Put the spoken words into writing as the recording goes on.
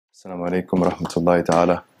Assalamu alaikum wa rahmatullahi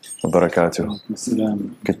ta'ala wa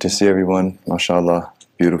barakatuh. Good to see everyone. MashaAllah,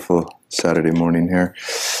 beautiful Saturday morning here.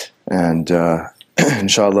 And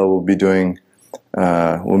inshallah we'll be doing,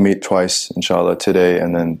 we'll meet twice inshallah, today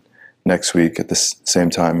and then next week at the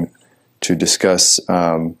same time to discuss.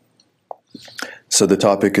 So the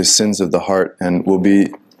topic is sins of the heart, and we'll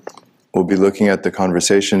be looking at the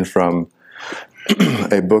conversation from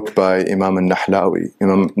a book by Imam Nahlawi.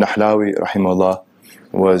 Imam Nahlawi, rahimahullah,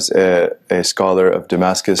 was a scholar of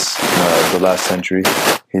Damascus, the last century.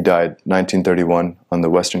 He died 1931 on the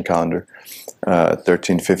Western calendar,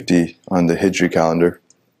 1350 on the Hijri calendar.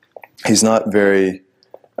 He's not very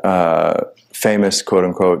famous, quote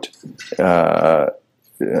unquote,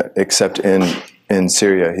 except in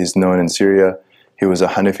Syria. He's known in Syria. He was a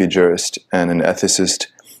Hanafi jurist and an ethicist,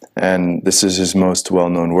 and this is his most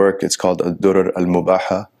well-known work. It's called Ad-Durar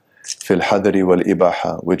al-Mubaha fil Hadari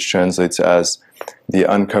wal-Ibaha, which translates as the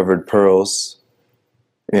uncovered pearls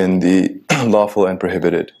in the lawful and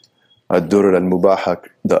prohibited. Ad-Durar al-Mubaha,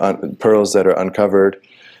 the pearls that are uncovered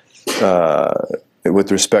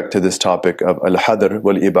with respect to this topic of al-Hadar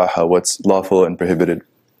wal-Ibaha, what's lawful and prohibited.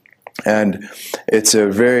 And it's a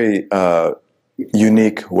very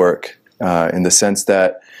unique work in the sense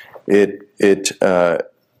that it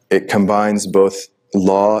combines both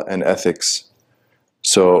law and ethics.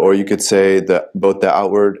 So, or you could say that both the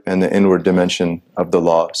outward and the inward dimension of the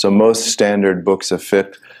law. So most standard books of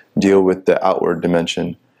fiqh deal with the outward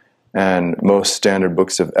dimension, and most standard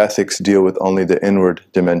books of ethics deal with only the inward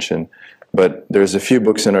dimension. But there's a few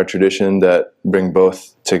books in our tradition that bring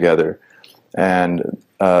both together. And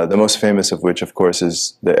the most famous of which, of course,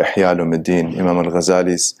 is the Ihya al-Din, Imam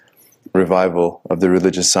Ghazali's revival of the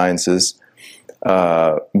religious sciences.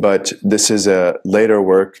 But this is a later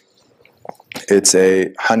work. It's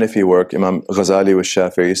a Hanafi work. Imam Ghazali was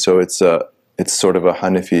Shafi'i, so it's sort of a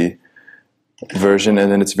Hanafi version,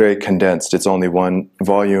 and then it's very condensed. It's only one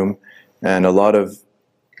volume, and a lot of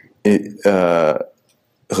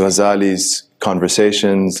Ghazali's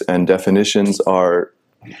conversations and definitions are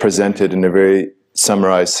presented in a very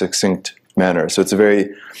summarized, succinct manner. So it's a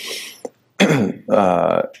very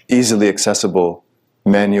easily accessible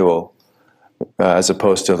manual, as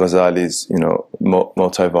opposed to Ghazali's,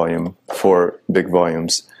 multi-volume, 4 big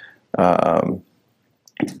volumes. And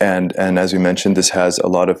as we mentioned, this has a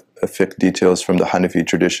lot of fiqh details from the Hanafi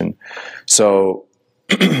tradition. So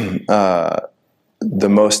the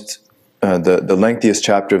lengthiest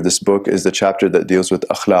chapter of this book is the chapter that deals with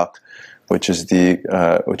akhlaq, which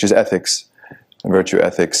is ethics, virtue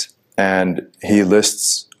ethics, and he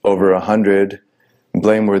lists over 100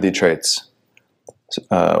 blameworthy traits.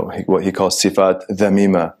 What he calls sifat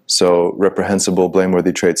dhamima, so reprehensible,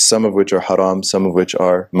 blameworthy traits, some of which are haram, some of which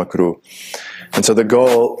are makruh. And so the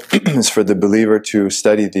goal is for the believer to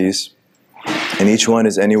study these, and each one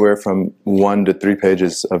is anywhere from 1 to 3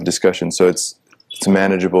 pages of discussion, so it's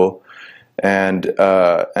manageable, and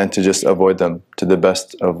to just avoid them to the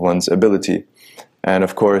best of one's ability. And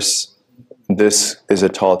of course, this is a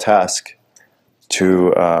tall task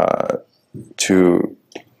to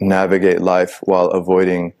navigate life while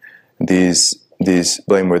avoiding these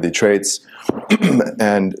blameworthy traits.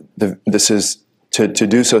 And this is to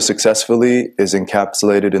do so successfully is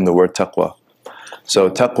encapsulated in the word taqwa. So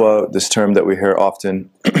taqwa, this term that we hear often,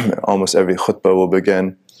 almost every khutbah will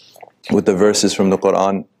begin with the verses from the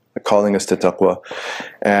Quran calling us to taqwa.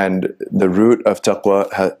 And the root of taqwa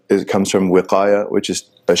comes from wiqaya, which is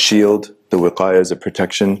a shield. The wiqaya is a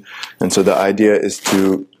protection. And so the idea is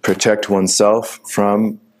to protect oneself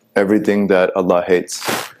from everything that Allah hates.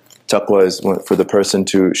 Taqwa is for the person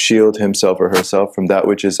to shield himself or herself from that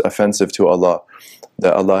which is offensive to Allah,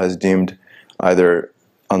 that Allah has deemed either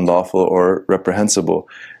unlawful or reprehensible.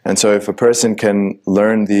 And so if a person can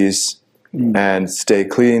learn these and stay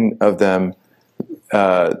clean of them,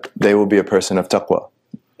 they will be a person of taqwa.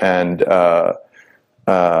 And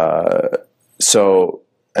so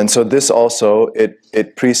this also,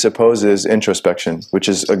 it presupposes introspection, which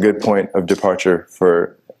is a good point of departure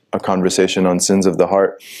for a conversation on sins of the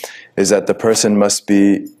heart, is that the person must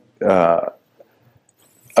be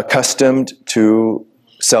accustomed to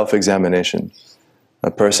self-examination.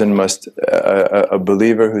 A person must, a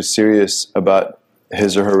believer who's serious about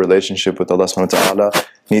his or her relationship with Allah subhanahu wa ta'ala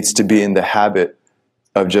needs to be in the habit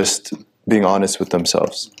of just being honest with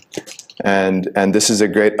themselves. And this is a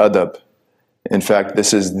great adab. In fact,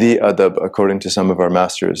 this is the adab according to some of our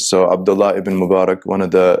masters. So Abdullah ibn Mubarak, one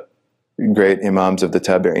of the great imams of the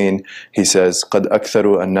tabi'een, he says, قَدْ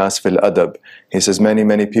أَكْثَرُوا النَّاسِ فِي الْأَدَبِ. He says,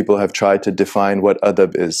 many people have tried to define what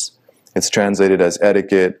adab is. It's translated as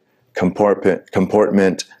etiquette,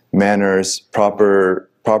 comportment, manners, proper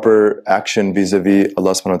proper action vis-a-vis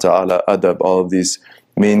Allah subhanahu wa ta'ala, adab, all of these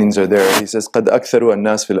meanings are there. He says, قَدْ أَكْثَرُ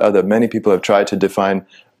النَّاسِ فِي الْأَدَبِ. Many people have tried to define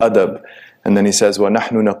adab. And then he says,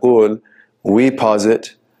 وَنَحْنُ نَقُولُ. We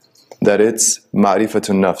posit that it's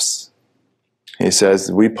ma'rifatun nafs. He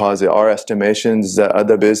says, we posit our estimations that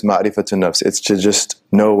adab is ma'rifatun nafs. It's to just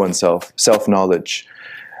know oneself, self-knowledge.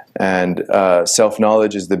 And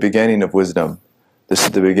self-knowledge is the beginning of wisdom. This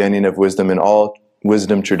is the beginning of wisdom in all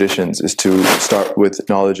wisdom traditions, is to start with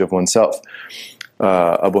knowledge of oneself.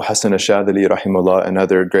 Abu Hassan al-Shadhili, rahimahullah,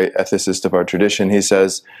 another great ethicist of our tradition, he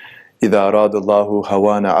says, إِذَا أَرَادَ اللَّهُ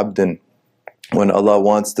هَوَانَ عَبْدٍ. When Allah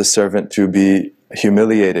wants the servant to be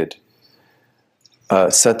humiliated,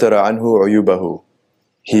 سَتَرَ عَنْهُ عُيُوبَهُ.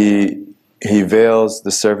 He veils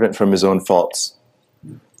the servant from his own faults.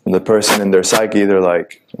 And the person in their psyche, they're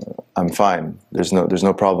like, I'm fine, there's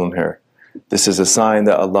no problem here. This is a sign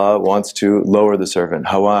that Allah wants to lower the servant.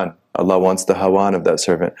 Hawan. Allah wants the hawan of that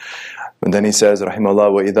servant. And then he says,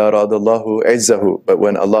 rahimahullah, وَإِذَا رَادَ اللَّهُ عِزَّهُ. But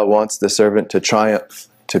when Allah wants the servant to triumph,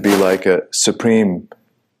 to be like a supreme,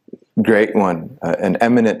 great one, an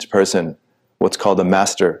eminent person, what's called a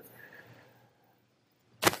master,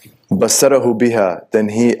 بَصَّرَهُ بِهَا. Then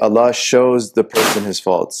Allah shows the person his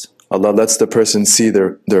faults. Allah lets the person see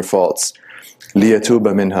their faults. لِيَتُوبَ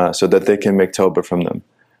مِنْهَا. So that they can make tawbah from them.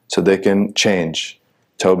 So they can change.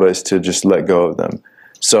 Tawbah is to just let go of them.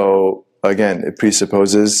 So again, it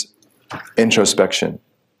presupposes introspection.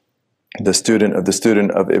 The student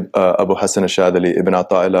of Abu Hassan al-Shadhili, Ibn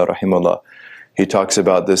Ata'illah rahimahullah, he talks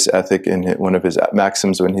about this ethic in one of his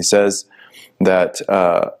maxims when he says that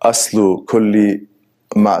aslu kulli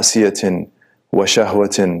ma'siyatin wa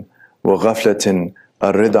shahwatin wa ghaflatin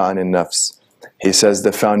ar-rida an nafs. He says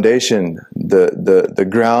the foundation, the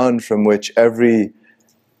ground from which every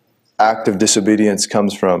act of disobedience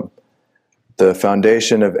comes from, the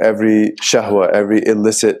foundation of every shahwa, every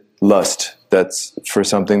illicit lust that's for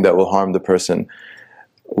something that will harm the person,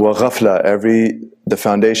 wa ghafla, the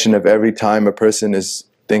foundation of every time a person is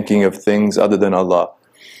thinking of things other than Allah.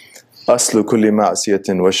 Aslu kulli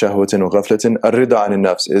ma'siyatin wa shahwatin wa ghaflatin ar-rida an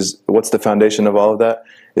nafs. Is what's the foundation of all of that?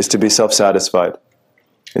 Is to be self-satisfied,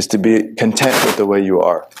 is to be content with the way you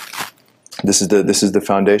are. This is the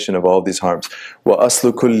foundation of all of these harms. Wa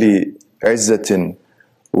aslu kulli izzatin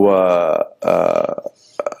wa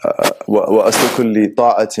aslu kulli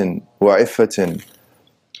ta'atin wa iffatin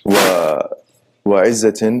wa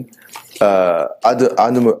izzatin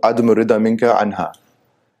adamu rida minka anha.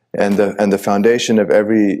 And the foundation of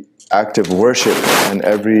every act of worship and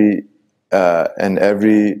every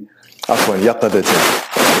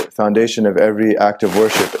foundation of every act of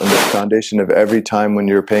worship, and the foundation of every time when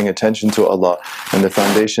you're paying attention to Allah, and the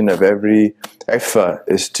foundation of every iffa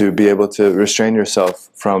is to be able to restrain yourself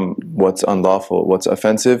from what's unlawful, what's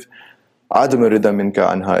offensive. Adamu rida minka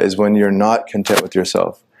anha is when you're not content with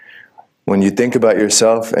yourself. When you think about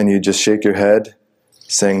yourself and you just shake your head,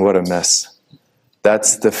 saying, "What a mess."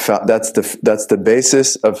 That's the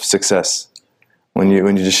basis of success. When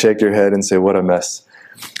you just shake your head and say, "What a mess."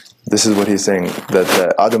 This is what he's saying,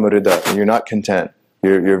 that Adam Rida, you're not content.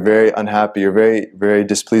 You're very unhappy, you're very, very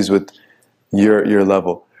displeased with your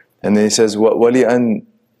level. And then he says, وَلِأَن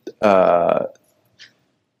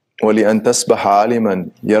تَصْبَحَ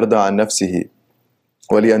عَالِمًا يَرْضَى عَنْ نَفْسِهِ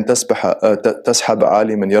وَلِأَن تَصْحَبَ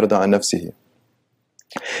عَالِمًا يَرْضَى عَنْ نَفْسِهِ.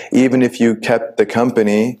 Even if you kept the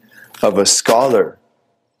company of a scholar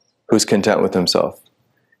who's content with himself,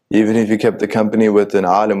 even if you kept the company with an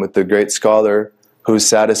alim, with the great scholar who's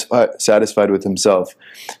satisfied with himself.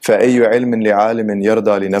 فَأَيُّ عِلْمٍ لِعَالِمٍ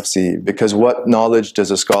يَرْضَى لِنَفْسِهِ. Because what knowledge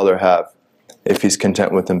does a scholar have if he's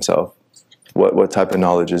content with himself? What type of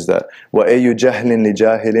knowledge is that? وَأَيُّ جَهْلٍ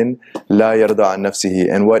لِجَاهِلٍ لَا يَرْضَى عَنْ نَفْسِهِ.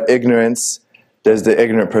 And what ignorance does the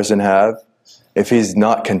ignorant person have if he's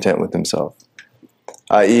not content with himself?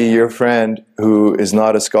 I.e., your friend who is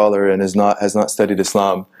not a scholar and has not studied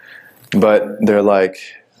Islam, but they're like,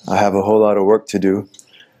 I have a whole lot of work to do.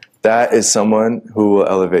 That is someone who will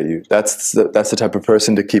elevate you. That's the type of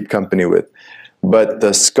person to keep company with. But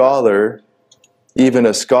the scholar, even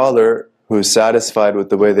a scholar who is satisfied with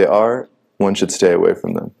the way they are, one should stay away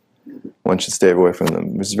from them. One should stay away from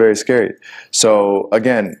them. It's very scary. So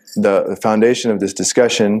again, the foundation of this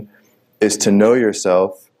discussion is to know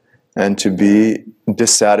yourself and to be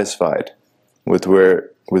dissatisfied with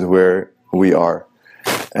where we are.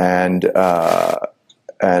 And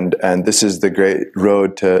this is the great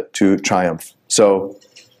road to triumph. So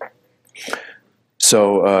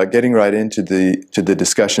getting right into the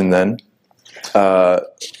discussion then.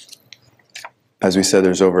 As we said,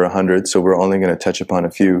 there's over 100, so we're only going to touch upon a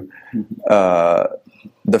few.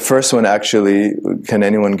 The first one, actually, can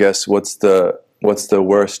anyone guess what's the what's the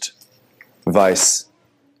worst vice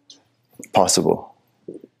possible?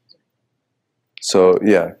 So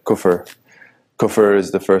yeah, kufr. Kufr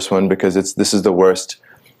is the first one because this is the worst.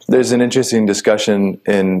 There's an interesting discussion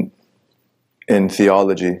in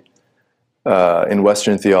theology, in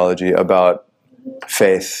Western theology, about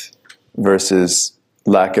faith versus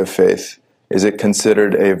lack of faith. Is it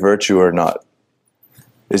considered a virtue or not?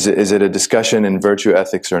 Is it a discussion in virtue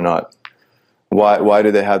ethics or not? Why do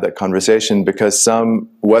they have that conversation? Because some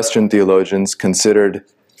Western theologians considered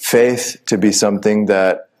faith to be something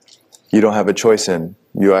that you don't have a choice in.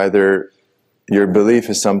 Your belief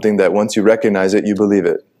is something that once you recognize it, you believe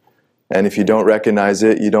it. And if you don't recognize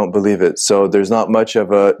it, you don't believe it. So there's not much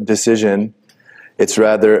of a decision. It's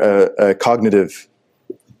rather a cognitive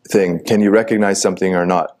thing. Can you recognize something or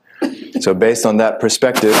not? So based on that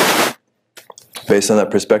perspective, they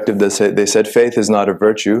said faith is not a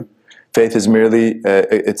virtue. Faith is merely,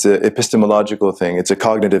 it's an epistemological thing. It's a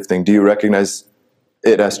cognitive thing. Do you recognize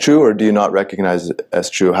it as true or do you not recognize it as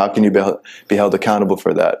true? How can you be held accountable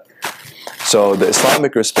for that? So the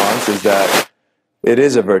Islamic response is that it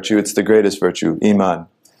is a virtue. It's the greatest virtue, iman.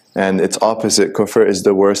 And its opposite, kufr, is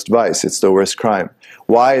the worst vice. It's the worst crime.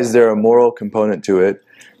 Why is there a moral component to it?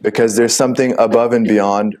 Because there's something above and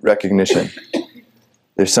beyond recognition.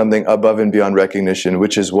 There's something above and beyond recognition,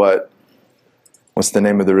 which is what's the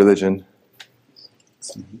name of the religion?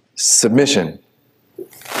 Submission.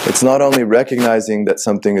 It's not only recognizing that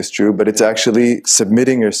something is true, but it's actually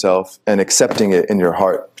submitting yourself and accepting it in your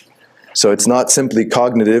heart. So it's not simply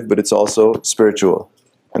cognitive, but it's also spiritual.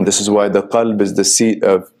 And this is why the qalb is the seat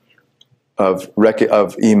of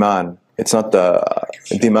iman. It's not the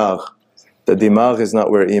dimagh. The dimagh is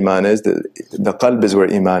not where iman is. The qalb is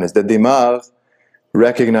where iman is. The dimagh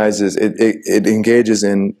recognizes, it engages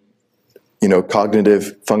in,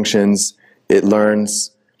 cognitive functions. It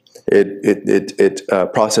learns. It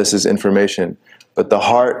processes information. But the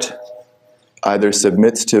heart either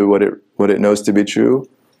submits to what it knows to be true,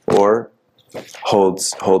 or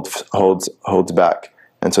holds back.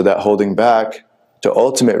 And so that holding back to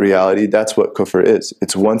ultimate reality, that's what kufr is.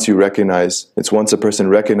 It's once a person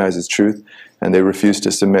recognizes truth and they refuse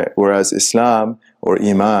to submit. Whereas Islam or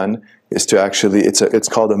iman is to actually, it's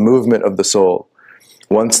called a movement of the soul.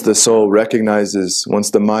 Once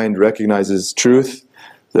the mind recognizes truth,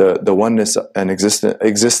 the oneness and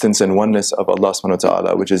existence and oneness of Allah subhanahu wa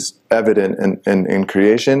ta'ala, which is evident in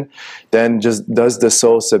creation, then just does the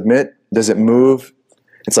soul submit? Does it move?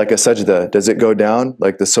 It's like a sajda. Does it go down?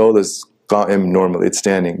 Like the soul is qa'im normally, it's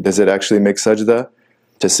standing. Does it actually make sajda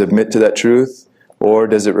to submit to that truth? Or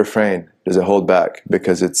does it refrain? Does it hold back?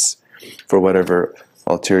 Because it's for whatever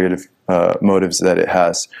ulterior motives that it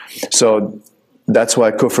has. So that's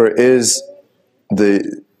why kufr is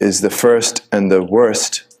the first and the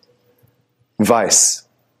worst vice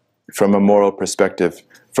from a moral perspective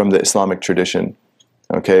from the Islamic tradition.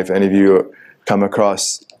 Okay, if any of you come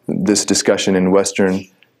across this discussion in Western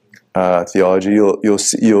theology, you'll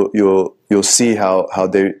see how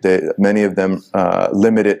they many of them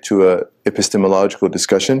limit it to a epistemological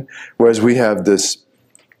discussion, whereas we have this,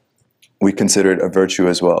 we consider it a virtue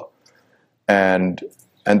as well, and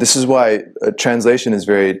this is why translation is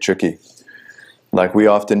very tricky. Like we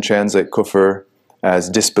often translate kufr as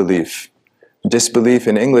disbelief. Disbelief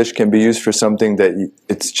in English can be used for something that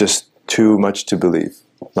it's just too much to believe.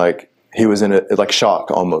 Like he was in like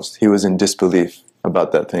shock almost. He was in disbelief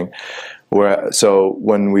about that thing. So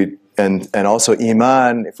when we and also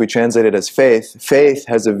iman, if we translate it as faith, faith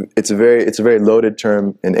has it's a very loaded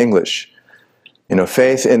term in English.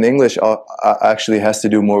 Faith in English actually has to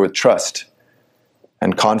do more with trust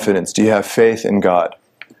and confidence. Do you have faith in God?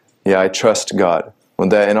 Yeah, I trust God.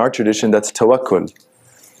 Well, in our tradition, that's tawakkul.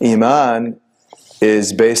 Iman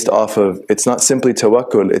is based off of, it's not simply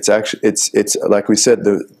tawakkul, it's like we said,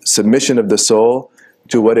 the submission of the soul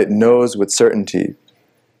to what it knows with certainty.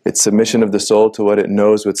 It's submission of the soul to what it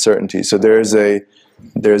knows with certainty. So there's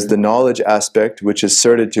the knowledge aspect, which is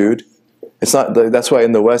certitude. It's not, that's why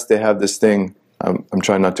in the West they have this thing, I'm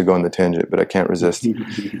trying not to go on the tangent, but I can't resist.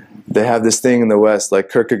 They have this thing in the West, like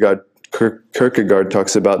Kierkegaard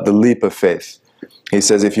talks about the leap of faith. He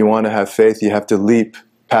says if you want to have faith, you have to leap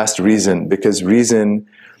past reason, because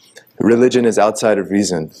religion is outside of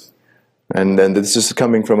reason. And then this is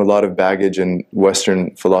coming from a lot of baggage in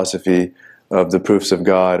Western philosophy of the proofs of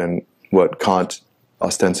God and what Kant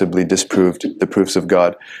ostensibly disproved, the proofs of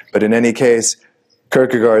God. But in any case,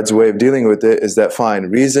 Kierkegaard's way of dealing with it is that fine,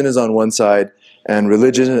 reason is on one side and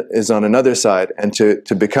religion is on another side. And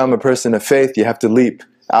to become a person of faith, you have to leap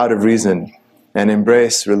out of reason and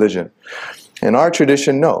embrace religion. In our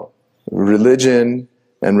tradition, no. Religion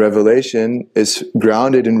and revelation is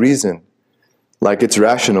grounded in reason, like it's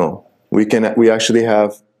rational. We actually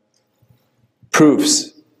have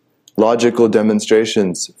proofs, logical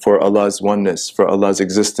demonstrations for Allah's oneness, for Allah's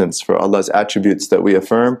existence, for Allah's attributes that we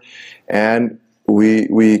affirm, and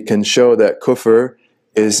we can show that kufr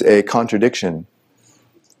is a contradiction.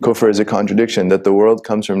 Kufr is a contradiction, that the world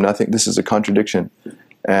comes from nothing. This is a contradiction.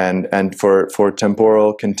 And for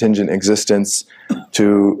temporal contingent existence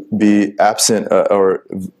to be absent or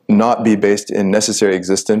not be based in necessary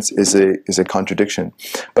existence is a contradiction.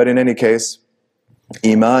 But in any case,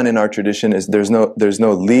 Iman in our tradition is there's no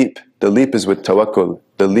leap. The leap is with tawakkul.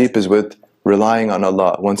 The leap is with relying on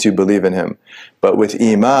Allah once you believe in Him. But with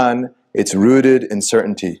Iman, it's rooted in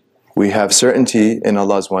certainty. We have certainty in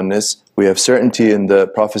Allah's oneness. We have certainty in the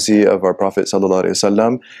prophecy of our Prophet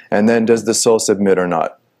ﷺ. And then does the soul submit or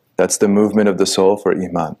not? That's the movement of the soul for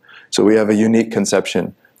Iman. So we have a unique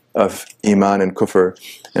conception of Iman and Kufr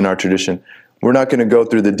in our tradition. We're not going to go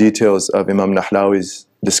through the details of Imam Nahlawi's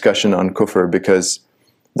discussion on Kufr because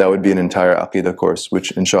that would be an entire Aqidah course,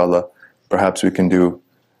 which inshallah perhaps we can do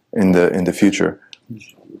in the future.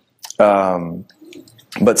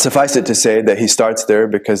 But suffice it to say that he starts there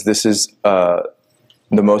because this is the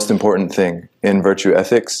most important thing in virtue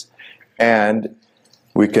ethics, and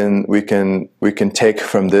we can take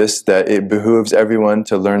from this that it behooves everyone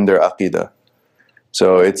to learn their Aqidah.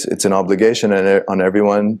 So it's an obligation on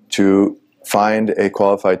everyone to find a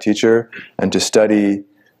qualified teacher and to study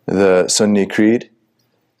the Sunni creed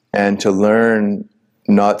and to learn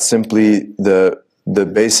not simply the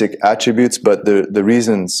basic attributes, but the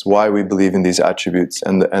reasons why we believe in these attributes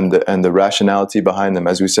and the rationality behind them.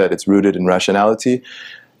 As we said, it's rooted in rationality,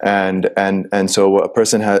 and so a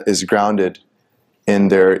person is grounded in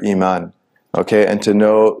their iman, okay, and to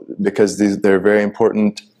know, because they're very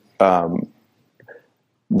important.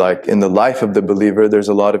 Like in the life of the believer, there's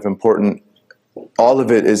a lot of important. All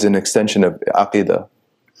of it is an extension of aqidah.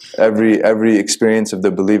 Every experience of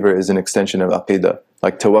the believer is an extension of aqidah.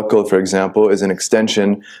 Like tawakkul, for example, is an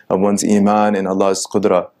extension of one's iman in Allah's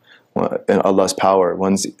qudra, in Allah's power,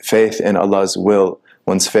 one's faith in Allah's will,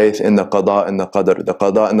 one's faith in the qada and the qadr. The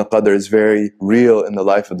qada and the qadr is very real in the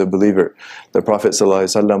life of the believer. The Prophet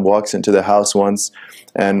ﷺ walks into the house once,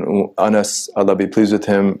 and Anas, Allah be pleased with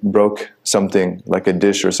him, broke something, like a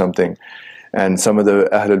dish or something. And some of the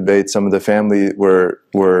Ahlul Bayt, some of the family were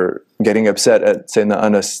getting upset at Sayyidina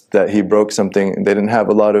Anas that he broke something. They didn't have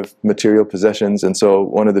a lot of material possessions, and so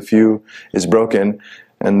one of the few is broken.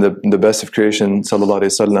 And the best of creation, sallallahu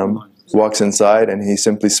alaihi wasallam, walks inside and he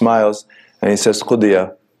simply smiles and he says,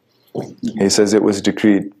 "Qudiya." He says it was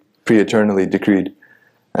decreed, pre-eternally decreed.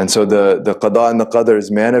 And so the qada and the qadr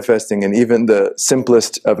is manifesting in even the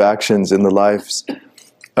simplest of actions in the lives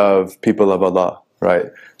of people of Allah,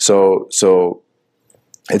 right? So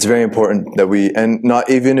it's very important that and not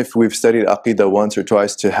even if we've studied Aqidah once or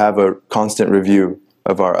twice, to have a constant review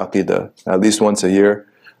of our Aqidah. At least once a year,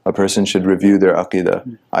 a person should review their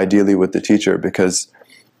Aqidah, ideally with the teacher, because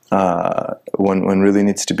one really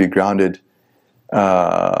needs to be grounded.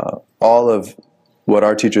 All of what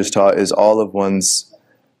our teachers taught is all of one's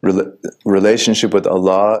relationship with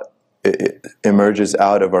Allah it emerges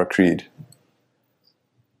out of our creed.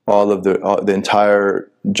 All of the entire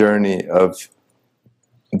journey of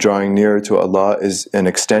drawing nearer to Allah is an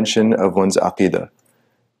extension of one's aqidah.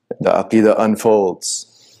 The aqidah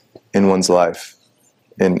unfolds in one's life,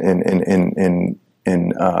 in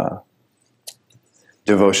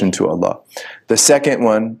devotion to Allah. The second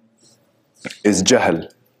one is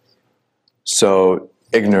jahl. So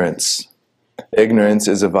ignorance. Ignorance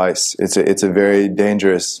is a vice. It's a very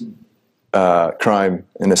dangerous crime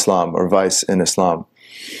in Islam, or vice in Islam.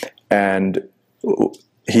 And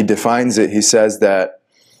he defines it. He says that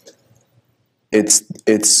it's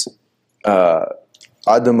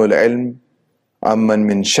adamul ilm amman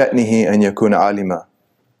min sha'nihi an yakuna alima.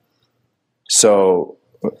 So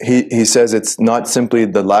he says it's not simply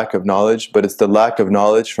the lack of knowledge, but it's the lack of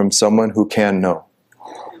knowledge from someone who can know.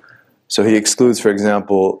 So he excludes, for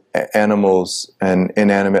example, animals and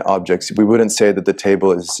inanimate objects. We wouldn't say that the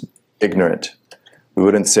table is ignorant. We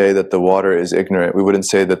wouldn't say that the water is ignorant. We wouldn't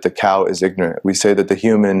say that the cow is ignorant. We say that the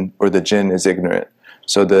human or the jinn is ignorant.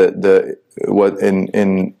 So what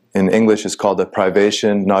in English is called a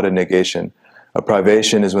privation, not a negation. A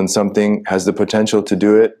privation is when something has the potential to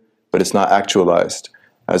do it, but it's not actualized,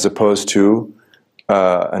 as opposed to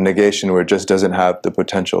a negation where it just doesn't have the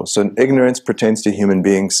potential. So ignorance pertains to human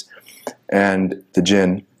beings and the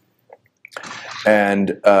jinn.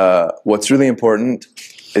 And what's really important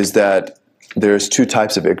is that there's two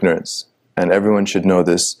types of ignorance, and everyone should know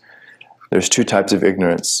this. There's two types of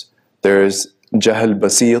ignorance. There's jahl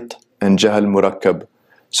basit and jahl murakkab.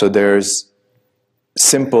 So there's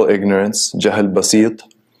simple ignorance, jahl basit,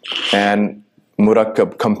 and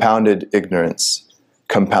murakkab, compounded ignorance.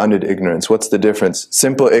 Compounded ignorance. What's the difference?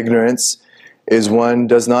 Simple ignorance is one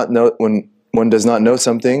does not know, when one does not know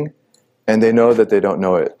something and they know that they don't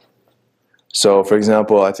know it. So for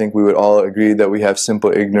example, I think we would all agree that we have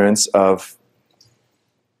simple ignorance of,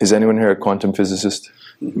 is anyone here a quantum physicist?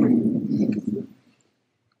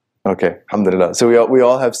 Okay, alhamdulillah. So we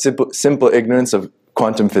all have simple ignorance of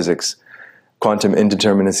quantum physics, quantum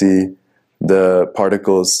indeterminacy, the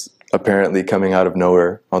particles apparently coming out of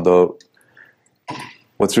nowhere. Although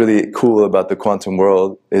what's really cool about the quantum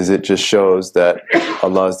world is it just shows that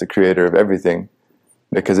Allah is the creator of everything,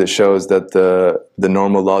 because it shows that the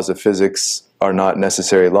normal laws of physics are not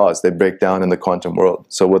necessary laws. They break down in the quantum world.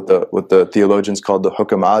 So what the theologians called the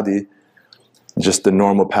hukam adi, just the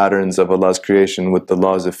normal patterns of Allah's creation with the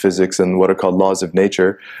laws of physics and what are called laws of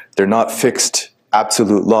nature, they're not fixed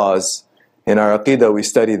absolute laws. In our aqidah we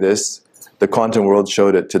study this. The quantum world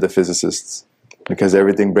showed it to the physicists, because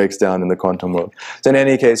everything breaks down in the quantum world. So in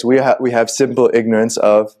any case, we have simple ignorance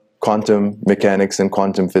of quantum mechanics and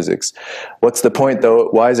quantum physics. What's the point though?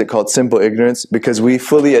 Why is it called simple ignorance? Because we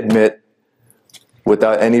fully admit,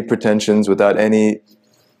 without any pretensions, without any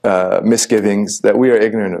misgivings, that we are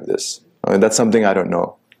ignorant of this. I mean, that's something I don't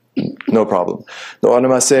know. No problem. The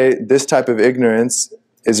ulama say this type of ignorance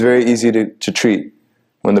is very easy to treat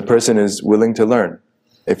when the person is willing to learn.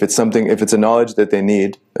 If it's a knowledge that they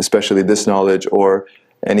need, especially this knowledge or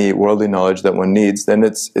any worldly knowledge that one needs, then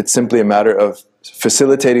it's simply a matter of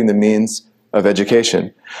facilitating the means of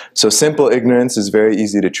education. So simple ignorance is very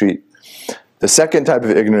easy to treat. The second type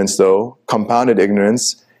of ignorance though, compounded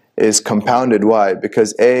ignorance, is compounded. Why?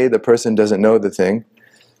 Because A, the person doesn't know the thing,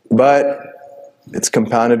 but it's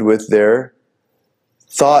compounded with their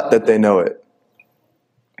thought that they know it.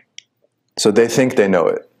 So they think they know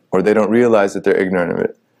it, or they don't realize that they're ignorant of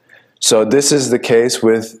it. So this is the case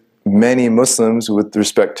with many Muslims with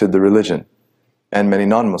respect to the religion, and many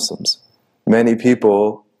non-Muslims. Many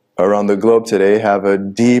people around the globe today have a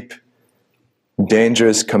deep,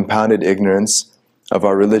 dangerous, compounded ignorance of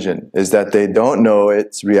our religion, is that they don't know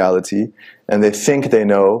its reality, and they think they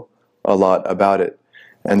know a lot about it.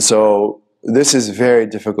 And so this is very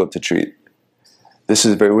difficult to treat.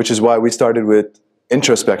 Which is why we started with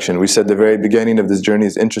introspection. We said the very beginning of this journey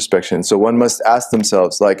is introspection. So one must ask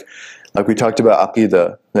themselves, like we talked about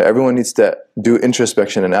aqidah, that everyone needs to do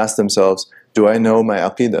introspection and ask themselves, do I know my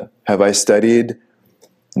aqidah? Have I studied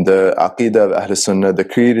the aqidah of Ahl Sunnah, the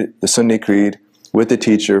creed, the Sunni creed, with the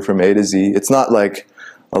teacher from A to Z? It's not like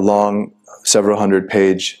a long, several hundred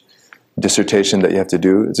page dissertation that you have to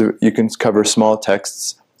do. You can cover small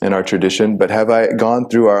texts in our tradition, but have I gone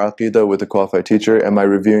through our aqidah with a qualified teacher? Am I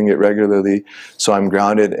reviewing it regularly so I'm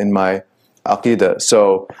grounded in my aqidah?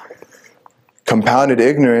 So compounded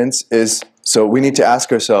ignorance is, so we need to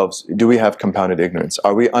ask ourselves, do we have compounded ignorance?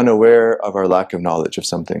 Are we unaware of our lack of knowledge of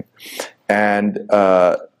something? And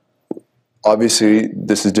obviously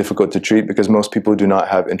this is difficult to treat because most people do not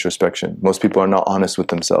have introspection. Most people are not honest with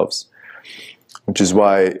themselves, which is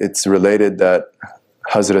why it's related that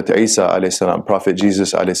Hazrat Isa alayhi salam, Prophet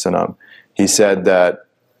Jesus alayhi salam, he says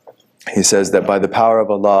that by the power of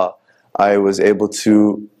Allah I was able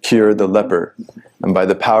to cure the leper, and by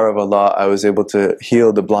the power of Allah I was able to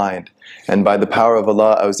heal the blind, and by the power of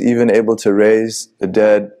Allah I was even able to raise the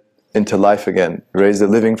dead into life again, raise the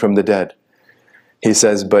living from the dead. He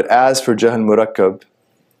says, but as for jahl murakkab,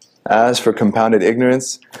 as for compounded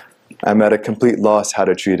ignorance, I'm at a complete loss how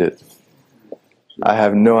to treat it. I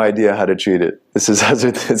have no idea how to treat it. This is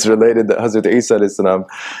it's related that Hazrat Isa alayhi salam,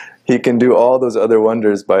 he can do all those other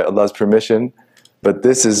wonders by Allah's permission, but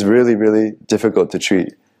this is really, really difficult to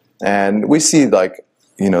treat. And we see, like,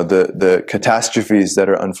 you know, the catastrophes that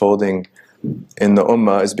are unfolding in the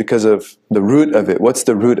ummah is because of the root of it. What's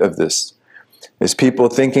the root of this? Is people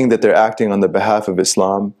thinking that they're acting on the behalf of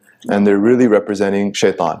Islam and they're really representing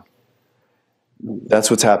shaitan. That's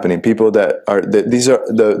what's happening. People that are, these are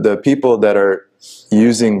the people that are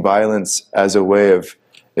using violence as a way of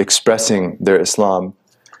expressing their Islam.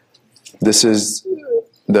 This is,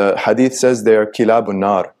 the hadith says they are kilabun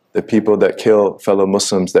nar, the people that kill fellow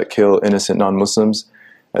Muslims, that kill innocent non-Muslims.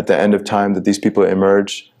 At the end of time that these people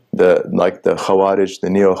emerge, like the Khawarij, the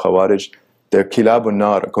neo-Khawarij, they're kilabun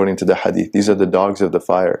nar according to the hadith. These are the dogs of the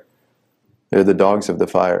fire. They're the dogs of the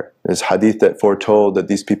fire. There's hadith that foretold that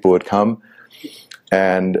these people would come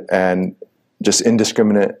and just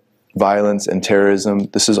indiscriminate violence and terrorism.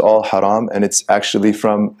 This is all haram, and it's actually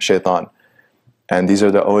from shaitan. And these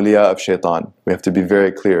are the awliya of shaitan. We have to be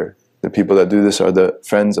very clear. The people that do this are the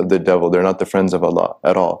friends of the devil. They're not the friends of Allah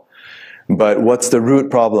at all. But what's the root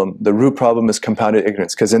problem? The root problem is compounded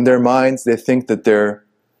ignorance, because in their minds they think that they're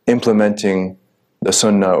implementing the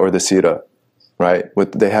sunnah or the seerah, right?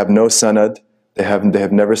 They have no sanad. They have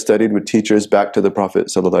never studied with teachers back to the Prophet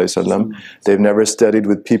ﷺ. They've never studied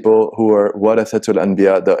with people who are warathatul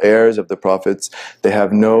anbiya, the heirs of the prophets. They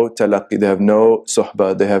have no talaqi, they have no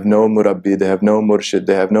suhbah, they have no murabbi, they have no murshid,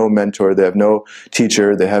 they have no mentor, they have no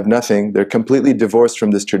teacher, they have nothing. They're completely divorced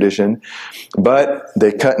from this tradition. But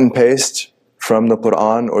they cut and paste from the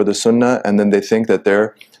Quran or the Sunnah, and then they think that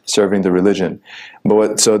they're serving the religion.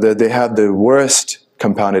 So that they have the worst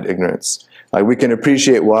compounded ignorance. Like, we can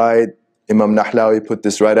appreciate why Imam Nahlawi put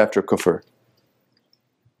this right after kufr.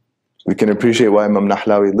 We can appreciate why Imam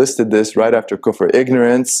Nahlawi listed this right after kufr.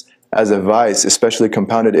 Ignorance as a vice, especially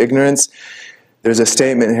compounded ignorance. There's a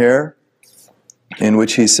statement here in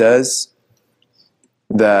which he says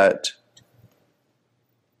that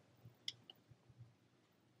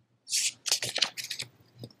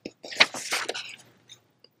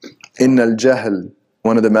Innal jahl,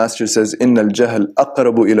 one of the masters says, Innal jahl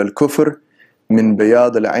aqrabu ila al-kufr min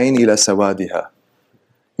bayad al-ayn ila sawadiha.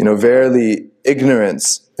 Verily,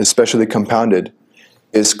 ignorance, especially compounded,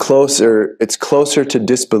 it's closer to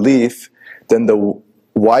disbelief than the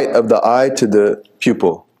white of the eye to the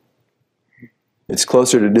pupil. It's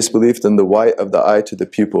closer to disbelief than the white of the eye to the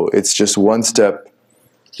pupil. It's just one step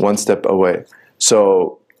away.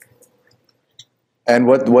 So, and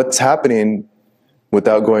what's happening,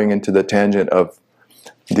 without going into the tangent of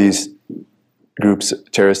these groups,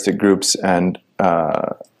 terroristic groups, and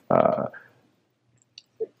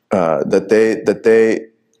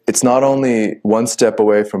it's not only one step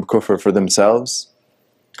away from kufr for themselves,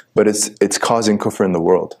 but it's causing kufr in the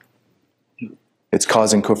world. It's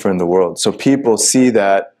causing kufr in the world. So people see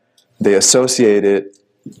that, they associate it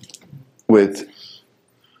with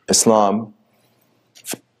Islam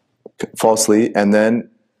falsely, and then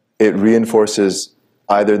it reinforces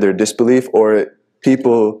either their disbelief, or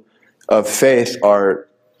people of faith are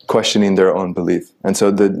questioning their own belief. And so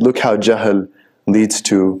look how jahl leads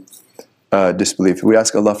to disbelief. We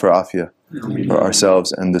ask Allah for afiyah for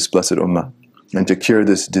ourselves and this blessed ummah, and to cure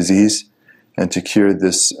this disease, and to cure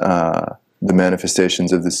this the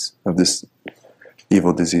manifestations of this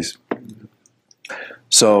evil disease.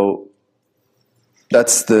 So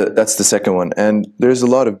that's the second one. And there's a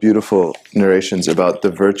lot of beautiful narrations about the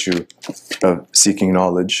virtue of seeking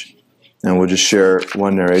knowledge. And we'll just share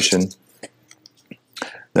one narration,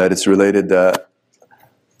 that it's related that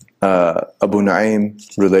Abu Nu'aym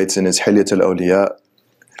relates in his Hilyat al-Awliya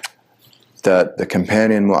that the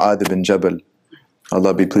companion Mu'adh bin Jabal,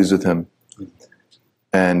 Allah be pleased with him,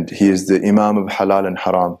 and he is the Imam of Halal and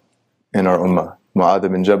Haram in our ummah. Mu'adh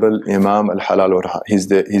bin Jabal, Imam al-Halal wa Haram. He's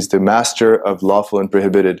the master of Lawful and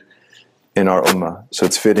Prohibited in our ummah. So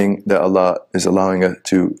it's fitting that Allah is allowing us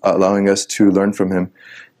to learn from him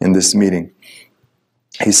in this meeting.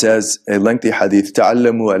 He says, a lengthy hadith,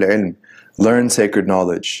 ta'allamu al-ilm, learn sacred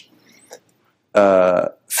knowledge. فَإِنَّ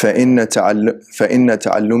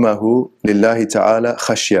تَعَلُّمَهُ لِلَّهِ تَعَالَى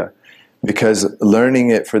خَشْيَةً, because learning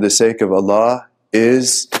it for the sake of Allah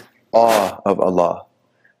is awe of Allah.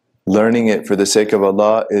 Learning it for the sake of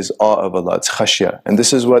Allah is awe of Allah. It's khashya. And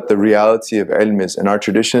this is what the reality of ilm is. In our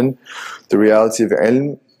tradition, the reality of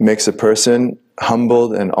ilm makes a person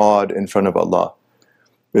humbled and awed in front of Allah.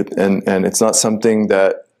 And it's not something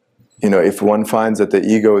that, if one finds that the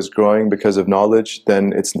ego is growing because of knowledge,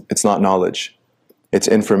 then it's not knowledge. It's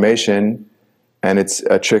information, and it's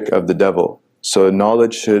a trick of the devil. So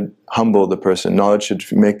knowledge should humble the person. Knowledge should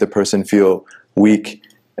make the person feel weak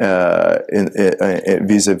vis-a-vis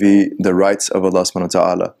the rights of Allah subhanahu wa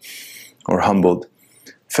ta'ala, or humbled.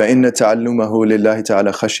 فَإِنَّ تَعَلُّمَهُ لِلَّهِ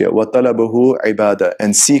تَعَالَى خَشْيَةً وَطَلَبُهُ عِبَادَةً,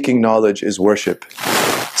 and seeking knowledge is worship.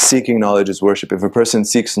 Seeking knowledge is worship. If a person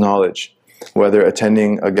seeks knowledge, whether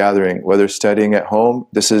attending a gathering, whether studying at home,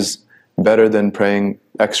 this is better than praying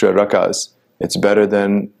extra rak'ahs. It's better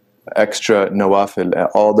than extra nawafil,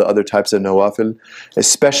 all the other types of nawafil.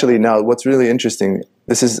 Especially now, what's really interesting,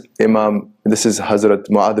 this is Hazrat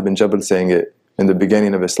Mu'adh bin Jabal saying it in the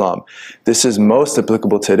beginning of Islam. This is most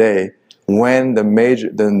applicable today, when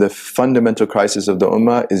the fundamental crisis of the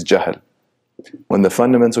ummah is jahl. When the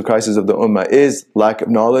fundamental crisis of the ummah is lack of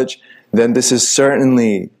knowledge, then this is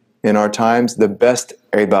certainly, in our times, the best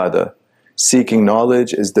ibadah. seeking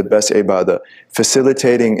knowledge is the best ibadah.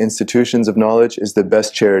 Facilitating institutions of knowledge is the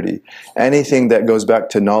best charity. Anything that goes back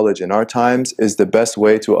to knowledge in our times is the best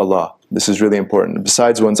way to Allah. This is really important.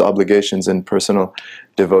 Besides one's obligations and personal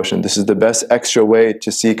devotion, this is the best extra way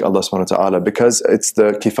to seek Allah subhanahu wa ta'ala, because it's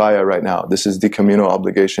the kifaya right now. This is the communal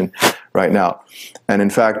obligation right now. And in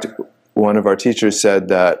fact, one of our teachers said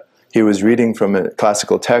that he was reading from a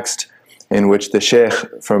classical text in which the Shaykh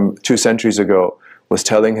from 2 centuries ago was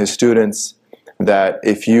telling his students that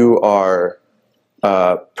if you are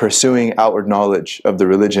pursuing outward knowledge of the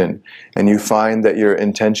religion and you find that your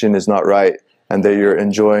intention is not right and that you're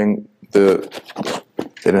enjoying they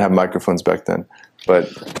didn't have microphones back then, but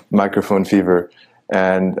microphone fever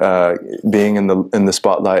and being in the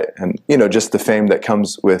spotlight and just the fame that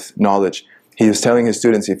comes with knowledge. He was telling his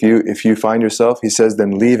students, if you find yourself, he says,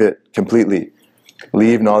 then leave it completely.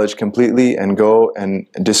 Leave knowledge completely and go and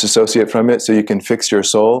disassociate from it so you can fix your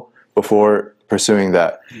soul before pursuing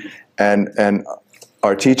that. And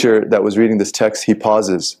our teacher that was reading this text, he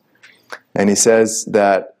pauses and he says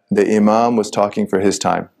that the Imam was talking for his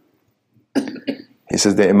time. He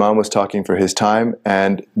says the Imam was talking for his time,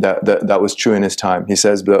 and that was true in his time. He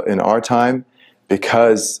says, but in our time,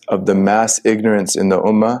 because of the mass ignorance in the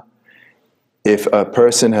ummah, if a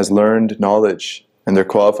person has learned knowledge and they're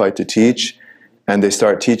qualified to teach, and they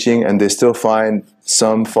start teaching and they still find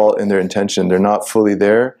some fault in their intention, they're not fully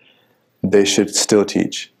there, they should still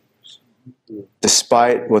teach,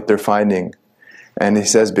 despite what they're finding. And he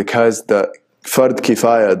says because the fard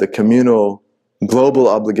kifaya, the communal, global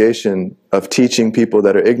obligation of teaching people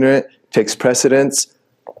that are ignorant takes precedence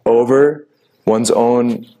over one's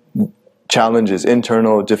own challenges,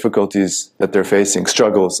 internal difficulties that they're facing,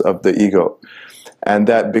 struggles of the ego. And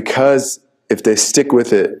that because if they stick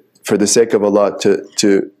with it for the sake of Allah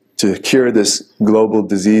to cure this global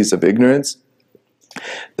disease of ignorance,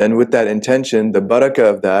 then with that intention, the barakah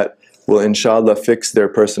of that will inshallah fix their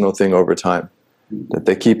personal thing over time. That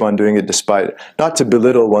they keep on doing it despite, not to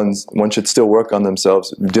belittle one should still work on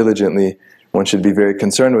themselves diligently, one should be very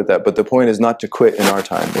concerned with that, but the point is not to quit in our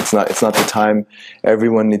time. It's not the time.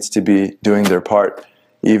 Everyone needs to be doing their part,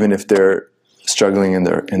 even if they're struggling in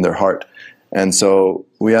their heart. And so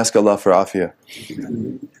we ask Allah for afiyah.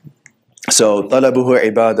 So talabuhu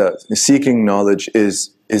ibadah, seeking knowledge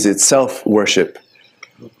is itself worship.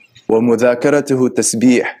 Wa mudhakaratuhu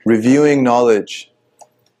tasbih, reviewing knowledge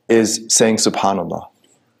is saying subhanallah.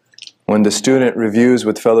 When the student reviews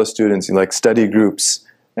with fellow students, like study groups,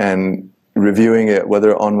 and reviewing it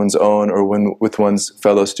whether on one's own or with one's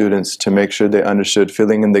fellow students to make sure they understood,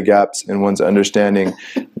 filling in the gaps in one's understanding,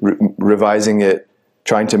 revising it,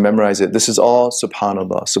 trying to memorize it, this is all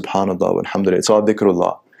subhanallah, subhanallah, alhamdulillah, it's all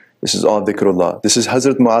dhikrullah. This is all dhikrullah. This is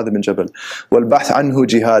Hazrat Mu'adh bin Jabal. وَالْبَحْث عَنْهُ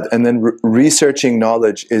jihad. And then researching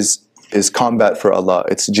knowledge is combat for Allah.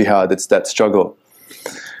 It's jihad, it's that struggle.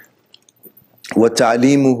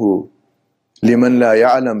 وَتَعْلِيمُهُ لِمَنْ لَا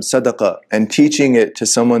يَعْلَمْ صَدَقَةً. And teaching it to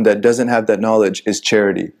someone that doesn't have that knowledge is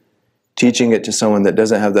charity. Teaching it to someone that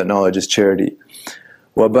doesn't have that knowledge is charity.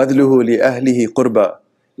 وَبَذْلُهُ لِأَهْلِهِ قُرْبًا.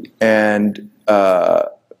 And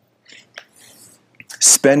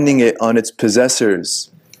spending it on its possessors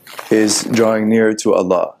is drawing nearer to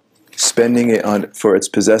Allah. Spending it for its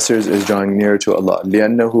possessors is drawing nearer to Allah.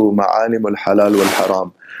 لِأَنَّهُ مَعَالِمُ الْحَلَالِ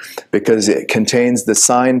وَالْحَرَامِ. Because it contains the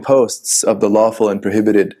signposts of the lawful and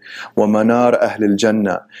prohibited. وَمَنَارَ أَهْلِ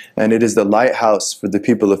الْجَنَّةِ. And it is the lighthouse for the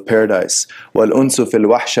people of paradise. وَالْأُنْسُ فِي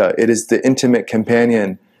الْوَحْشَةِ. It is the intimate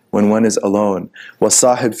companion when one is alone.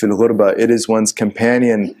 وَالصَّاحِبْ فِي الْغُرْبَةِ. It is one's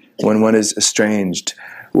companion when one is estranged.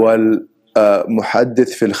 وَالْمُحَدِّث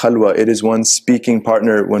فِي الْخَلْوَةِ. It is one's speaking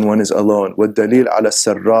partner when one is alone. وَالدَّلِيلُ عَلَى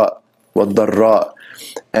السَّرَّاءِ وَالضَّرَّاءِ.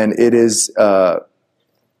 And it is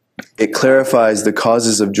it clarifies the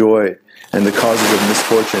causes of joy and the causes of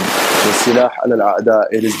misfortune. وَالسِّلَاحُ عَلَى الْأَعْدَاءِ.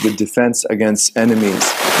 It is the defense against enemies.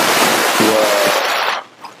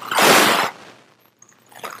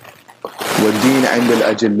 وَالدِّينُ عِنْدَ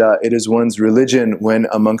الْأَجِلَّةِ. It is one's religion when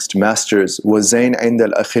amongst masters. وَالزَّيْنُ عِنْدَ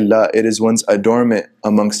الْأَخِلَّةِ. It is one's adornment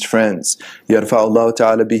amongst friends. يَرْفَعُ اللَّهُ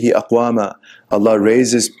تَعَالَى بِهِ أَقْوَامًا. Allah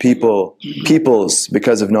raises peoples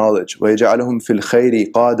because of knowledge. وَيَجْعَلُهُمْ فِي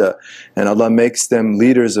الْخَيْرِ قَادًا. And Allah makes them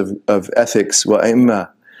leaders of ethics. وَأَئِمَّةً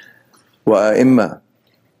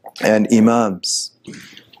and imams.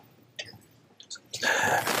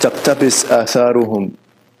 تَقْتَبِسْ آثَارُهُمْ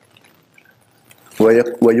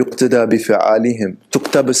وَيُقْتَدَى بِفِعَالِهِمْ.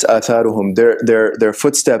 تُقْتَبِسْ آثَارُهُمْ. Their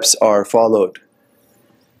footsteps are followed,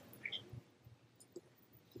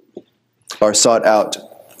 are sought out,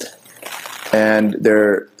 and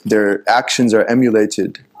their actions are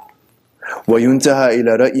emulated. وَيُنْتَهَى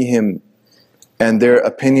إِلَى رَأْيِهِمْ and their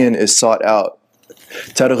opinion is sought out.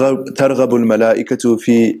 ترغب الملائكة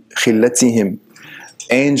في خلتهم.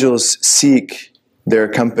 Angels seek their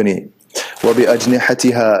company.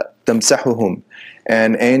 وبأجنحتها تمسحهم.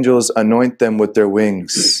 And angels anoint them with their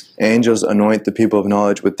wings. Angels anoint the people of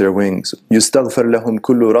knowledge with their wings. يستغفر لهم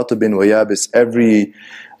كل رطب ويابس. Every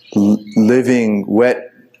living,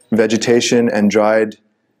 wet vegetation and dried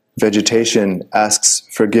vegetation asks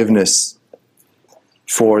forgiveness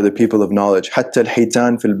for the people of knowledge. حتى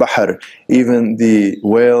الحيتان في البحر. Even the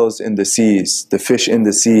whales in the seas, the fish in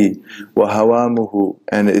the sea. وهوامه,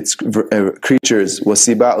 and its creatures.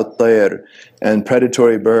 وسباع الطير, and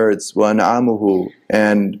predatory birds. وأنعامه,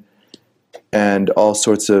 and all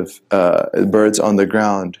sorts of birds on the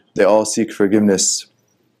ground. They all seek forgiveness.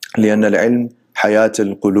 لأن العلم حياة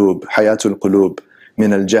القلوب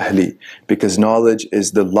من الجهل, because knowledge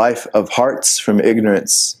is the life of hearts from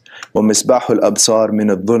ignorance. ومصباح الأبصار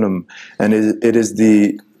من الظلم, and it is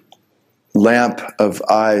the lamp of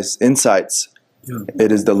eyes, insights.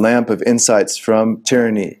 It is the lamp of insights from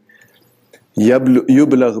tyranny.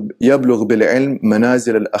 يبلغ بالعلم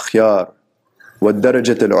منازل الأخيار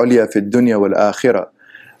والدرجة العليا في الدنيا والآخرة.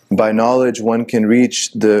 By knowledge one can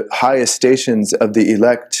reach the highest stations of the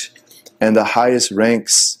elect and the highest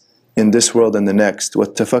ranks in this world and the next.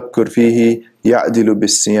 وَالتَّفَكُّرْ فِيهِ يَعْدِلُ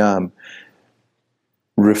بِالصِّيَامِ.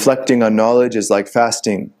 Reflecting on knowledge is like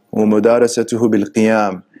fasting. وَمُدَارَسَتُهُ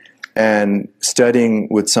بِالْقِيَامِ. And studying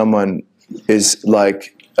with someone is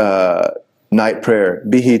like night prayer.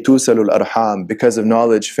 بِهِ تُوسَلُ الْأَرْحَامِ. Because of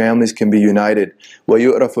knowledge, families can be united.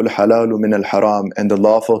 وَيُؤْرَفُ الْحَلَالُ مِنَ الْحَرَامِ. And the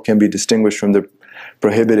lawful can be distinguished from the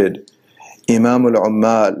prohibited. Imam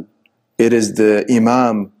الْعُمَّال. It is the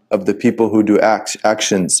imam of the people who do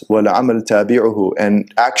actions. وَالْعَمَلْ تَابِعُهُ.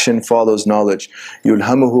 And action follows knowledge.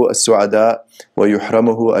 يُلْهَمُهُ السُّعَدَاء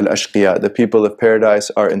وَيُحْرَمُهُ الْأَشْقِيَاء. The people of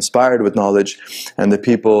paradise are inspired with knowledge, and the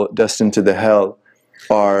people destined to the hell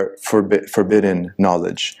are forbidden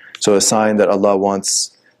knowledge. So a sign that Allah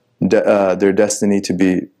wants their destiny to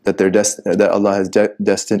be, that Allah has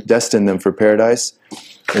destined them for paradise,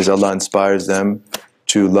 is Allah inspires them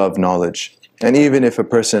to love knowledge. And even if a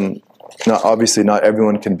person, obviously not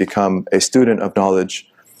everyone can become a student of knowledge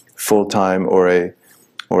full-time or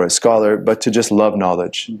a scholar, but to just love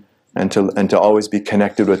knowledge and to always be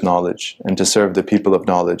connected with knowledge and to serve the people of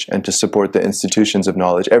knowledge and to support the institutions of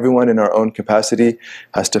knowledge. Everyone in our own capacity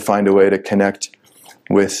has to find a way to connect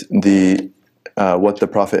with the what the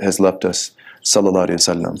Prophet has left us, sallallahu alaihi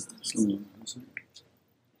wasallam.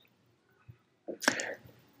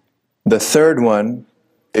 The third one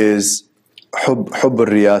is hubb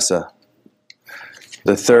al-riyasa.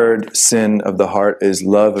 The third sin of the heart is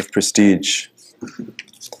love of prestige.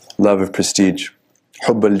 Love of prestige.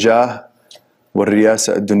 Hubb al-jah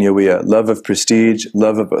wal-riyasa ad-dunyawiyya. Love of prestige,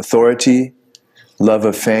 love of authority, love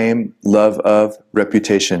of fame, love of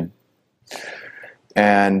reputation.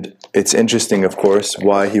 And it's interesting, of course,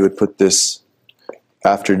 why he would put this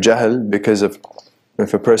after jahl, because if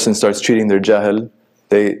a person starts treating their jahl,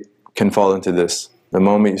 they can fall into this. The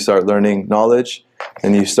moment you start learning knowledge,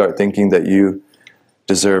 and you start thinking that you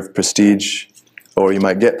deserve prestige, or you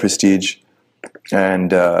might get prestige,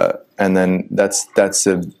 and then that's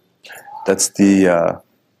the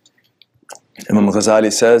Imam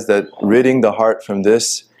Ghazali says that ridding the heart from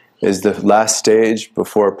this is the last stage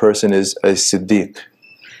before a person is a siddiq.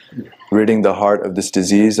 Ridding the heart of this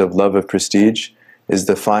disease of love of prestige is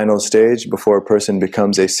the final stage before a person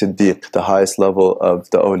becomes a siddiq, the highest level of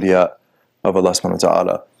the awliya of Allah subhanahu wa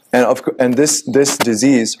ta'ala. And this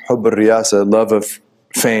disease, hubb al-riyasa, love of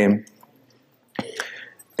fame,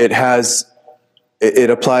 it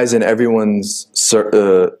applies in everyone's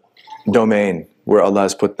domain where Allah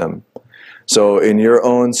has put them. So in your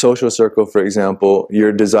own social circle, for example,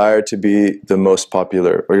 your desire to be the most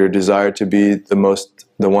popular, or your desire to be the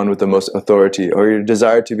one with the most authority, or your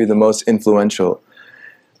desire to be the most influential,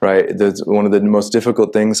 right? That's one of the most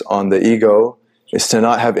difficult things on the ego, is to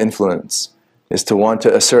not have influence, is to want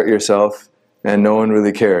to assert yourself and no one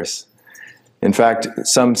really cares. In fact,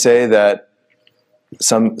 some say that,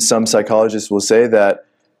 some psychologists will say that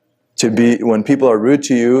when people are rude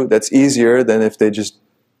to you, that's easier than if they just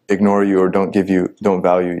ignore you or don't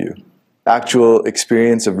value you. Actual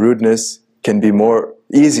experience of rudeness can be more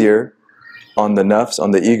easier on the nafs,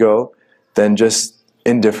 on the ego, than just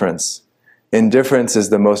indifference. Indifference is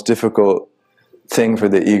the most difficult thing for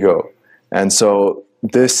the ego. And so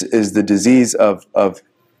this is the disease of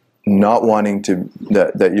not wanting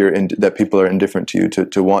that people are indifferent to you,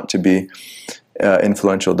 to want to be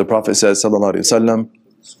influential. The Prophet says, sallallahu alaihi wasallam,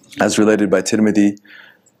 as related by Tirmidhi,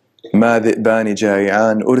 ما ذئبان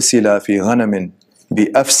جائعان أرسلا في غنم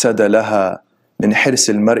بأفسد لها من حرص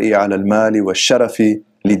المرء على المال والشرف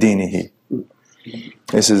لدينه.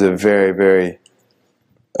 This is a very, very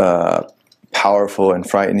powerful and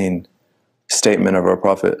frightening statement of our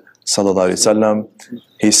Prophet sallallahu alaihi wasallam.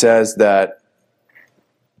 He says that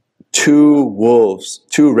two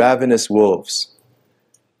ravenous wolves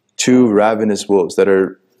that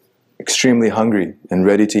are extremely hungry and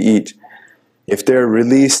ready to eat, if they're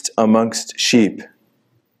released amongst sheep,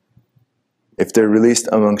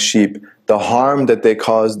 the harm that they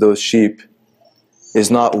cause those sheep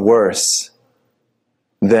is not worse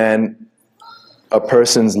than a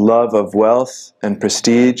person's love of wealth and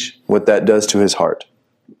prestige, what that does to his heart.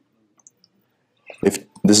 If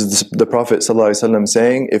this is the Prophet ﷺ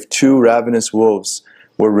saying, if two ravenous wolves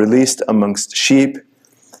were released amongst sheep,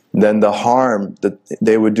 then the harm that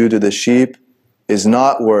they would do to the sheep is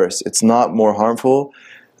not worse, it's not more harmful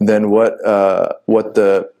than what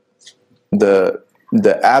the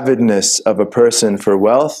avidness of a person for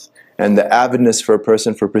wealth and the avidness for a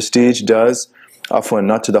person for prestige does,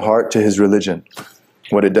 not to the heart, to his religion.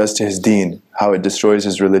 What it does to his deen, how it destroys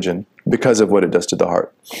his religion because of what it does to the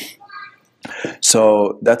heart.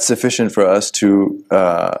 So that's sufficient for us to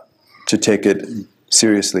take it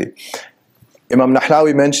seriously. Imam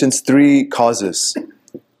Nahlawi mentions three causes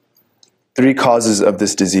of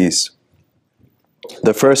this disease.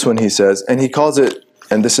 The first one he says, and he calls it,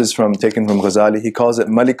 and this is taken from Ghazali, he calls it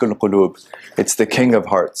Malikul Qulub. It's the king of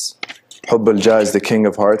hearts. Hubb al-Jah is the king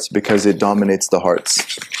of hearts because it dominates the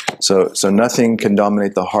hearts. So nothing can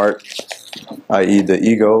dominate the heart, i.e. the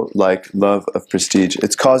ego, like love of prestige.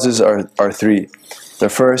 Its causes are three. The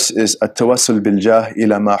first is at-tawassul bil-jah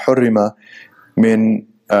ila ma hurrima min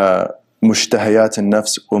mushtahayat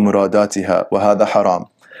an-nafs wa muradatiha wa hadha haram.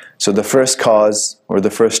 So the first cause, or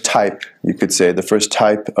the first type, you could say, the first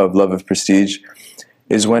type of love of prestige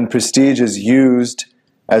is when prestige is used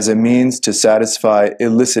as a means to satisfy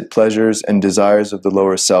illicit pleasures and desires of the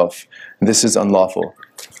lower self. This is unlawful.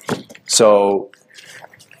 So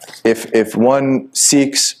if one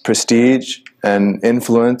seeks prestige and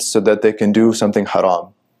influence so that they can do something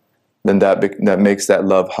haram, then that makes that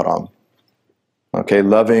love haram. Okay,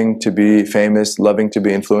 loving to be famous, loving to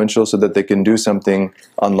be influential so that they can do something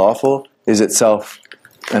unlawful is itself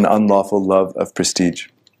an unlawful love of prestige.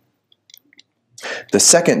 The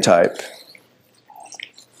second type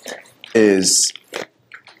is,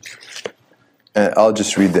 I'll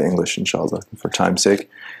just read the English inshallah for time's sake.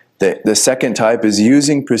 The second type is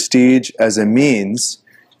using prestige as a means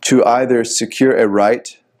to either secure a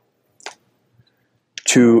right,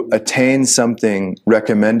 to attain something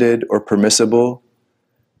recommended or permissible,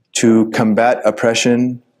 to combat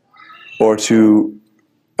oppression, or to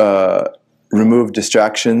remove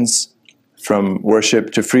distractions from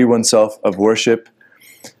worship, to free oneself of worship,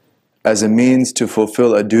 as a means to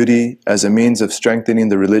fulfill a duty, as a means of strengthening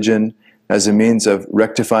the religion, as a means of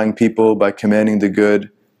rectifying people by commanding the good,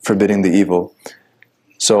 forbidding the evil.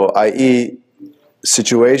 So, i.e.,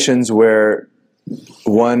 situations where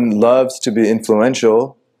one loves to be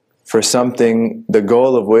influential for something, the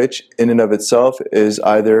goal of which, in and of itself, is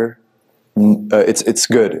either it's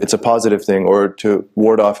good, it's a positive thing, or to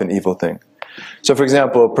ward off an evil thing. So, for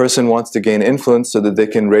example, a person wants to gain influence so that they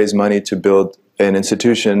can raise money to build an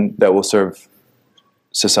institution that will serve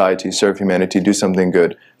society, serve humanity, do something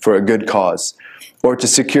good for a good cause, or to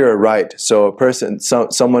secure a right. So a person,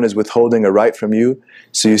 someone is withholding a right from you,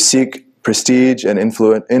 so you seek prestige and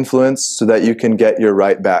influence so that you can get your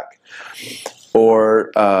right back,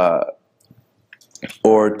 or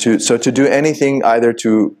to do anything either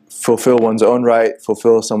to fulfill one's own right,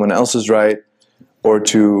 fulfill someone else's right, or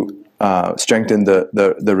to strengthen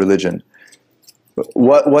the religion.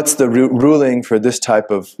 What's the ruling for this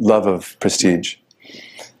type of love of prestige?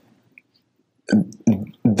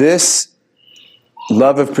 This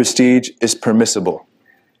love of prestige is permissible.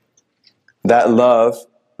 That love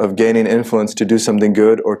of gaining influence to do something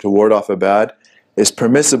good or to ward off a bad is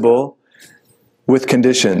permissible with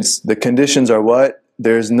conditions. The conditions are what?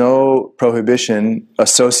 There's no prohibition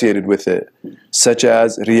associated with it, such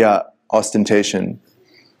as riya, ostentation,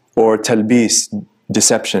 or talbis,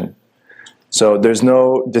 deception. So there's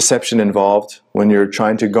no deception involved. When you're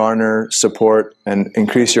trying to garner support and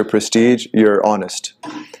increase your prestige, you're honest.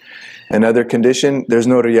 Another condition, there's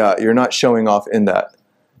no riya. You're not showing off in that.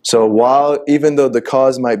 So even though the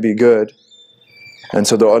cause might be good, and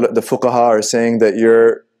so the fuqaha are saying that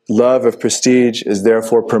your love of prestige is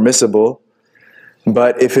therefore permissible,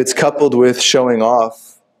 but if it's coupled with showing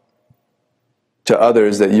off to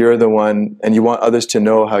others that you're the one, and you want others to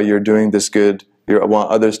know how you're doing this good, you want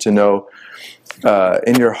others to know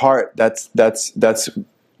in your heart, that's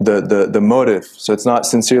the motive. So it's not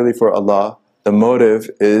sincerely for Allah, the motive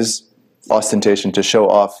is ostentation, to show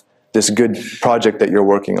off this good project that you're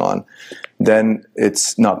working on, then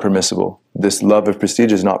it's not permissible. This love of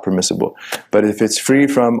prestige is not permissible. But if it's free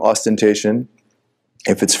from ostentation,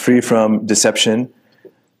 if it's free from deception,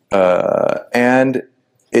 and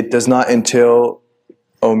it does not entail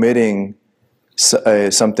omitting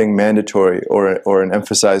something mandatory or an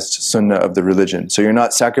emphasized sunnah of the religion, so you're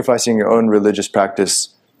not sacrificing your own religious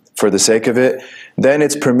practice for the sake of it, then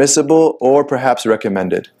it's permissible or perhaps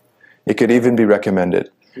recommended. It could even be recommended.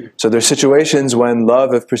 So there's situations when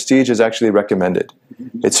love of prestige is actually recommended.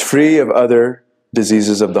 It's free of other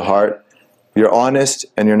diseases of the heart. You're honest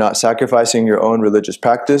and you're not sacrificing your own religious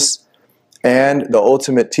practice. And the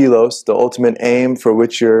ultimate telos, the ultimate aim for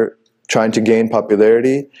which you're trying to gain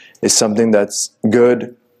popularity, is something that's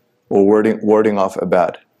good or warding off a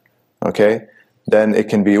bad. Okay? Then it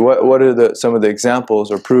can be, what are some of the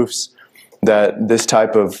examples or proofs that this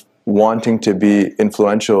type of wanting to be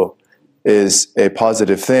influential is a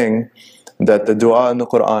positive thing? That the dua in the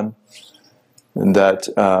Quran, that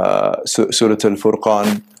Surah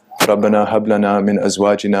Al-Furqan, رَبَّنَا هَبْ لَنَا مِنْ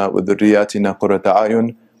أَزْوَاجِنَا وَذُرِّيَّاتِنَا قُرَّةَ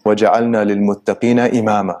أَعْيُنٍ وَجَعَلْنَا لِلْمُتَّقِينَ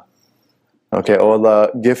إِمَامًا. Okay, oh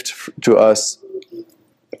Allah, gift to us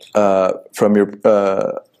from your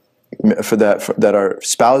that our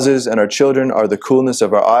spouses and our children are the coolness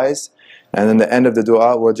of our eyes. And then the end of the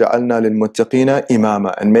dua, وَجَعَلْنَا لِلْمُتَّقِينَ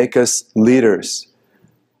إِمَامًا, and make us leaders.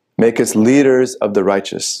 Make us leaders of the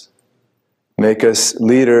righteous. Make us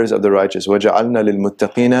leaders of the righteous. وَجَعَلْنَا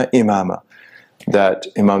لِلْمُتَّقِينَ إِمَامًا. That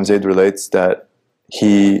Imam Zayd relates that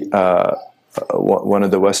he, one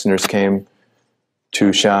of the Westerners came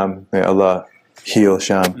to Sham, may Allah heal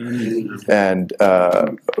Sham, and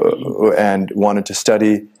wanted to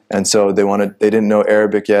study. And so they didn't know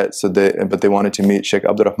Arabic yet, but they wanted to meet Shaykh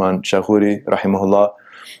Abdurrahman Shaghuri, rahimahullah.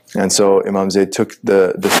 And so Imam Zayd took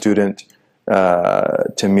the student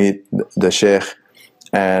to meet the Shaykh.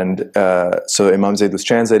 And so Imam Zayd was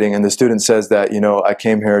translating, and the student says that, I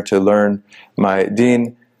came here to learn my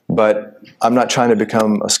deen, but I'm not trying to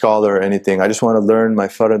become a scholar or anything. I just want to learn my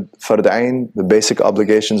fard ain, the basic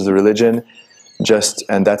obligations of the religion,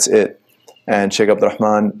 and that's it. And Shaykh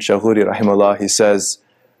Abdurrahman Shaghuri, rahimahullah, he says,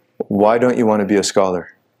 why don't you want to be a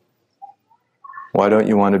scholar? Why don't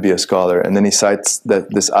you want to be a scholar? And then he cites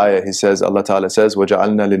this ayah. He says, Allah Ta'ala says,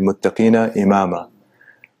 وَجَعَلْنَا لِلْمُتَّقِينَ إِمَامًا.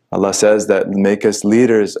 Allah says that make us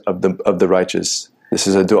leaders of the righteous. This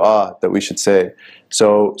is a dua that we should say.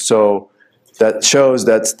 So that shows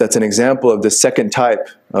that's an example of the second type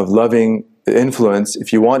of loving influence.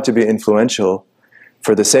 If you want to be influential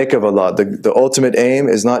for the sake of Allah, the ultimate aim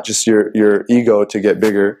is not just your ego to get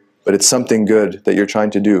bigger, but it's something good that you're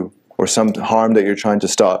trying to do, or some harm that you're trying to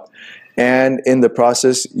stop. And in the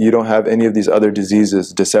process, you don't have any of these other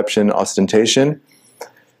diseases, deception, ostentation,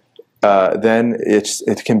 then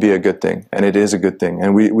it can be a good thing, and it is a good thing.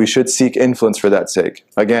 And we should seek influence for that sake.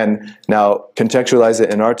 Again, now contextualize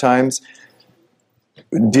it in our times,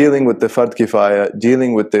 dealing with the fard kifaya,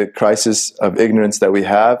 dealing with the crisis of ignorance that we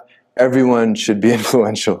have, everyone should be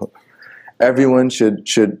influential. Everyone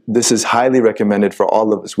should, this is highly recommended for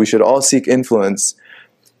all of us. We should all seek influence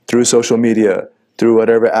through social media, through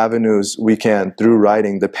whatever avenues we can, through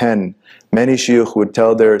writing, the pen. Many shuyukh would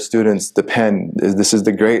tell their students, the pen, this is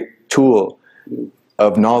the great tool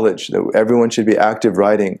of knowledge, that everyone should be active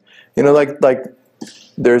writing. Like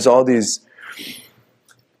there's all these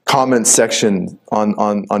comment sections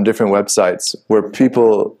on different websites where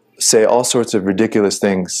people say all sorts of ridiculous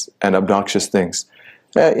things and obnoxious things.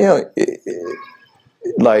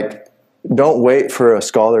 Like, don't wait for a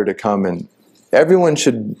scholar to come, and everyone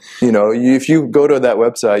should, if you go to that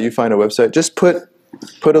website, you find a website, just put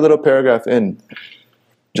a little paragraph in,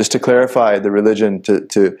 just to clarify the religion,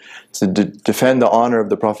 to defend the honor of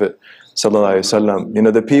the Prophet sallallahu alaihi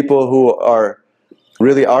wasallam. The people who are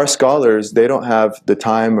really our scholars, they don't have the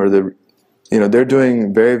time or they're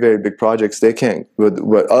doing very, very big projects. They can't.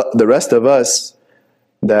 The rest of us,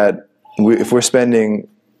 if we're spending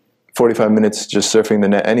 45 minutes just surfing the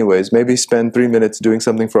net anyways, maybe spend 3 minutes doing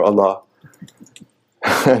something for Allah,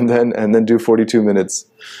 and then do 42 minutes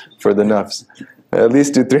for the nafs. At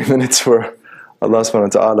least do 3 minutes for Allah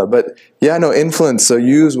subhanahu wa ta'ala. But yeah, no, influence. So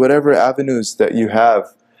use whatever avenues that you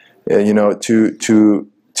have,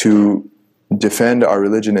 to defend our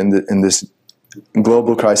religion in this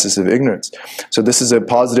global crisis of ignorance. So this is a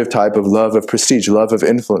positive type of love of prestige, love of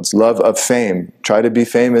influence, love of fame. Try to be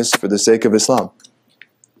famous for the sake of Islam.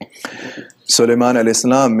 Sulaiman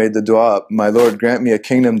al-Islam made the dua, my Lord, grant me a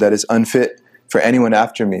kingdom that is unfit for anyone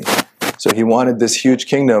after me. So he wanted this huge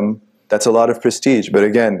kingdom. That's a lot of prestige. But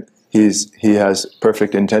again, he has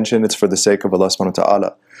perfect intention. It's for the sake of Allah subhanahu wa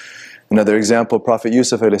ta'ala. Another example, Prophet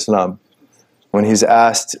Yusuf alayhi salam, when he's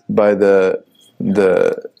asked by the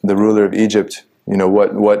ruler of Egypt, you know,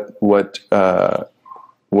 what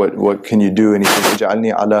can you do? And he says,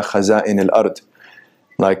 "Ij'alni ala khaza'in al-ard,"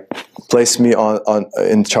 like place me on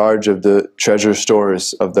in charge of the treasure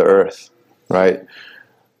stores of the earth, right?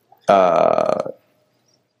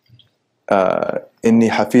 Inni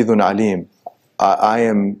hafidhun alim. I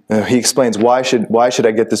am. He explains why should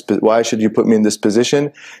I get this? Why should you put me in this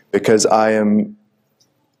position? Because I am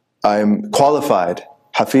qualified.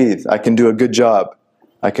 Hafidh. I can do a good job.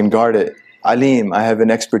 I can guard it. Alim. I have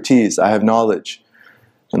an expertise. I have knowledge.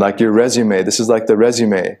 And like your resume, this is like the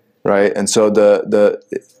resume, right? And so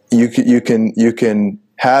you can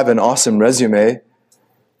have an awesome resume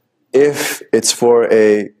if it's for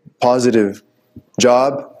a positive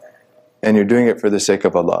job and you're doing it for the sake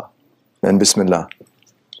of Allah. And Bismillah.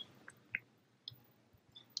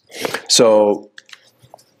 So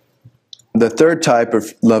the third type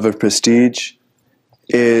of love of prestige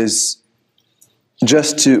is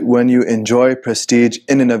just when you enjoy prestige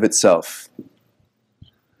in and of itself.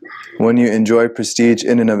 When you enjoy prestige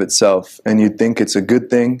in and of itself and you think it's a good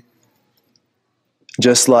thing,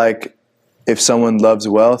 just like if someone loves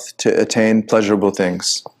wealth to attain pleasurable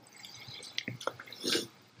things.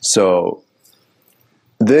 So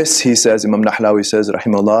this, he says, Imam Nahlawi says,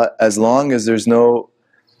 rahimahullah, as long as there's no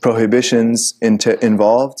prohibitions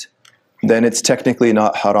involved, then it's technically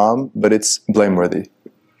not haram, but it's blameworthy.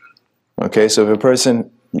 Okay, so if a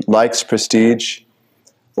person likes prestige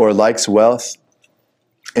or likes wealth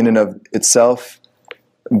in and of itself,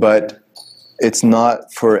 but it's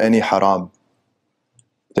not for any haram.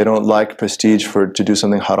 They don't like prestige to do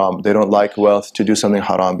something haram. They don't like wealth to do something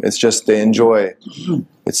haram. It's just they enjoy.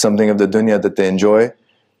 It's something of the dunya that they enjoy.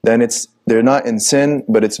 Then they're not in sin,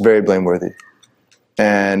 but it's very blameworthy.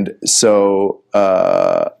 And so,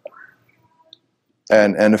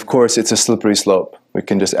 and of course, it's a slippery slope. We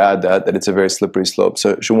can just add that it's a very slippery slope.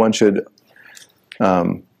 So one should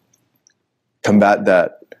combat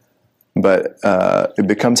that. But it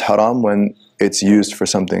becomes haram when it's used for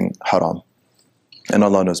something haram. And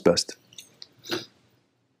Allah knows best.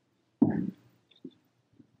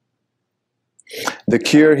 The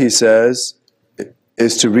cure, he says,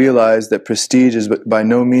 is to realize that prestige is by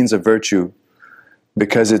no means a virtue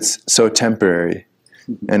because it's so temporary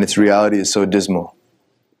and its reality is so dismal.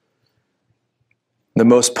 The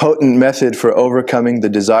most potent method for overcoming the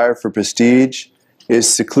desire for prestige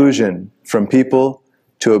is seclusion from people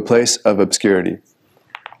to a place of obscurity.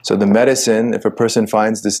 So the medicine, if a person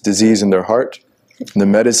finds this disease in their heart, the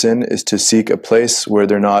medicine is to seek a place where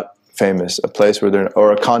they're not famous, a place where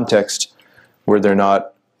or a context where they're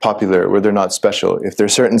not popular, where they're not special. If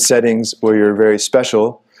there's certain settings where you're very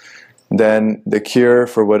special, then the cure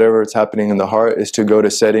for whatever is happening in the heart is to go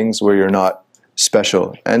to settings where you're not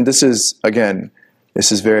special. And this is, again,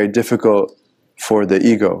 this is very difficult for the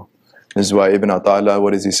ego. This is why Ibn Ata'illah,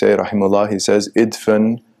 what does he say? Rahimullah, he says,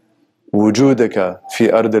 idfan wujudaka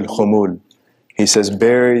fi ard al-khumul. He says,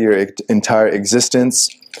 bury your entire existence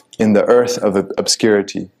in the earth of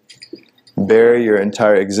obscurity. Bury your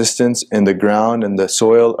entire existence in the ground and the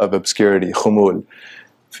soil of obscurity. Khumul.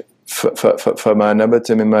 فَمَا نَبَتَ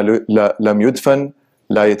مِمَّا لَمْ يُدْفَنْ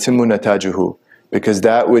لَا يَتِمُّ نَتَاجُهُ. Because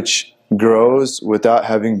that which grows without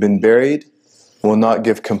having been buried will not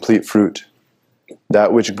give complete fruit.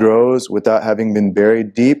 That which grows without having been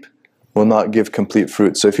buried deep will not give complete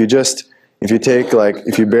fruit. So if you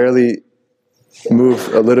barely move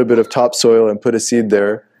a little bit of topsoil and put a seed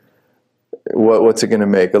there, what's it going to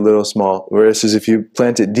make? A little small. Whereas if you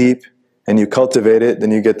plant it deep and you cultivate it, then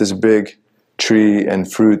you get this big tree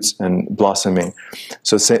and fruits and blossoming.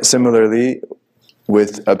 So similarly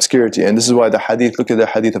with obscurity. And this is why the hadith, look at the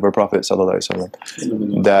hadith of our Prophet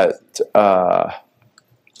ﷺ, that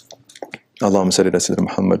Allahumma salli ala Sayyidina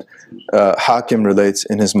Muhammad, Hakim relates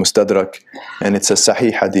in his Mustadrak, and it's a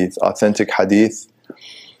sahih hadith, authentic hadith,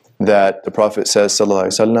 that the Prophet says, sallallahu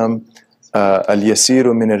alaihi wasallam,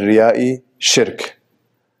 al-yasiru min al-riya'i shirk.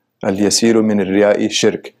 Al-yasiru min al-riya'i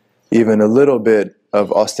shirk. Even a little bit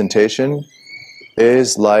of ostentation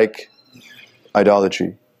is like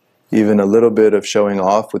idolatry. Even a little bit of showing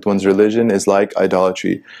off with one's religion is like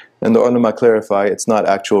idolatry. And the ulama clarify, it's not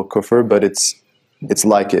actual kufr, but it's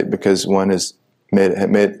like it, because one has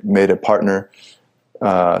made a partner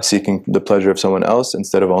seeking the pleasure of someone else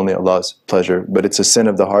instead of only Allah's pleasure. But it's a sin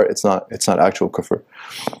of the heart. It's not actual kufr.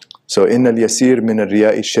 So inna al-yasir min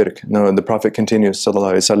al-riya'i shirk. No, the Prophet continues,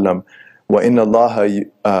 sallallahu alaihi wasallam, wa inna Allah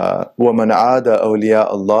wa man aada awliya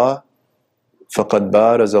Allah faqad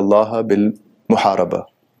baraz Allah bil muharaba.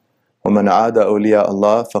 وَمَنْ عَادَ أَوْلِيَاءَ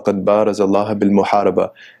اللَّهِ فَقَدْ بَارَزَ اللَّهَ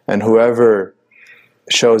بِالْمُحَارَبَةِ. And whoever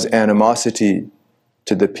shows animosity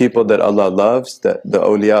to the people that Allah loves, that the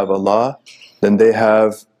awliya of Allah, then they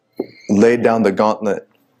have laid down the gauntlet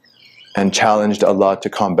and challenged Allah to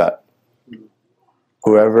combat.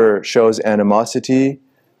 Whoever shows animosity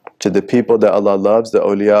to the people that Allah loves, the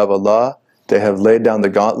awliya of Allah, they have laid down the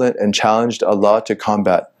gauntlet and challenged Allah to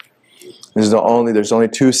combat. There's only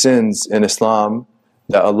two sins in Islam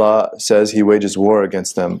that Allah says He wages war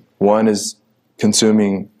against them. One is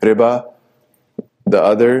consuming riba, the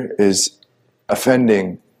other is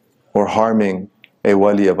offending or harming a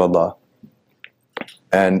wali of Allah.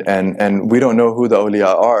 And we don't know who the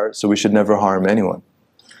awliya are, so we should never harm anyone.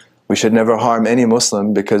 We should never harm any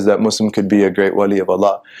Muslim because that Muslim could be a great wali of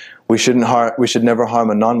Allah. We should never harm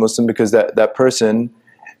a non-Muslim because that person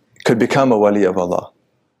could become a wali of Allah.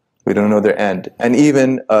 We don't know their end. And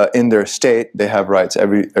even in their state, they have rights.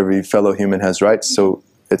 Every fellow human has rights, so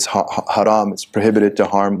it's haram, it's prohibited to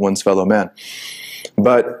harm one's fellow man.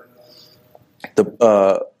 But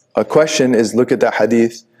a question is, look at that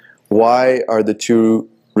hadith, why are the two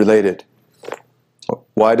related?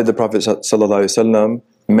 Why did the Prophet ﷺ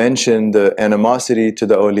mention the animosity to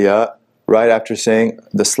the awliya right after saying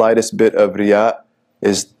the slightest bit of riya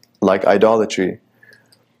is like idolatry?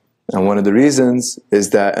 And one of the reasons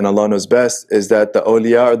is that, and Allah knows best, is that the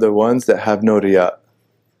awliya are the ones that have no riya.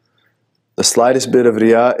 The slightest bit of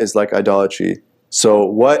riya is like idolatry. So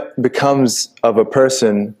what becomes of a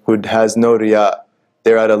person who has no riya?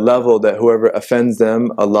 They're at a level that whoever offends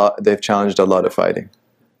them, Allah, they've challenged Allah to fighting.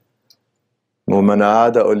 وَمَنْ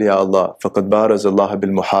عَادَ أَوْلِيَاءَ اللَّهِ فَقَدْ بَارَزَ اللَّهَ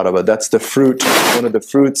بِالْمُحَارَبَةِ. That's the fruit, one of the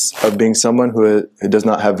fruits of being someone who does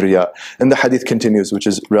not have riya. And the hadith continues, which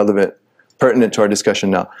is relevant, pertinent to our discussion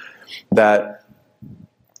now, that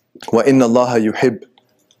وَإِنَّ اللَّهَ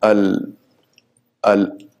يُحِبْ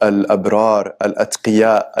الْأَبْرَارِ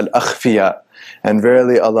الْأَتْقِيَاءِ الْأَخْفِيَاءِ. And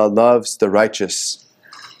verily Allah loves the righteous,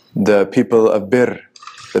 the people of birr,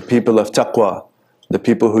 the people of taqwa, the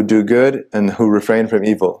people who do good and who refrain from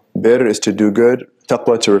evil. Birr is to do good,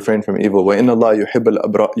 taqwa to refrain from evil. وَإِنَّ اللَّهَ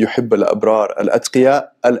يُحِبَّ الْأَبْرَارِ الْأَتْقِيَاءِ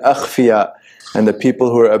الْأَخْفِيَاءِ. And the people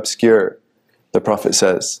who are obscure, the Prophet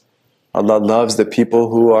says. Allah loves the people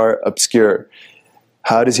who are obscure.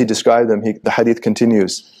 How does He describe them? The hadith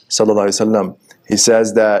continues, sallallahu alaihi wasallam. He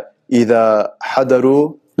says that إِذَا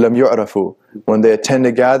حَدَرُوا لَمْ يُعْرَفُوا. When they attend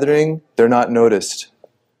a gathering, they're not noticed.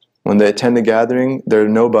 When they attend a gathering, they're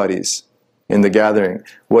nobodies in the gathering.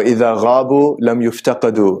 وَإِذَا غَابُوا لَمْ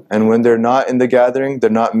يُفْتَقَدُوا. And when they're not in the gathering, they're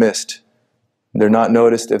not missed. They're not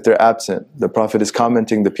noticed if they're absent. The Prophet is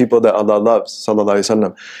commenting the people that Allah loves, sallallahu alaihi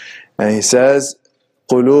wasallam. And he says,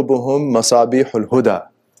 قُلُوبُهُمْ مَصَابِيحُ الْهُدَى.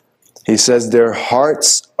 He says their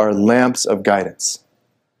hearts are lamps of guidance.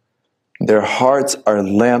 Their hearts are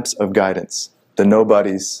lamps of guidance. The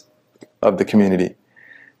nobodies of the community.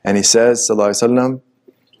 And he says, sallallahu alaihi wasallam,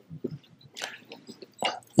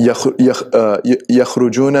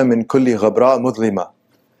 يخرجون من كل غبراء مظلمة.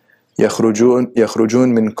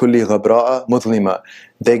 يخرجون من كل غبراء مظلمة.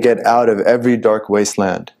 They get out of every dark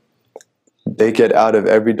wasteland. They get out of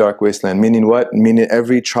every dark wasteland. Meaning what? Meaning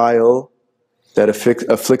every trial that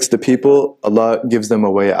afflicts the people, Allah gives them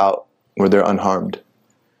a way out where they're unharmed.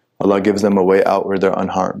 Allah gives them a way out where they're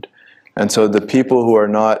unharmed. And so the people who are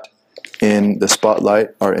not in the spotlight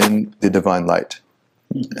are in the divine light.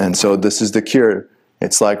 And so this is the cure.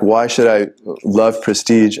 It's like, why should I love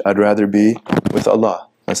prestige? I'd rather be with Allah.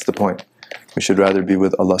 That's the point. We should rather be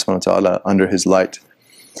with Allah subhanahu wa ta'ala under His light.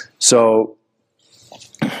 So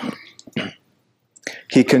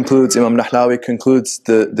he concludes, Imam Nahlawi concludes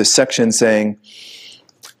the section saying,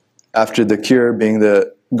 after the cure being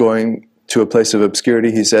the going to a place of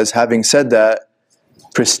obscurity, he says, having said that,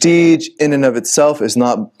 prestige in and of itself is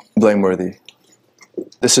not blameworthy.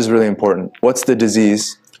 This is really important. What's the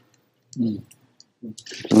disease?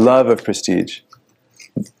 Love of prestige.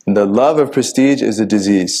 The love of prestige is a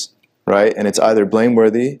disease, right? And it's either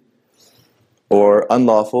blameworthy or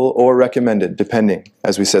unlawful or recommended, depending,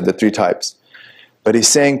 as we said, the three types. But he's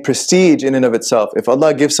saying prestige in and of itself. If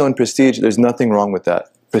Allah gives someone prestige, there's nothing wrong with that.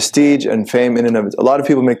 Prestige and fame in and of itself. A lot of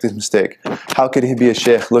people make this mistake. How could he be a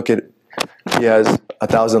sheikh? Look at, he has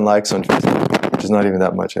 1,000 likes on Facebook, which is not even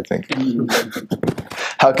that much, I think.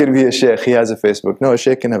 How could he be a sheikh? He has a Facebook. No, a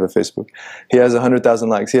sheikh can have a Facebook. He has 100,000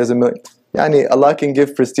 likes. He has 1 million. Yani, Allah can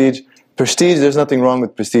give prestige. Prestige, there's nothing wrong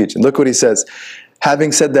with prestige. And look what he says.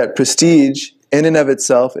 Having said that, prestige in and of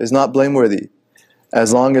itself is not blameworthy,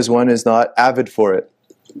 as long as one is not avid for it.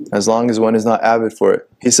 As long as one is not avid for it.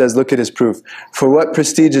 He says, look at his proof. For what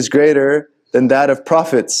prestige is greater than that of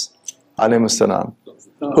prophets? Alayhimus salam.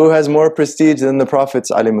 Who has more prestige than the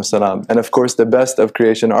Prophets ﷺ? And of course the best of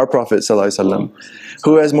creation, our Prophet ﷺ.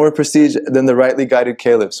 Who has more prestige than the rightly guided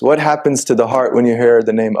caliphs? What happens to the heart when you hear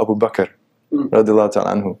the name Abu Bakr radiallahu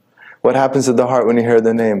ta'ala anhu? What happens to the heart when you hear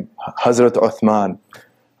the name Hazrat Uthman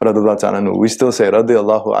radiallahu ta'ala anhu? We still say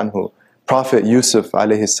radiallahu anhu. Prophet Yusuf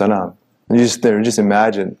alayhi salam. Just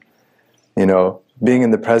imagine, you know, being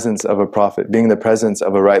in the presence of a prophet, being in the presence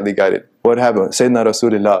of a rightly guided. What happened? Sayyidina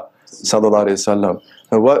Rasulullah sallallahu alayhi wasallam.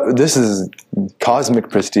 What, this is cosmic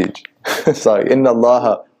prestige. It's like, Inna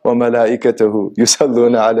Allaha wa malaikatahu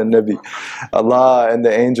yusalluna ala nabi. Allah and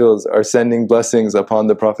the angels are sending blessings upon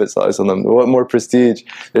the Prophet sallallahu alaihi wasallam. What more prestige?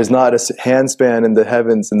 There's not a handspan in the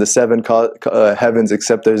heavens, in the seven heavens,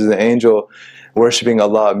 except there's an angel worshipping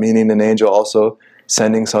Allah, meaning an angel also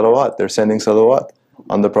sending salawat. They're sending salawat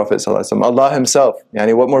on the Prophet sallallahu alaihi wasallam. Allah Himself,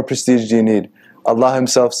 yani what more prestige do you need? Allah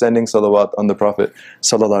Himself sending salawat on the Prophet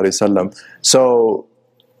sallallahu alaihi wasallam. So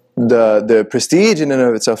the prestige in and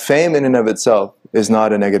of itself, fame in and of itself, is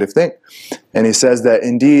not a negative thing. And he says that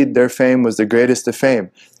indeed their fame was the greatest of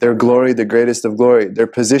fame, their glory the greatest of glory, their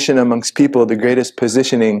position amongst people the greatest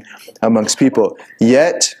positioning amongst people.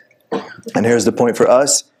 Yet, and here's the point for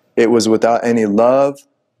us, it was without any love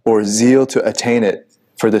or zeal to attain it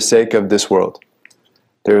for the sake of this world.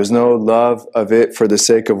 There is no love of it for the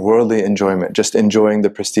sake of worldly enjoyment, just enjoying the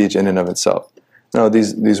prestige in and of itself. No,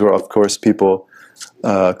 these were of course people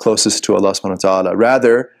closest to Allah subhanahu wa ta'ala.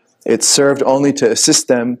 Rather, it served only to assist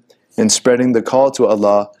them in spreading the call to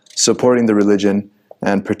Allah, supporting the religion,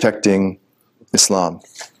 and protecting Islam.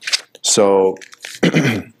 So,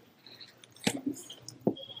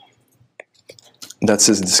 that's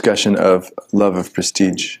his discussion of love of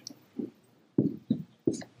prestige.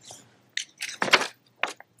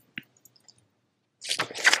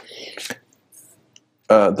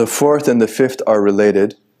 The fourth and the fifth are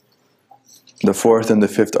related. The fourth and the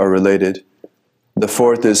fifth are related. The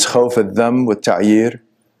fourth is khawf al-dham wa ta'yir,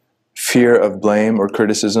 fear of blame or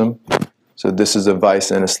criticism. So this is a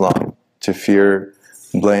vice in Islam, to fear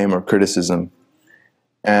blame or criticism.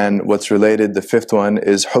 And what's related, the fifth one,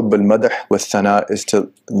 is hubb al-madah wa thana, is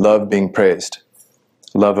to love being praised,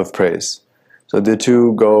 love of praise. So the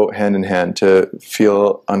two go hand in hand, to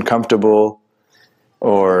feel uncomfortable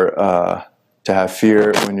or to have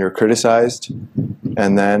fear when you're criticized,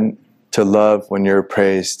 and then to love when you're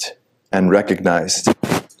praised and recognized.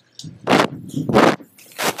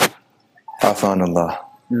 Afan Allah.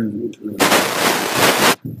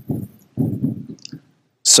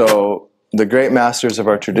 So the great masters of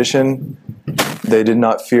our tradition, they did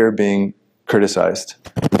not fear being criticized.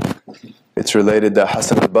 It's related that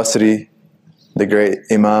Hassan al-Basri, the great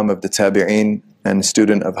Imam of the Tabi'een and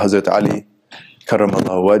student of Hazrat Ali,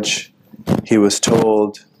 Karamallahu Wajh, he was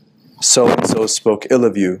told, so-and-so spoke ill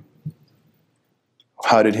of you.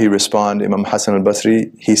 How did he respond? Imam Hassan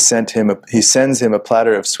al-Basri, he sends him a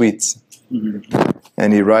platter of sweets.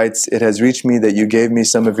 And he writes, it has reached me that you gave me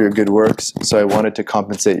some of your good works, so I wanted to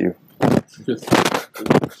compensate you.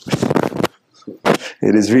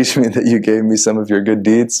 It has reached me that you gave me some of your good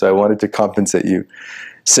deeds, so I wanted to compensate you.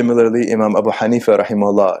 Similarly, Imam Abu Hanifa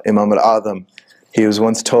rahimahullah, Imam al-Azam, he was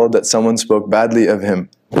once told that someone spoke badly of him.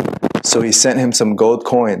 So he sent him some gold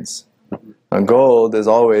coins. Now gold, as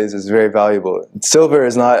always, is very valuable. Silver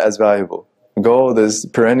is not as valuable. Gold is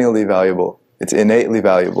perennially valuable. It's innately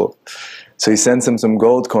valuable. So he sends him some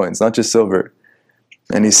gold coins, not just silver.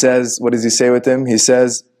 And he says, what does he say with him? He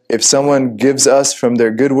says, if someone gives us from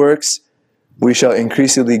their good works, we shall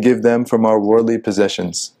increasingly give them from our worldly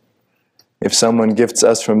possessions. If someone gifts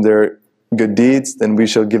us from their good deeds, then we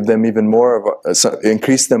shall give them even more,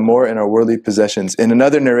 increase them more in our worldly possessions. In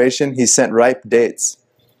another narration, he sent ripe dates.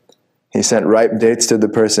 He sent ripe dates to the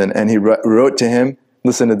person, and he wrote to him,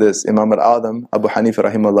 listen to this, Imam al-Azam, Abu Hanifa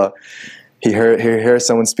rahimahullah, he hears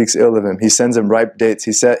someone speaks ill of him. He sends him ripe dates.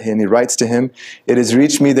 And he writes to him, it has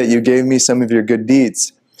reached me that you gave me some of your good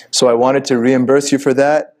deeds. So I wanted to reimburse you for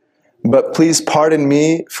that, but please pardon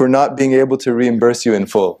me for not being able to reimburse you in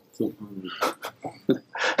full.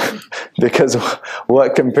 Because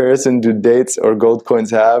what comparison do dates or gold coins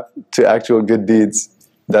have to actual good deeds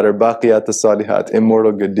that are baqiyat as-salihat,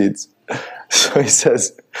 immortal good deeds? So he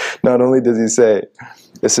says, not only does he say,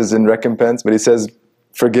 this is in recompense, but he says,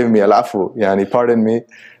 forgive me, al-afu, yani pardon me,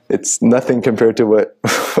 it's nothing compared to what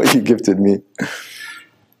you gifted me.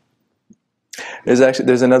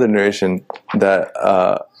 There's another narration that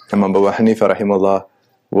Imam Abu Hanifa rahimahullah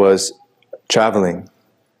was traveling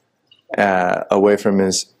away from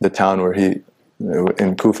the town where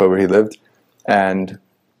in Kufa where he lived, and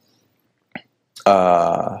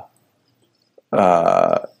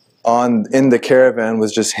in the caravan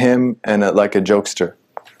was just him and like a jokester.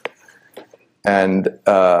 and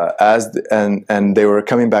and they were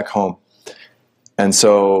coming back home. And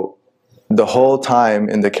so the whole time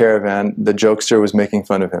in the caravan, the jokester was making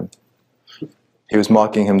fun of him. He was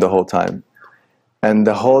mocking him the whole time. And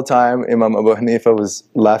the whole time, Imam Abu Hanifa was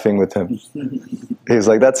laughing with him. He was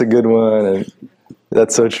like, that's a good one, and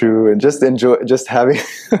that's so true, and just enjoy, just having,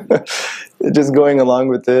 just going along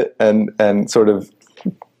with it, and sort of.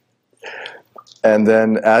 And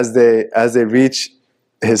then as they reach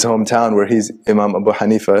his hometown where he's Imam Abu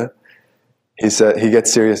Hanifa, he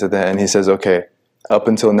gets serious at the end. He says, okay, up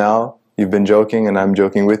until now, you've been joking and I'm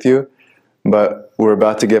joking with you, but we're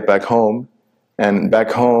about to get back home. And back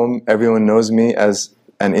home, everyone knows me as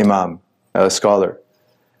an imam, a scholar.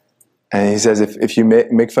 And he says, if you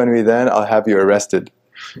make fun of me then, I'll have you arrested.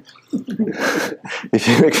 If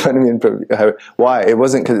you make fun of me, why? It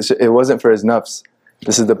wasn't for his nafs.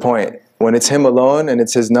 This is the point. When it's him alone and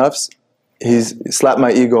it's his nafs, he's slap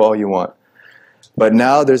my ego all you want. But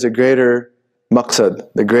now there's a greater maqsad,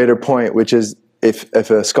 the greater point, which is if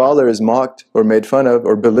a scholar is mocked or made fun of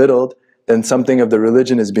or belittled, then something of the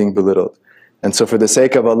religion is being belittled. And so for the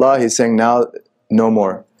sake of Allah, he's saying now, no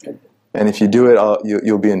more. And if you do it,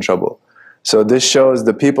 you'll be in trouble. So this shows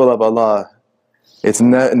the people of Allah, it's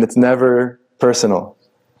never personal.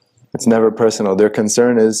 It's never personal. Their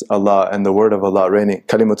concern is Allah and the word of Allah reigning.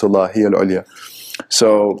 Kalimatullah hiya al-ulya.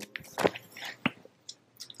 So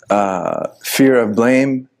fear of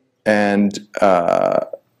blame and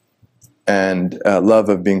love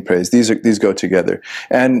of being praised. These go together.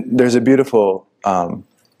 And there's a beautiful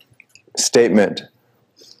statement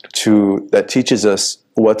that teaches us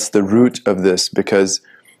what's the root of this, because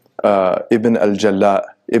Ibn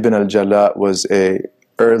al-Jalla was a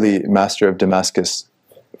early master of Damascus,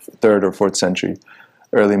 3rd or 4th century,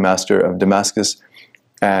 early master of Damascus,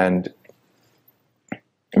 and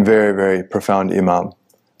very, very profound imam.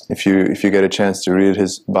 If you get a chance to read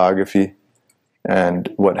his biography and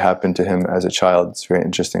what happened to him as a child, it's very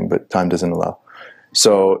interesting, but time doesn't allow.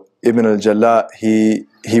 So Ibn al-Jalla, he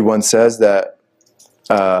once says that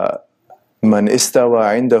Man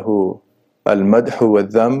istawa indahu al-madhu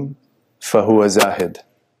wa-dham fahuwa zahid.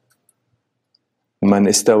 Man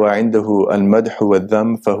istawa indahu al-madhu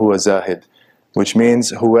wa-dham fahuwa zahid. Which means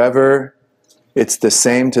whoever, it's the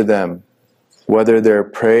same to them, whether they're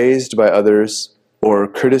praised by others or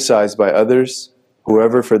criticized by others,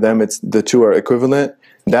 whoever for them the two are equivalent,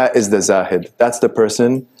 that is the zahid. That's the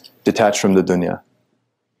person detached from the dunya.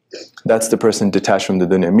 That's the person detached from the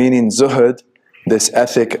dunya. Meaning zuhud, this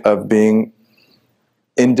ethic of being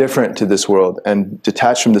indifferent to this world and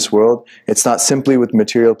detached from this world, it's not simply with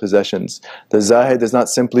material possessions. The zahid is not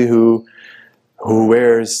simply who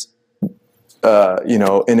wears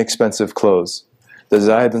inexpensive clothes. The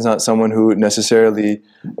zahid is not someone who necessarily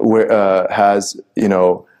has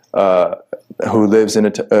who lives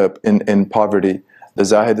in poverty. The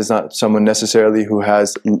zahid is not someone necessarily who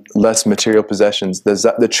has less material possessions.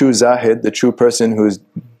 The true zahid, the true person who is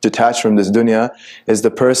detached from this dunya, is the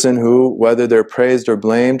person who, whether they're praised or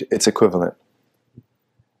blamed, it's equivalent.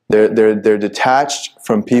 They're detached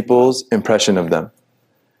from people's impression of them.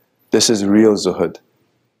 This is real zuhud.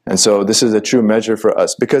 And so this is a true measure for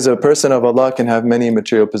us. Because a person of Allah can have many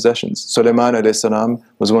material possessions. Sulaiman alayhi salam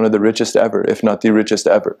was one of the richest ever, if not the richest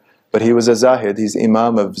ever. But he was a zahid, he's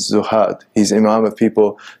imam of zuhad. He's imam of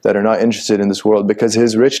people that are not interested in this world, because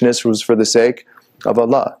his richness was for the sake of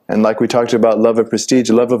Allah. And like we talked about love of prestige,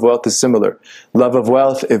 love of wealth is similar. Love of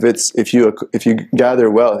wealth, if you gather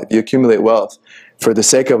wealth, if you accumulate wealth for the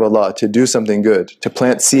sake of Allah, to do something good, to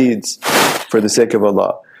plant seeds for the sake of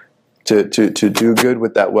Allah, to do good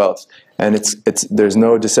with that wealth, and there's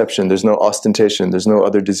no deception, there's no ostentation, there's no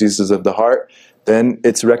other diseases of the heart, then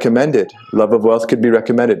it's recommended. Love of wealth could be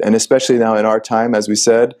recommended, and especially now in our time, as we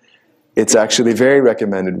said, it's actually very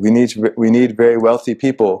recommended. We need very wealthy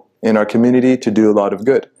people in our community to do a lot of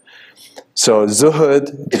good. So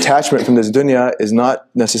zuhud, detachment from this dunya, is not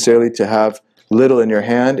necessarily to have little in your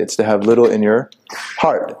hand, it's to have little in your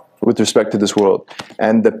heart with respect to this world.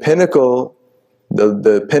 And the pinnacle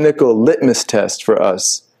litmus test for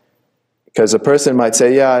us, because a person might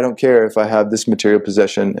say, yeah, I don't care if I have this material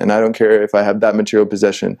possession, and I don't care if I have that material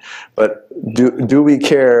possession, but do we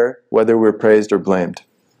care whether we're praised or blamed?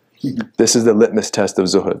 This is the litmus test of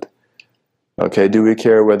zuhud. Okay, do we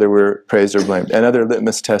care whether we're praised or blamed? Another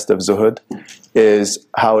litmus test of zuhud is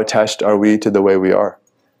how attached are we to the way we are?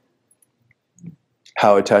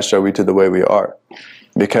 How attached are we to the way we are?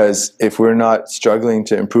 Because if we're not struggling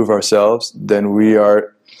to improve ourselves, then we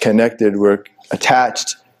are connected, we're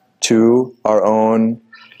attached to our own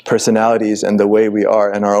personalities and the way we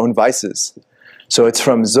are and our own vices. So it's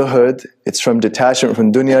from zuhud, it's from detachment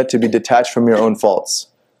from dunya, to be detached from your own faults.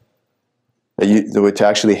 To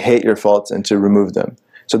actually hate your faults and to remove them.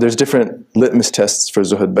 So there's different litmus tests for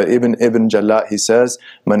zuhud. But Ibn Jallat, he says,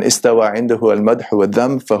 "Man istawa indahu al-madh wa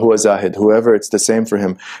dham fahuwa zahid." Whoever, it's the same for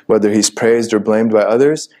him, whether he's praised or blamed by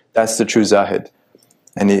others, that's the true zahid.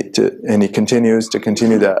 And he continues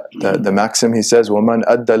the maxim. He says, وَمَنْ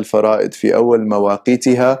أَدَّى الْفَرَائِض فِي أَوَّلْ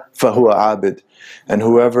مَوَاقِيتِهَا فَهُوَ عَابِد. And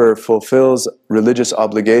whoever fulfills religious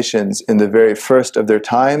obligations in the very first of their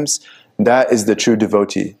times, that is the true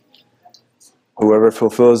devotee. Whoever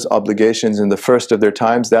fulfills obligations in the first of their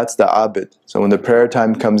times, that's the abid. So when the prayer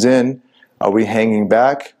time comes in, are we hanging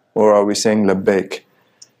back or are we saying labbaik?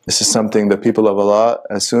 This is something the people of Allah,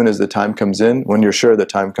 as soon as the time comes in, when you're sure the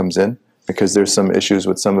time comes in, because there's some issues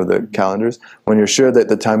with some of the calendars, when you're sure that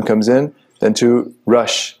the time comes in, then to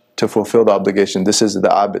rush to fulfill the obligation. This is the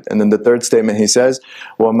abid. And then the third statement he says,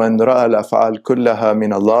 وَمَنْ رَأَى الْأَفْعَالَ كُلَّهَا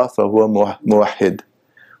مِنَ اللَّهِ فَهُوَ مُوَحِّدٌ.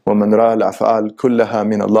 وَمَنْ رَأَى الْأَفْعَالَ كُلَّهَا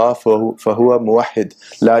مِنَ اللَّهِ فَهُوَ مُوَحِّدٌ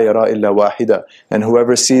لَا يَرَى إِلَّا وَاحِدًا. And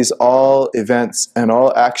whoever sees all events and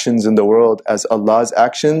all actions in the world as Allah's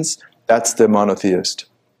actions, that's the monotheist.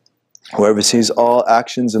 Whoever sees all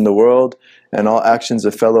actions in the world and all actions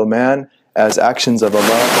of fellow man as actions of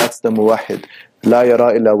Allah, that's the muwahhid. La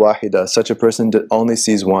yara illa wahida. Such a person only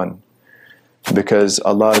sees one, because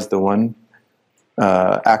Allah is the one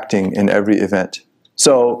acting in every event.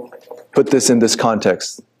 So put this in this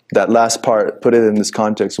context. That last part, put it in this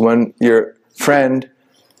context. When your friend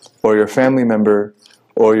or your family member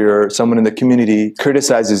or someone in the community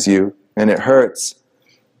criticizes you and it hurts,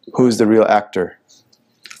 who's the real actor?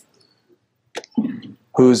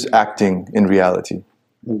 Who's acting in reality?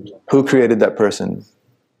 Who created that person?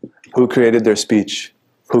 Who created their speech?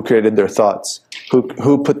 Who created their thoughts?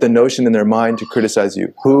 Who put the notion in their mind to criticize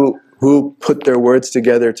you? Who put their words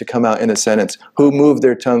together to come out in a sentence? Who moved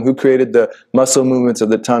their tongue? Who created the muscle movements of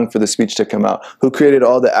the tongue for the speech to come out? Who created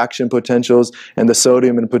all the action potentials and the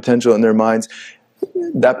sodium and potential in their minds?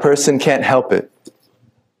 That person can't help it.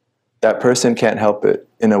 That person can't help it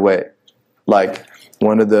in a way. Like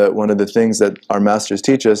one of the things that our masters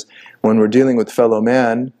teach us, when we're dealing with fellow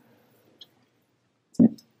man,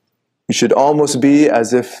 you should almost be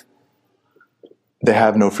as if they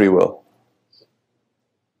have no free will.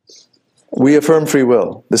 We affirm free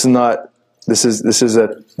will. This is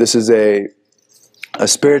a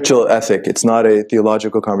spiritual ethic. It's not a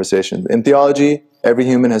theological conversation. In theology, every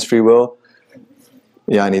human has free will.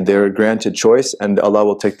 Yani they're granted choice, and Allah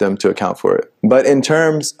will take them to account for it. But in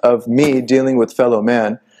terms of me dealing with fellow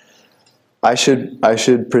man, I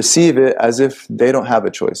should perceive it as if they don't have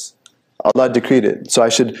a choice. Allah decreed it. So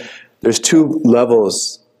there's two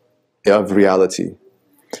levels of reality.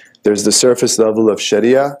 There's the surface level of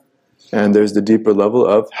Sharia, and there's the deeper level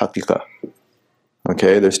of Haqiqah.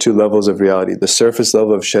 Okay, there's two levels of reality. The surface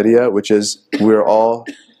level of Sharia, which is we're all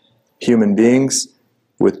human beings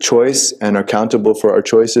with choice and are accountable for our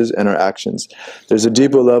choices and our actions. There's a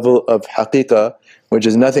deeper level of Haqiqah, which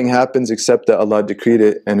is nothing happens except that Allah decreed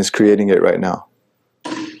it and is creating it right now.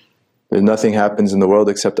 There's nothing happens in the world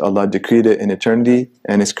except Allah decreed it in eternity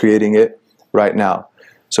and is creating it right now.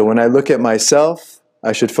 So when I look at myself,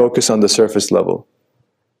 I should focus on the surface level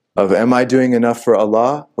of, am I doing enough for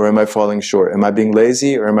Allah or am I falling short? Am I being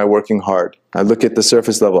lazy or am I working hard? I look at the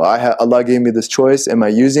surface level. Allah gave me this choice. Am I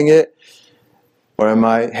using it or am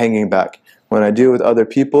I hanging back? When I deal with other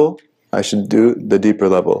people, I should do the deeper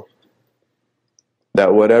level.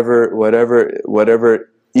 That whatever,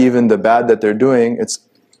 even the bad that they're doing,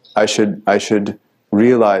 I should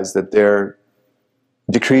realize that they're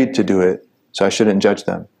decreed to do it, so I shouldn't judge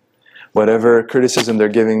them. Whatever criticism they're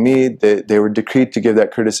giving me, they were decreed to give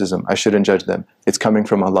that criticism. I shouldn't judge them. It's coming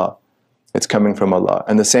from Allah. It's coming from Allah.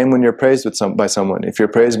 And the same when you're praised by someone. If you're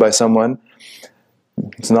praised by someone,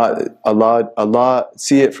 it's not Allah. Allah,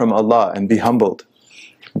 see it from Allah and be humbled.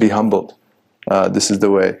 Be humbled. This is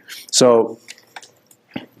the way. So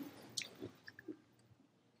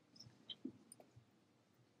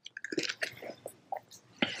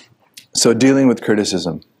dealing with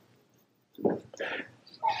criticism.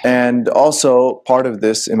 And also part of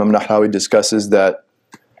this, Imam Nahlawi discusses that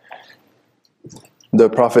the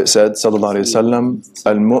Prophet said, sallallahu alaihi wasallam,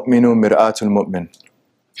 al-mu'minu mir'atul mu'min.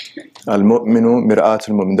 Al-mu'minu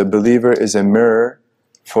mir'atul mu'min. The believer is a mirror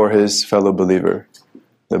for his fellow believer.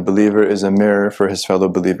 The believer is a mirror for his fellow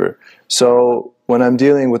believer. So when I'm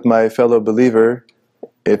dealing with my fellow believer,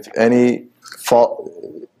 if any fault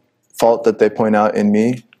that they point out in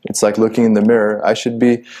me, it's like looking in the mirror.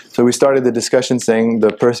 So we started the discussion saying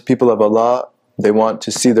the people of Allah, they want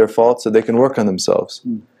to see their faults so they can work on themselves.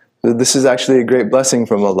 This is actually a great blessing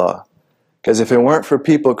from Allah. Because if it weren't for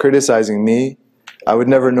people criticizing me, I would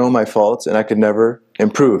never know my faults and I could never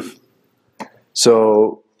improve.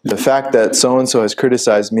 So the fact that so-and-so has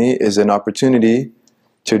criticized me is an opportunity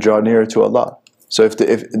to draw nearer to Allah. So if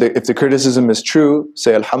the criticism is true,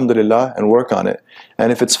 say Alhamdulillah and work on it.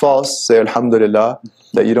 And if it's false, say Alhamdulillah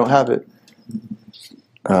that you don't have it.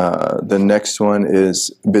 The next one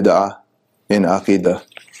is bid'ah in aqidah.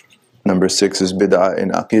 Number 6 is bid'ah in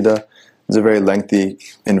aqidah. It's a very lengthy,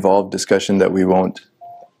 involved discussion that we won't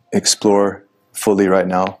explore fully right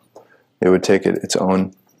now. It would take its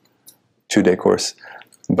own 2-day course.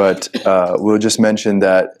 But we'll just mention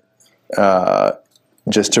that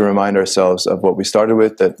just to remind ourselves of what we started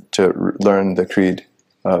with, that to learn the creed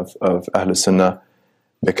of Ahlul Sunnah,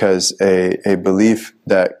 because a belief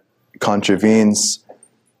that contravenes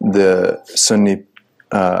the Sunni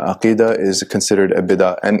aqidah is considered a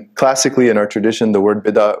bid'ah. And classically in our tradition, the word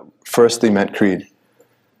bid'ah firstly meant creed.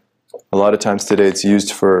 A lot of times today it's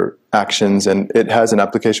used for actions, and it has an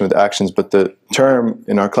application with actions, but the term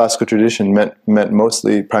in our classical tradition meant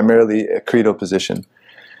primarily a creedal position.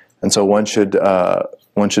 And so one should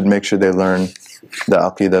make sure they learn the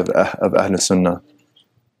aqidah of Ahlul Sunnah.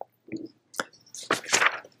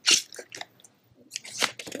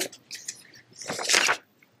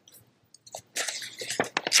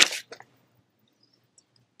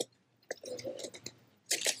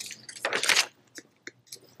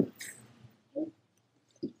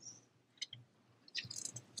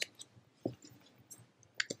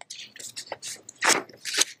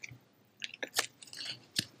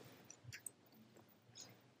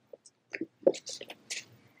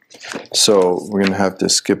 So we're going to have to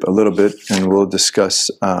skip a little bit, and we'll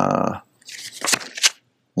discuss,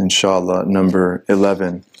 inshallah, number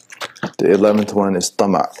 11. The 11th one is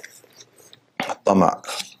tama'. Tama'.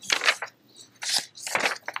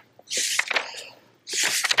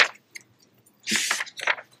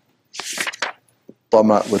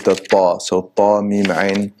 Tama' with a ta. So ta, mim,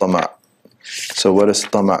 ain, tama'. So what does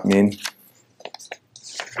tama' mean?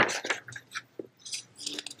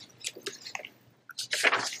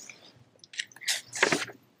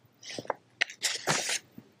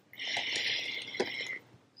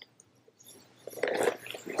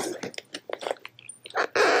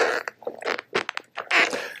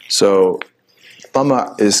 So,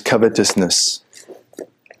 tama' is covetousness.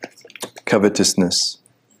 Covetousness.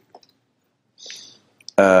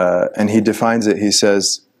 And he defines it, he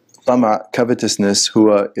says, tama' covetousness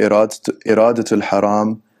huwa iradatul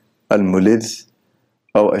haram al-mulidh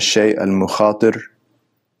أو الشيء المخاطر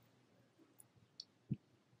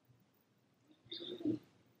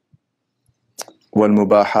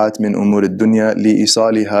والمباحات من أمور الدنيا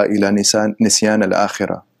لإيصالها إلى نسيان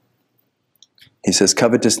الآخرة. He says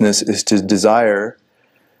covetousness is to desire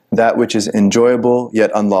that which is enjoyable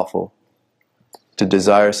yet unlawful. To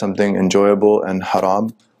desire something enjoyable and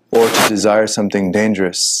haram, or to desire something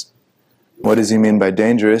dangerous. What does he mean by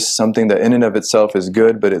dangerous? Something that in and of itself is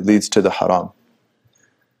good, but it leads to the haram.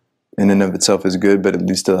 In and of itself is good, but it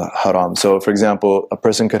leads to the haram. So for example, a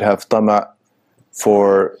person could have tama'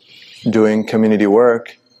 for doing community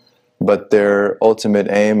work, but their ultimate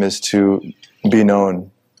aim is to be known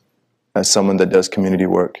as someone that does community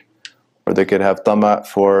work. Or they could have tama'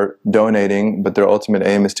 for donating, but their ultimate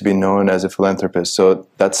aim is to be known as a philanthropist. So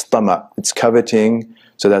that's tama'. It's coveting,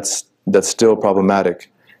 so that's still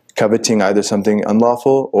problematic. Coveting either something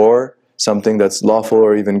unlawful or something that's lawful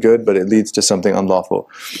or even good, but it leads to something unlawful.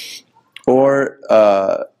 Or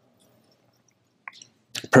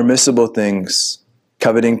permissible things,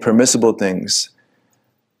 coveting permissible things.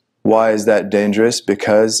 Why is that dangerous?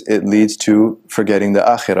 Because it leads to forgetting the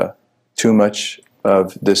akhirah. Too much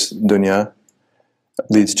of this dunya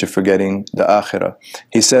leads to forgetting the akhirah.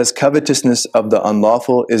 He says covetousness of the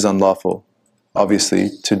unlawful is unlawful.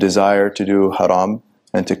 Obviously, to desire to do haram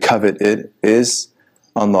and to covet it is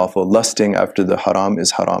unlawful. Lusting after the haram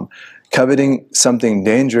is haram. Coveting something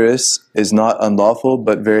dangerous is not unlawful,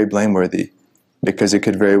 but very blameworthy, because it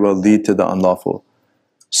could very well lead to the unlawful.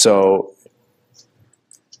 So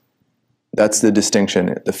that's the distinction.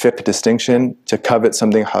 The fiqh distinction: to covet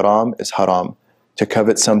something haram is haram. To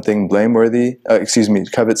covet something blameworthy,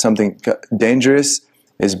 covet something dangerous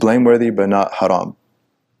is blameworthy but not haram.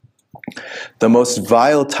 The most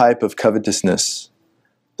vile type of covetousness,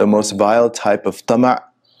 the most vile type of tama'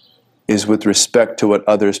 is with respect to what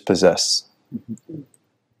others possess.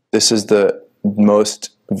 This is the most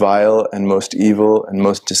vile and most evil and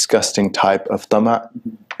most disgusting type of tama',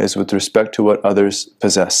 is with respect to what others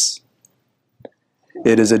possess.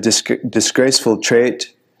 It is a disgraceful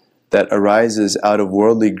trait that arises out of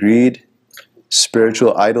worldly greed,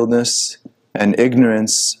 spiritual idleness, and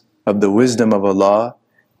ignorance of the wisdom of Allah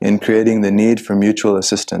in creating the need for mutual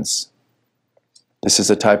assistance. This is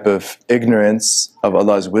a type of ignorance of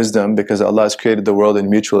Allah's wisdom, because Allah has created the world in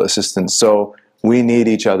mutual assistance. So we need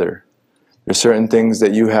each other. There's certain things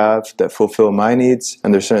that you have that fulfill my needs,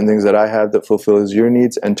 and there's certain things that I have that fulfills your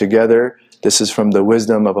needs, and together, this is from the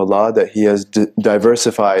wisdom of Allah that He has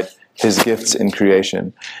diversified His gifts in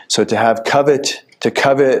creation. So to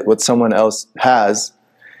covet what someone else has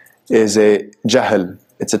is a jahl.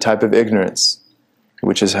 It's a type of ignorance,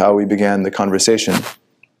 which is how we began the conversation.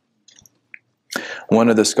 One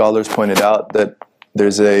of the scholars pointed out that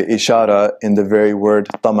there's a ishara in the very word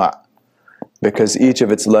tama', because each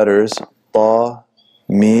of its letters, ta,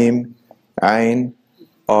 mim, ayn,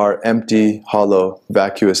 are empty, hollow,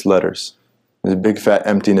 vacuous letters. There's a big fat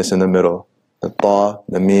emptiness in the middle. The ta,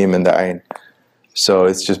 the mim, and the ayn. So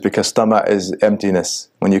it's just because tama' is emptiness.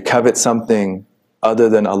 When you covet something other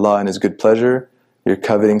than Allah and His good pleasure, you're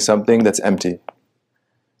coveting something that's empty.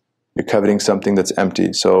 You're coveting something that's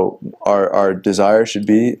empty. So our desire should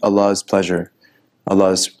be Allah's pleasure,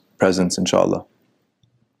 Allah's presence, inshallah.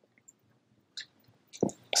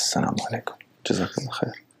 Assalamu alaikum. Jazakallah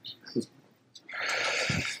khair.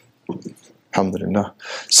 Alhamdulillah.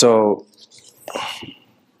 So,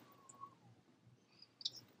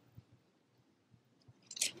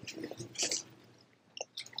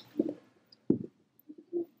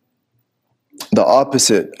 the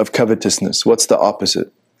opposite of covetousness. What's the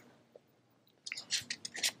opposite?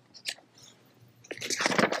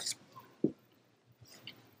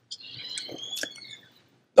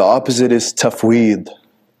 The opposite is tafweed.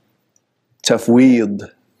 Tafweed,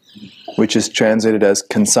 which is translated as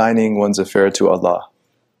consigning one's affair to Allah.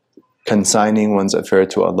 Consigning one's affair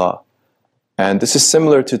to Allah. And this is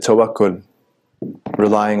similar to tawakkul,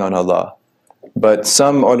 relying on Allah. But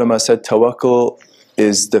some ulama said tawakkul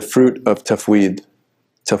is the fruit of tafweed.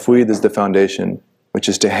 Tafweed is the foundation, which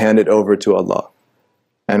is to hand it over to Allah.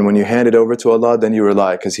 And when you hand it over to Allah, then you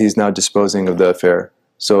rely, because He's now disposing of the affair.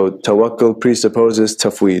 So tawakkul presupposes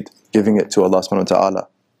tafweed, giving it to Allah subhanahu wa ta'ala.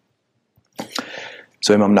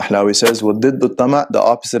 So Imam Nahlawi says, وَضِدُّ الطَّمَعِ, the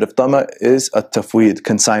opposite of tama' is at-tafweed,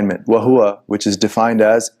 consignment. وَهُوَ, which is defined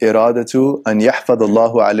as إِرَادَةُ أَنْ يَحْفَظَ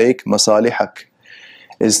اللَّهُ عَلَيْكَ مَصَالِحَكَ,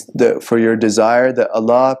 is for your desire that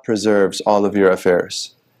Allah preserves all of your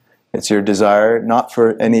affairs. It's your desire not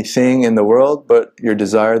for anything in the world, but your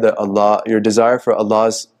desire for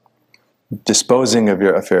Allah's disposing of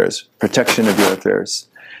your affairs, protection of your affairs,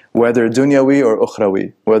 whether dunyawi or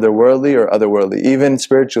ukhrawi, whether worldly or otherworldly, even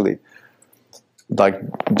spiritually. Like,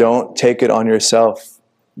 don't take it on yourself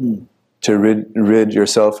to rid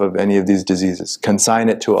yourself of any of these diseases. Consign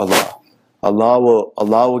it to Allah. Allah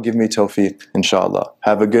will give me tawfiq, inshallah.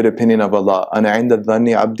 Have a good opinion of Allah. Ana inda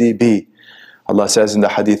dhanni abdi bi. Allah says in the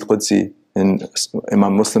Hadith Qudsi, and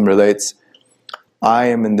Imam Muslim relates, I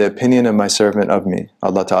am in the opinion of my servant of me.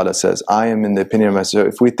 Allah Ta'ala says, I am in the opinion of my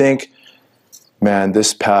servant. If we think, man,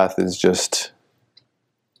 this path is just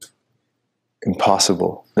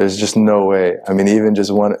impossible. There's just no way. I mean, even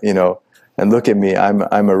just one, and look at me, I'm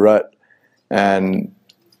a rut, and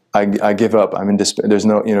I give up. I'm in despair. There's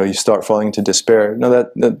no, you start falling into despair. No,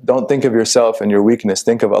 that don't think of yourself and your weakness.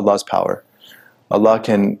 Think of Allah's power. Allah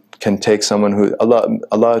can take someone who,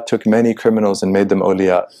 Allah took many criminals and made them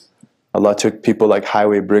awliya. Allah took people like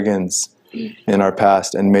highway brigands in our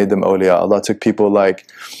past and made them awliya. Allah took people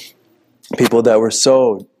that were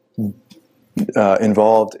so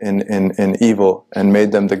involved in evil and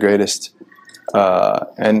made them the greatest.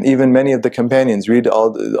 And even many of the companions, read all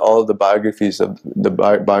of the biographies of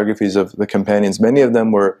the companions. Many of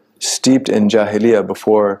them were steeped in jahiliyyah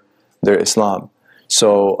before their Islam.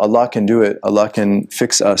 So Allah can do it. Allah can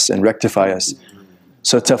fix us and rectify us.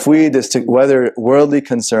 So tafweed is to, whether worldly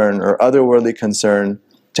concern or otherworldly concern,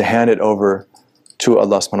 to hand it over to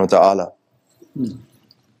Allah subhanahu wa ta'ala.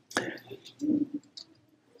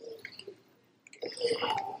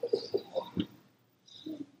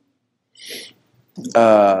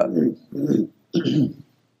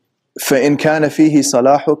 فإن كان فيه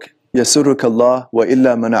صلاحك يسرك الله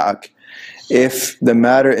وإلا منعك. If the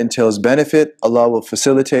matter entails benefit, Allah will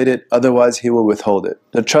facilitate it, otherwise He will withhold it.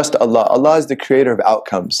 So trust Allah. Allah is the creator of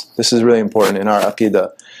outcomes. This is really important in our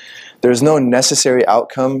aqidah. There's no necessary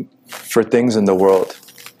outcome for things in the world.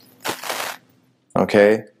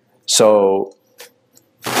 Okay? So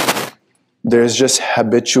there's just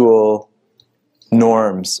habitual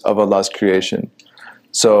norms of Allah's creation.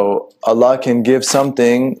 So Allah can give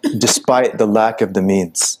something despite the lack of the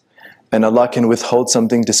means. And Allah can withhold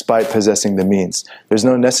something despite possessing the means. There's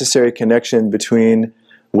no necessary connection between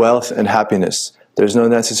wealth and happiness. There's no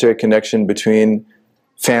necessary connection between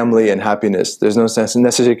family and happiness. There's no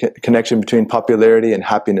necessary connection between popularity and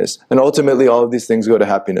happiness. And ultimately, all of these things go to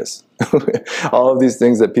happiness. All of these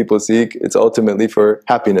things that people seek, it's ultimately for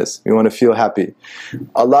happiness. We want to feel happy.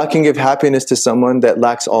 Allah can give happiness to someone that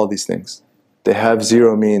lacks all these things. They have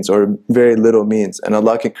zero means or very little means. And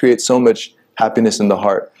Allah can create so much happiness in the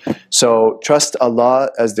heart. So trust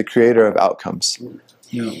Allah as the creator of outcomes.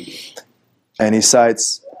 Yeah. And he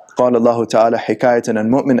cites, قال الله تعالى حكاية عن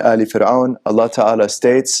مؤمن آل فرعون. Allah Ta'ala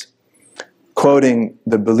states, quoting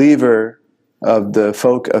the believer of the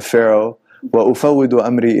folk of Pharaoh, وَأُفَوِّدُ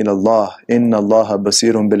أَمْرِي إِلَى اللَّهِ إِنَّ اللَّهَ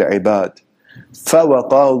بَصِيرٌ بِالْعِبَادِ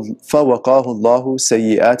فَوَقَاهُ اللَّهُ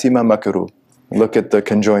سَيِّئَاتِ مَا مَكَرُوا. Look at the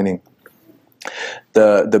conjoining.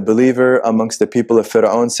 The believer amongst the people of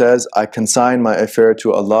Pharaoh says, I consign my affair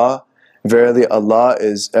to Allah. Verily Allah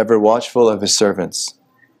is ever watchful of His servants.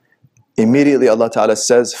 Immediately Allah Ta'ala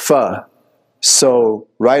says, so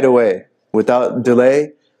right away, without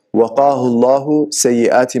delay, وَقَاهُ اللَّهُ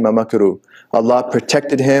سَيِّئَاتِ مَا مَكَرُوا. Allah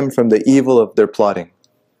protected him from the evil of their plotting.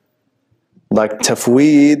 Like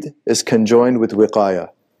tafweed is conjoined with wiqaya.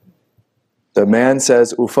 The man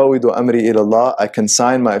says, أُفَوِّدُ أَمْرِي إِلَى اللَّهِ, I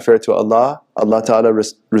consign my affair to Allah. Allah Ta'ala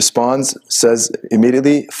responds, says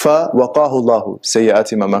immediately, فَوَقَاهُ اللَّهُ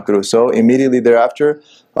سَيِّئَاتِ مَا مَكَرُوا. So immediately thereafter,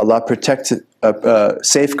 Allah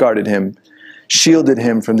safeguarded him, shielded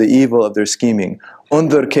him from the evil of their scheming.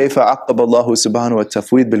 انظر كيف عقب الله سبحانه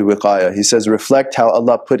والتفويض بالوقاية. He says, reflect how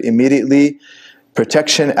Allah put immediately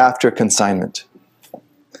protection after consignment.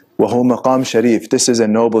 وهو مقام شريف. This is a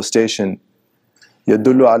noble station.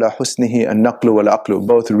 يدل على حسنه النقل والعقل.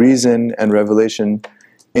 Both reason and revelation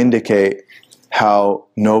indicate how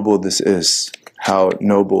noble this is. How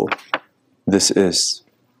noble this is.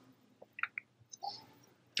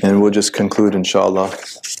 And we'll just conclude, inshallah,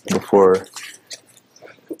 before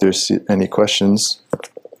there's any questions,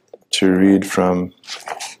 to read from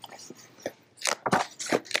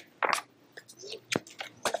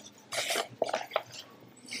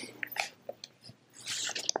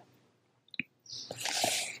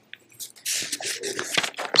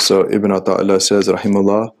So Ibn Ata'illah says,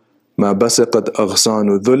 Rahimullah, ما بسقت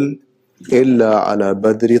أغصان ذل إلا على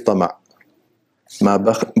بدر طمع. ما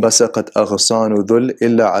بسقت أغصان ذل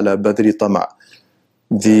إلا على بدر طمع.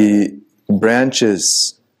 The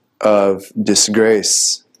branches of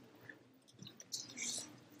disgrace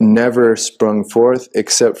never sprung forth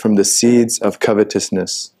except from the seeds of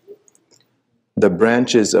covetousness. The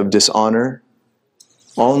branches of dishonor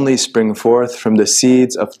only spring forth from the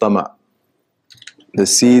seeds of tama'. The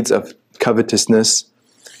seeds of covetousness,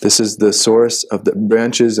 this is the source of the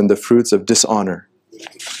branches and the fruits of dishonor.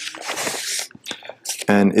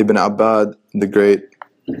 And Ibn Abbad, the great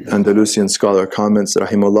Andalusian scholar, comments,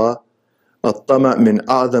 Rahimullah, الطمع من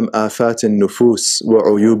أعظم آفات النفوس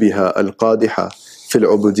وعيوبها القادحة في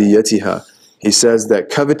العبوديتها. He says that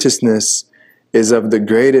covetousness is of the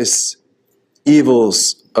greatest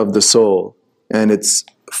evils of the soul and its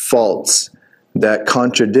faults that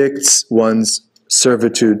contradicts one's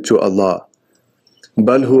servitude to Allah.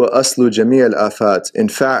 بل هو أصل جميع الآفات. In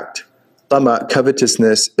fact,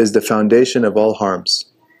 covetousness is the foundation of all harms.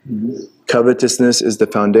 Covetousness is the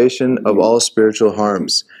foundation of all spiritual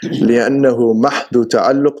harms. لأنه محض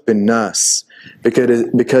تعلق بالناس.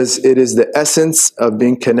 Because it is the essence of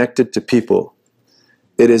being connected to people.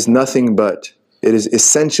 It is nothing but, it is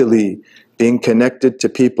essentially being connected to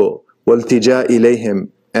people. والتجاء إليهم,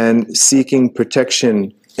 and seeking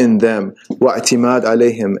protection in them. واعتماد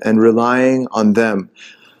عليهم, and relying on them.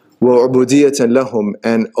 وعبودية لهم,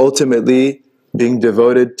 and ultimately being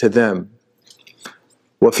devoted to them.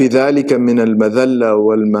 وفي ذلك من المذلة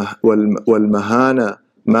والمهانة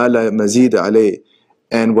ما لا مزيد عليه.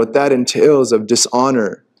 And what that entails of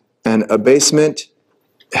dishonor and abasement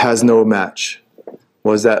has no match.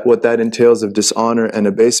 What that entails of dishonor and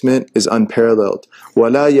abasement is unparalleled.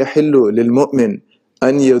 ولا يحل للمؤمن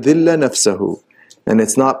أن يذل نفسه. And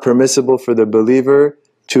it's not permissible for the believer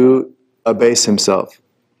to abase himself.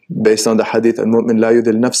 Based on the hadith, al-mu'min la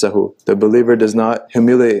yudhil nafsahu. The believer does not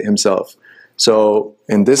humiliate himself. So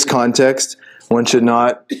in this context, one should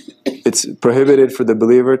not, it's prohibited for the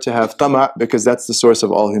believer to have tama' because that's the source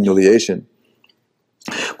of all humiliation.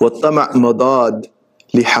 وَالطَّمَعْ مَضَادٌ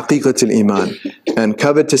لِحَقِيقَةِ الْإِيمَانِ. And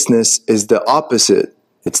covetousness is the opposite,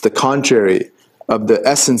 it's the contrary of the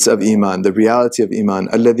essence of Iman, the reality of Iman.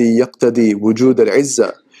 الَّذِي يَقْتَدِي وُجُودَ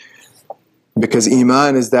الْعِزَّةِ. Because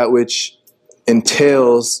Iman is that which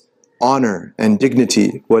entails honor and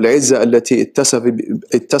dignity. والعزة التي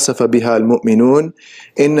اتصف بها المؤمنون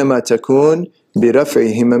إنما تكون برفع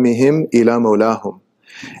هممهم إلى مولاهم.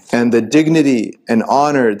 And the dignity and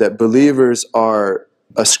honor that believers are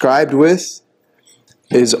ascribed with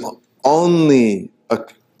is only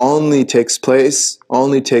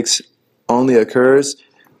occurs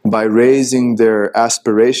by raising their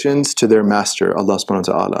aspirations to their master, Allah subhanahu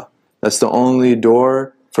wa ta'ala. That's the only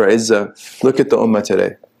door for izzah. Look at the ummah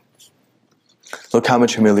today. Look how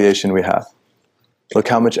much humiliation we have. Look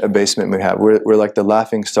how much abasement we have. We're like the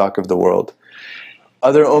laughing stock of the world.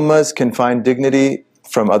 Other ummahs can find dignity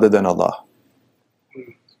from other than Allah.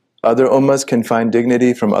 Other ummahs can find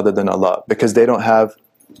dignity from other than Allah because they don't have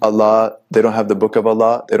Allah, they don't have the book of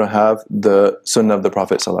Allah, they don't have the sunnah of the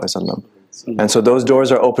Prophet ﷺ. And so those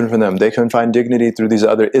doors are open for them. They can find dignity through these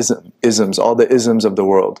other isms, all the isms of the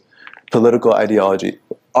world, political ideology.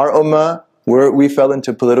 Our ummah, we fell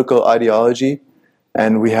into political ideology,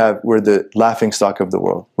 and we're the laughing stock of the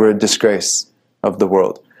world. We're a disgrace of the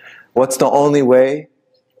world. What's the only way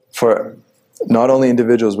for not only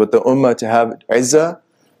individuals but the ummah to have izzah?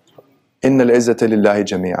 Inna al-izzata lillahi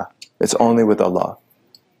jami'a. It's only with Allah.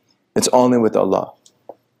 It's only with Allah.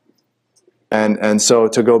 And so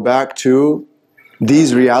to go back to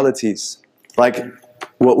these realities, like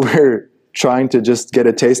what we're trying to just get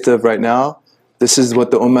a taste of right now, this is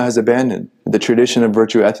what the ummah has abandoned. The tradition of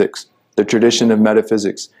virtue ethics, the tradition of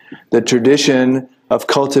metaphysics, the tradition of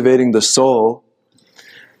cultivating the soul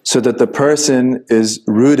so that the person is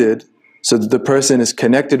rooted, so that the person is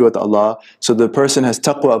connected with Allah, so the person has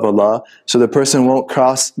taqwa of Allah, so the person won't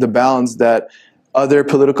cross the bounds that other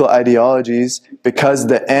political ideologies, because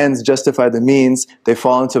the ends justify the means, they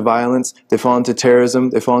fall into violence, they fall into terrorism,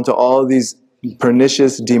 they fall into all these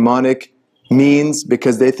pernicious, demonic means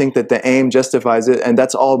because they think that the aim justifies it, and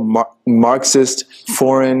that's all Marxist,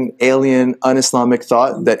 foreign, alien, un-Islamic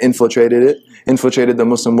thought that infiltrated the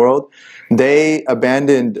Muslim world. They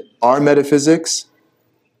abandoned our metaphysics,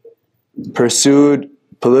 pursued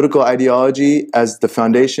political ideology as the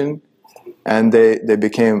foundation, and they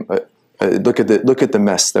became look at the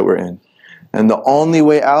mess that we're in. And the only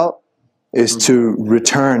way out is to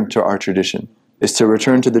return to our tradition, is to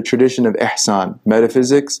return to the tradition of ihsan,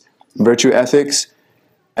 metaphysics, virtue ethics,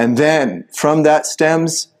 and then from that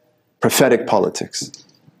stems prophetic politics.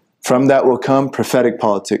 From that will come prophetic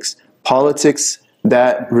politics, politics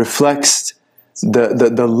that reflects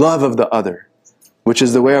the love of the other, which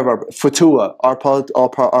is the way of our futuwa.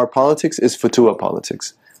 Our politics is futuwa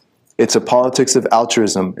politics. It's a politics of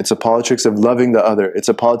altruism. It's a politics of loving the other. It's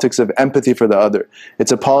a politics of empathy for the other.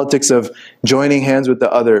 It's a politics of joining hands with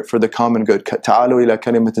the other for the common good. Ta'alu ila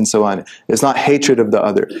kalimatin sawan. It's not hatred of the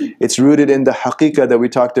other. It's rooted in the haqiqah that we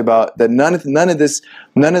talked about, that none of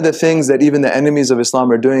the things that even the enemies of Islam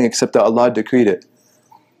are doing except that Allah decreed it.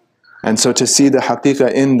 And so to see the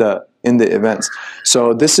haqiqah in the events.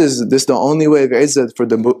 So this the only way of izzat for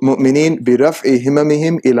the mu'mineen, بِرَفْعِ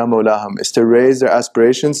هِمَمِهِمْ إِلَى مَوْلَاهُمْ, is to raise their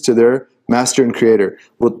aspirations to their master and creator.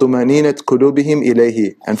 وَالطُّمَنِينَةِ قُلُوبِهِمْ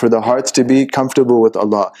إِلَيْهِ, and for the hearts to be comfortable with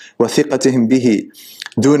Allah. وَثِقَتِهِمْ بِهِ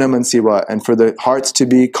دُونَ مَنْ سِوَى, and for the hearts to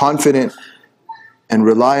be confident and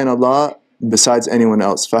rely on Allah besides anyone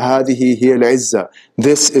else. فَهَذِهِ هِيَ الْعِزَّةِ,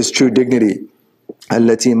 this is true dignity.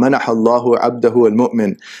 التي منح الله عبده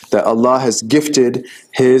المؤمن, that Allah has gifted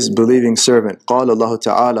His believing servant. قال الله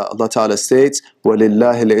تعالى, Allah Ta'ala states,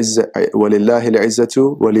 وَلِلَّهِ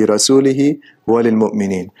الْعِزَّةُ وَلِرَسُولِهِ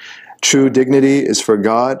وَلِلْمُؤْمِنِينَ. True dignity is for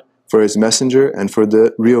God, for His messenger, and for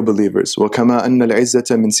the real believers. وَكَمَا أَنَّ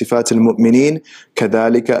الْعِزَّةَ مِنْ صِفَاتِ الْمُؤْمِنِينَ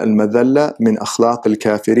كَذَلِكَ الْمَذَلَّةِ مِنْ أَخْلَاقِ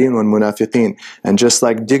الْكَافِرِينَ وَالْمُنَافِقِينَ. And just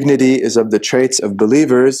like dignity is of the traits of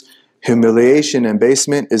believers, humiliation and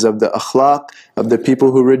abasement is of the akhlaq of the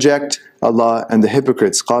people who reject Allah and the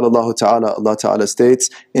hypocrites. قال الله تعالى, Allah Ta'ala states,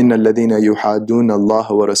 إِنَّ الَّذِينَ يُحَادُونَ اللَّهَ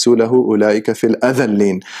وَرَسُولَهُ أُولَٰئِكَ فِي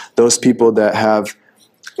الْأَذَلِّينَ. Those people that have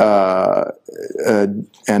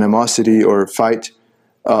animosity or fight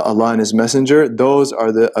Allah and His messenger, those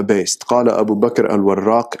are the abased. قال Abu Bakr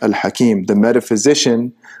al-Warraq al-Hakim, the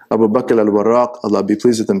metaphysician Abu Bakr al-Warraq, Allah be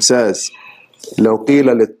pleased with him, says, لو قيل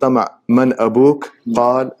للطمع من أبوك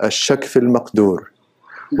قال الشك في المقدور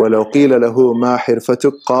ولو قيل له ما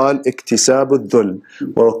حرفتك قال اكتساب الذل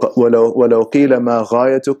ولو قيل ما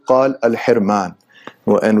غايتك قال الحرمان.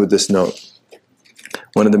 We'll end with this note.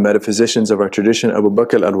 One of the metaphysicians of our tradition, Abu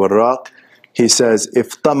Bakr al-Warraq, he says,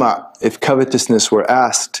 if covetousness were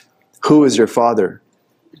asked, who is your father?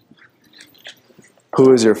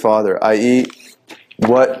 Who is your father? I.e.,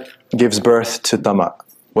 what gives birth to tama'?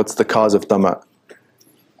 What's the cause of tama'?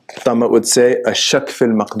 Tama' would say, ashak fil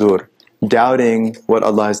maqdur, doubting what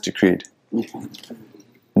Allah has decreed.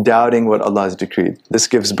 Doubting what Allah has decreed. This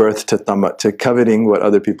gives birth to tama', to coveting what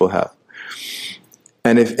other people have.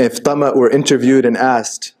 And if tama' were interviewed and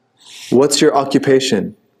asked, what's your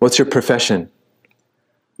occupation? What's your profession?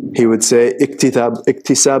 He would say,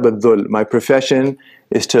 iktisab al-dhul, my profession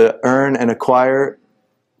is to earn and acquire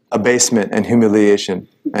abasement and humiliation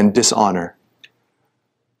and dishonor.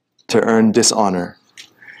 To earn dishonor.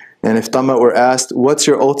 And if Tama were asked, what's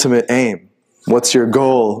your ultimate aim? What's your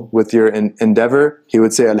goal with your endeavor? He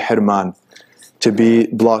would say, al-hirman, to be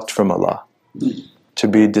blocked from Allah, to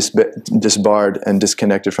be disbarred and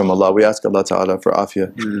disconnected from Allah. We ask Allah Ta'ala for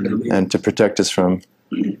afiyah and to protect us from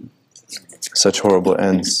such horrible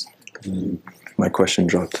ends. My question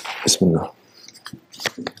dropped. Bismillah.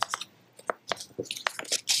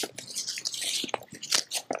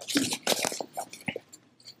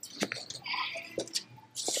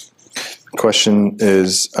 Question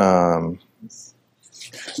is,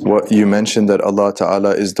 what you mentioned that Allah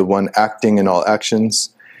Ta'ala is the one acting in all actions.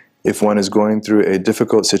 If one is going through a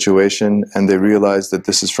difficult situation and they realize that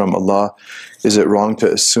this is from Allah, is it wrong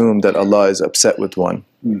to assume that Allah is upset with one?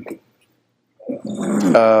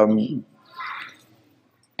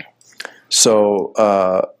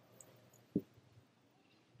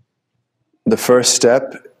 The first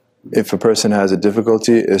step, if a person has a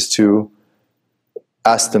difficulty, is to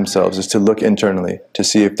ask themselves, is to look internally to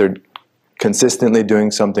see if they're consistently doing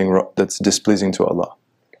something that's displeasing to Allah.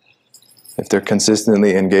 If they're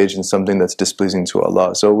consistently engaged in something that's displeasing to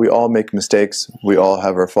Allah. So we all make mistakes, we all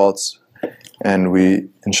have our faults, and we,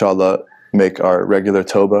 inshallah, make our regular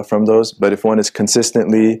tawbah from those. But if one is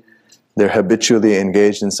consistently, they're habitually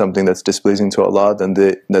engaged in something that's displeasing to Allah, then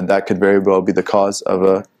that could very well be the cause of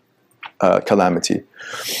a calamity.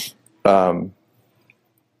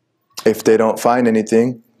 If they don't find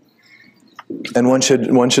anything, and one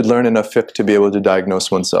should learn enough fiqh to be able to diagnose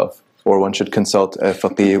oneself, or one should consult a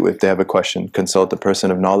faqih if they have a question, consult a person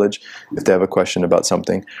of knowledge if they have a question about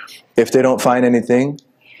something. If they don't find anything,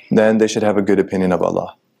 then they should have a good opinion of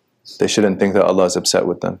Allah. They shouldn't think that Allah is upset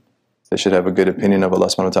with them. They should have a good opinion of Allah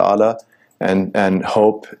subhanahu wa ta'ala and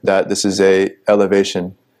hope that this is a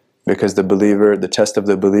elevation, because the test of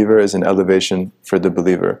the believer is an elevation for the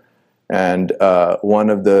believer. And one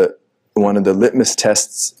of the litmus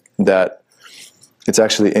tests that it's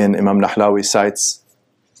actually in Imam Nahlawi cites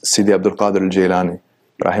Sidi Abdul Qadir al-Jailani,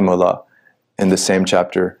 rahimahullah, in the same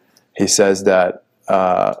chapter. He says that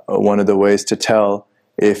one of the ways to tell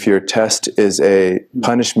if your test is a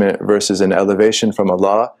punishment versus an elevation from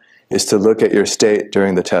Allah is to look at your state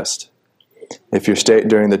during the test. If your state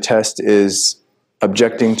during the test is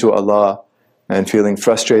objecting to Allah and feeling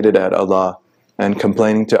frustrated at Allah and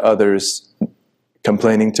complaining to others,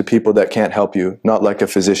 complaining to people that can't help you, not like a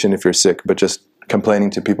physician if you're sick, but just complaining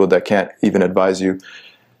to people that can't even advise you,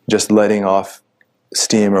 just letting off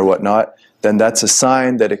steam or whatnot, then that's a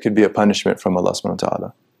sign that it could be a punishment from Allah subhanahu wa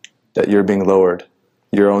ta'ala, that you're being lowered,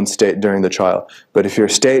 your own state during the trial. But if your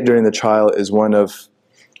state during the trial is one of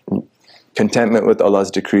contentment with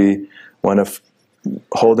Allah's decree, one of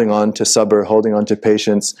holding on to sabr, holding on to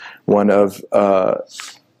patience, one of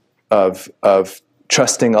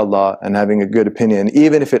trusting Allah and having a good opinion,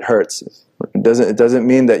 even if it hurts. It doesn't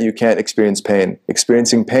mean that you can't experience pain.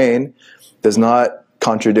 Experiencing pain does not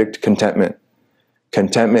contradict contentment.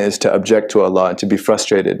 Contentment is to object to Allah and to be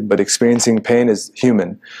frustrated, but experiencing pain is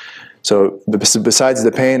human. So besides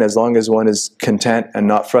the pain, as long as one is content and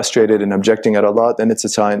not frustrated and objecting at Allah, then it's a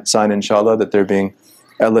sign inshallah that they're being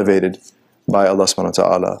elevated by Allah subhanahu wa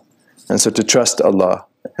ta'ala. And so to trust Allah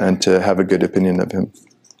and to have a good opinion of Him.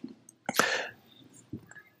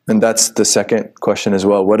 And that's the second question as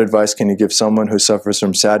well. What advice can you give someone who suffers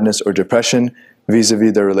from sadness or depression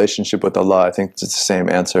vis-a-vis their relationship with Allah? I think it's the same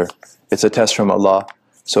answer. It's a test from Allah.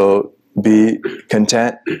 So be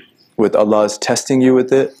content with Allah's testing you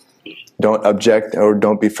with it. Don't object or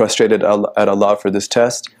don't be frustrated at Allah for this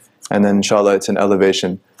test. And then inshallah it's an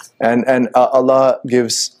elevation. And Allah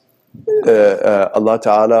gives, Allah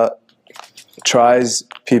Ta'ala tries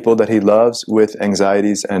people that He loves with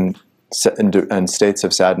anxieties and states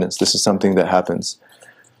of sadness. This is something that happens.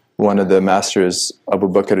 One of the masters, Abu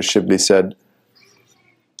Bakr al-Shibli, said,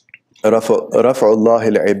 رَفْعُ اللَّهِ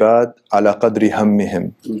الْعِبَادِ عَلَى قَدْرِ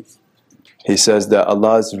هَمِّهِمْ. He says that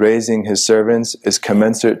Allah's raising His servants is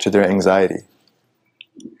commensurate to their anxiety.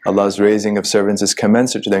 Allah's raising of servants is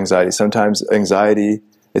commensurate to the anxiety. Sometimes anxiety,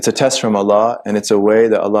 it's a test from Allah, and it's a way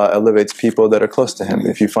that Allah elevates people that are close to Him.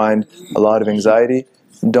 If you find a lot of anxiety,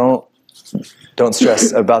 don't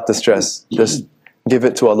stress about the stress. Just give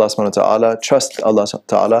it to Allah subhanahu wa ta'ala. Trust Allah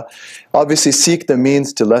subhanahu wa ta'ala. Obviously seek the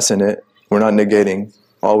means to lessen it. We're not negating.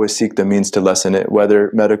 Always seek the means to lessen it,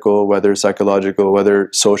 whether medical, whether psychological, whether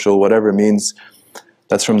social, whatever means.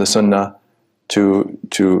 That's from the sunnah to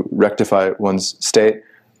rectify one's state.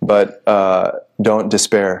 But don't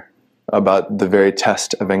despair about the very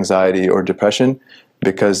test of anxiety or depression,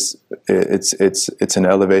 because it's an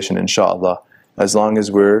elevation, inshallah. As long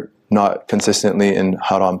as we're not consistently in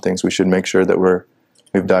haram things, we should make sure that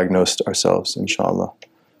we've diagnosed ourselves, inshallah.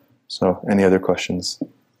 So, any other questions?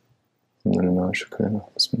 Bismillah.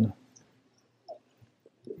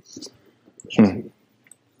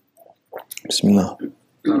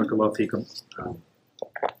 Barakallahu feekum.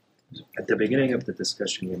 At the beginning of the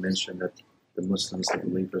discussion, you mentioned that the Muslims, the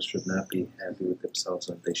believers, should not be happy with themselves,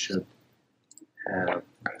 and they should have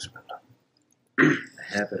a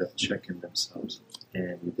habit of checking themselves.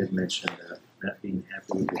 And you did mention that not being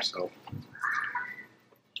happy with yourself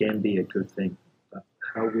can be a good thing. But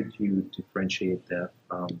how would you differentiate that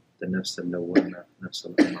from the nafs al-lawwama, nafs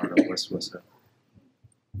al-amara, waswasa?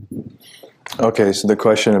 Okay, so the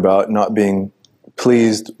question about not being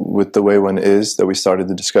pleased with the way one is, that we started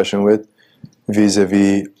the discussion with,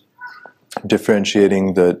 vis-a-vis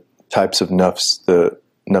differentiating the types of nafs, the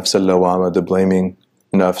nafs al-lawwama, the blaming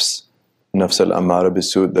nafs, nafs al-amara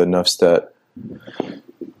bisu, the nafs that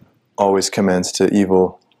always commands to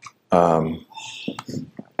evil, the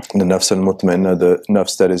nafs al-mutma'inna, the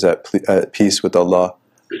nafs that is at peace with Allah.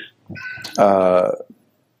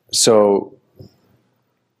 So,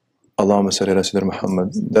 Allahumma salli ala Sayyidina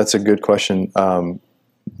Muhammad. That's a good question.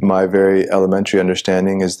 My very elementary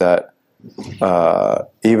understanding is that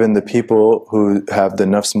even the people who have the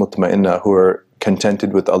nafs mutma'inna, who are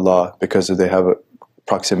contented with Allah because they have a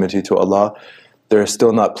proximity to Allah, they're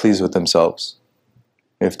still not pleased with themselves.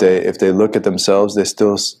 If they look at themselves, they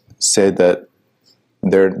still say that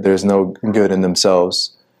there's no good in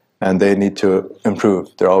themselves, and they need to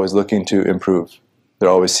improve. They're always looking to improve. They're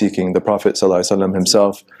always seeking. The Prophet ﷺ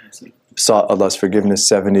himself sought Allah's forgiveness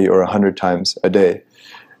 70 or 100 times a day,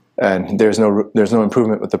 and there's no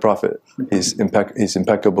improvement with the Prophet. He's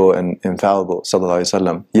impeccable and infallible,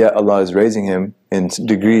 ﷺ. Yet Allah is raising him in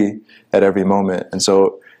degree at every moment, and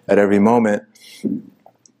so at every moment,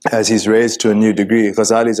 as he's raised to a new degree,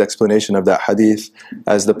 Ghazali's explanation of that hadith,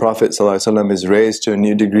 as the Prophet ﷺ is raised to a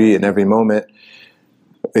new degree in every moment,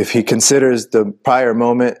 if he considers the prior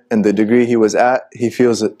moment and the degree he was at, he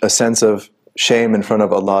feels a sense of shame in front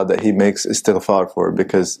of Allah that he makes istighfar for,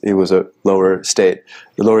 because he was a lower state,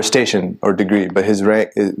 the lower station or degree. But his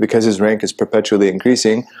rank, because his rank is perpetually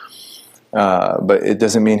increasing, but it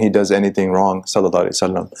doesn't mean he does anything wrong, sallallahu alaihi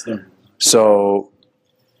wasallam.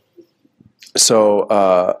 So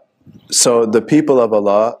the people of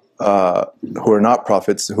Allah who are not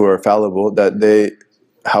prophets, who are fallible, that they,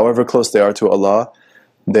 however close they are to Allah,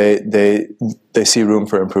 they see room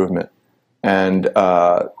for improvement, and they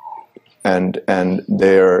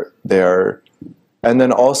are, and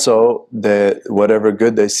then also whatever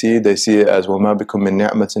good they see it as وَمَا بِكُم مِّن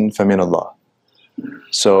نِعْمَةٍ فَمِنَ اللَّهِ.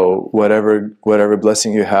 So whatever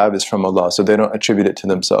blessing you have is from Allah. So they don't attribute it to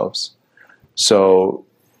themselves. So,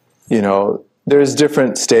 there's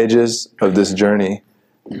different stages of this journey,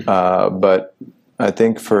 but I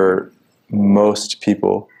think for most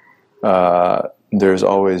people, there's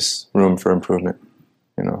always room for improvement.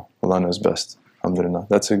 Allah knows best. Alhamdulillah.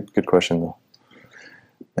 That's a good question, though.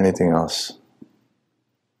 Anything else?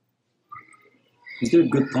 Is there a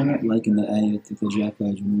good tama', like in the ayat,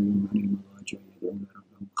 تَتَجَافَى جُنُوبُهُمْ عَنِ الْمَضَاجِعِ يَدْعُونَ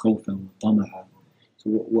رَبَّهُمْ خَوْفًا وَطَمَعًا? So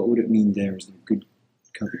what would it mean there? Is there good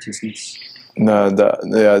covetousness? No,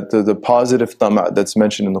 the positive tama' that's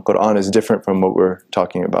mentioned in the Quran is different from what we're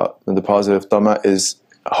talking about. The positive tama' is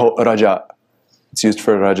raja. It's used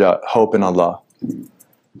for raja, hope in Allah.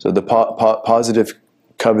 So the positive,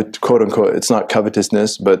 quote unquote, it's not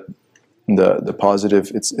covetousness, but the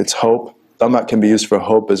positive, it's hope. Tama' can be used for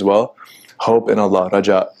hope as well. Hope in Allah,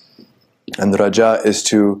 raja. And the raja is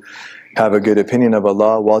to have a good opinion of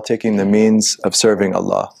Allah while taking the means of serving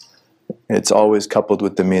Allah. It's always coupled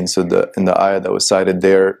with the means. So in the ayah that was cited,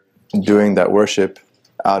 they're doing that worship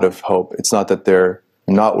out of hope. It's not that they're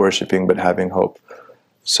not worshipping, but having hope.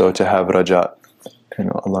 So to have raja,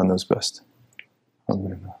 Allah knows best.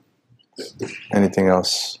 Alhamdulillah. Anything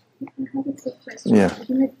else? I have a quick question. Yeah.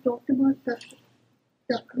 You had talked about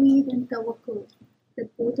taqweed and tawakkul,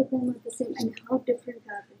 that both of them are the same, and how different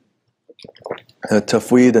are they?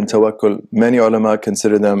 Tafweed and tawakkul, many ulama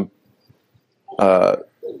consider them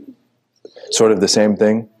sort of the same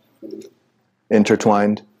thing,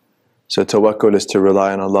 intertwined. So tawakkul is to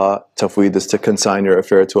rely on Allah, tafweed is to consign your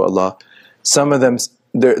affair to Allah. Some of them,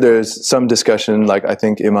 there's some discussion, like I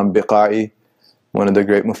think Imam Biqa'i, one of the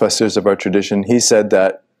great mufassirs of our tradition, he said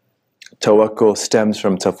that tawakkul stems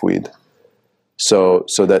from tafweed. So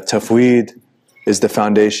that tafweed is the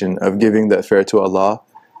foundation of giving the affair to Allah.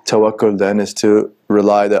 Tawakkul then is to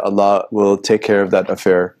rely that Allah will take care of that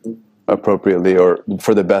affair appropriately, or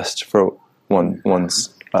for the best for one's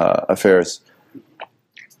affairs.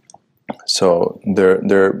 So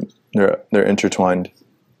they're they're intertwined.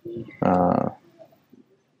 No,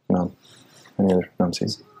 any other? No, see.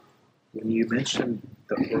 When you mentioned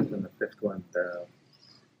the fourth and the fifth one,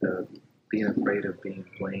 the being afraid of being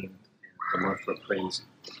blamed and the love for praise,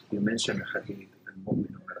 you mentioned hadith al-mu'min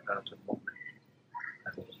mir'at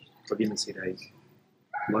al-mu'min. Forgive me, Sayyid,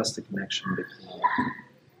 I lost the connection between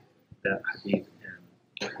that hadith and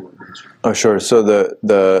what you were mentioning. Oh, sure. So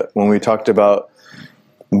the when we talked about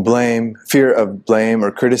blame, fear of blame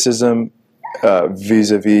or criticism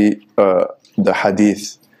vis-a-vis the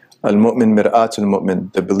hadith, al-mu'min mir'at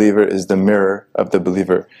al-mu'min, the believer is the mirror of the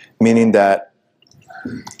believer, meaning that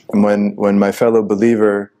when my fellow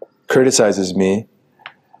believer criticizes me,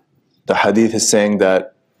 the hadith is saying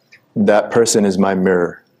that that person is my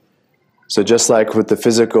mirror. So just like with the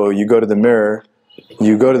physical, you go to the mirror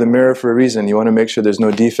for a reason. You want to make sure there's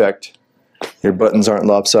no defect. Your buttons aren't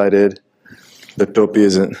lopsided. The topi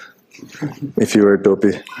isn't. If you wear a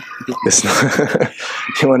topi, it's not.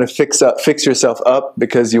 You want to fix yourself up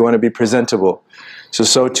because you want to be presentable.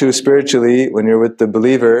 So too spiritually, when you're with the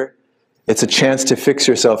believer, it's a chance to fix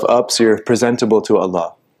yourself up so you're presentable to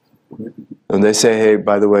Allah. When they say, hey,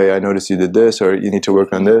 by the way, I noticed you did this, or you need to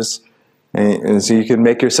work on this, and so you can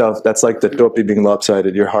make yourself, that's like the topi being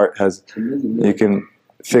lopsided. Your heart has, you can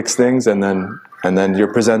fix things, and then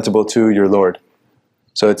you're presentable to your Lord.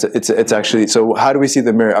 So it's actually, so how do we see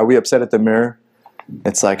the mirror? Are we upset at the mirror?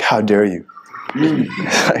 It's like, how dare you?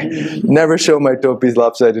 Never show my topis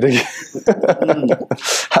lopsided again.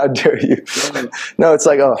 How dare you? No, it's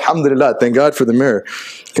like, oh, alhamdulillah, thank God for the mirror.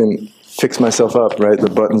 Can fix myself up, right? The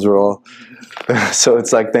buttons are all. So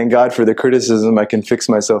it's like, thank God for the criticism, I can fix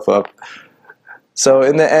myself up. So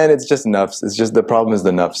in the end, it's just nafs. It's just, the problem is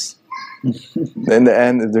the nafs. In the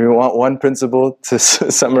end, if we want one principle to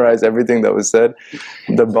summarize everything that was said,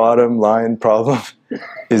 the bottom line problem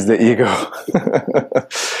is the ego.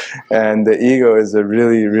 And the ego is a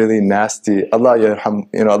really, really nasty. Allah yarham,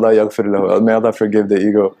 Allah yaghfir lahu. May Allah forgive the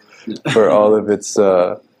ego for all of its.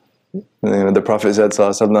 The Prophet said,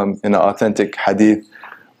 sallallahu alaihi wasallam, in an authentic hadith,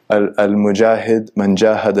 al-mujahid man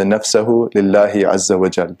jahada nafsahu lillahi azza wa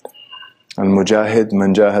jal. Al-mujahid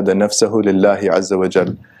man jahada nafsahu lillahi azza wa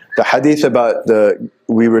jal. The hadith about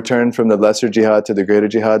we return from the lesser jihad to the greater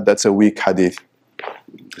jihad, that's a weak hadith.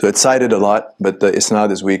 So it's cited a lot, but the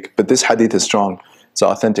isnad is weak. But this hadith is strong. It's an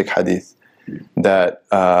authentic hadith that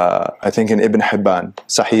I think in Ibn Hibban,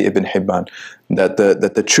 Sahih Ibn Hibban, that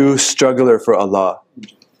the true struggler for Allah,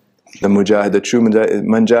 the mujahid, the true mujahid,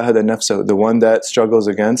 man jahada nafsahu, the one that struggles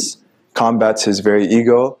against, combats his very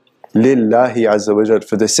ego, lillahi azza wa jal,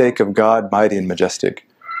 for the sake of God, mighty and majestic.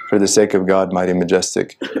 For the sake of God, mighty and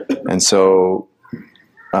majestic. And so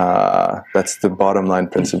that's the bottom line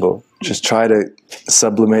principle. Just try to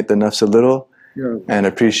sublimate the nafs a little and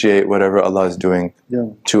appreciate whatever Allah is doing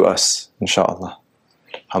to us, inshaAllah.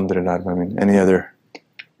 Alhamdulillah. I mean, any other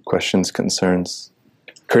questions, concerns,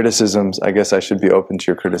 criticisms? I guess I should be open to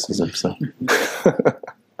your criticism. So.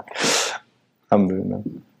 Alhamdulillah.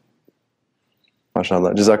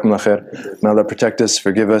 MashaAllah. Jazakumullah khair. May Allah protect us,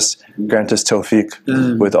 forgive us, grant us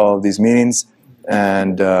tawfiq with all of these meanings,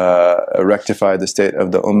 and rectify the state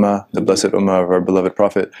of the ummah, the blessed ummah of our beloved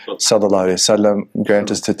Prophet sallallahu alaihi wasallam.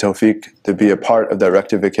 Grant us the tawfiq to be a part of that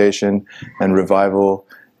rectification and revival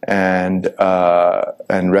and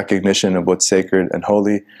recognition of what's sacred and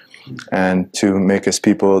holy, and to make us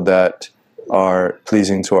people that are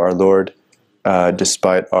pleasing to our Lord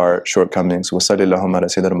despite our shortcomings. وصلى اللهم على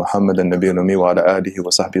سيدنا محمد النبي الأمي وعلى آله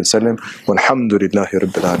وصحبه وسلم والحمد لله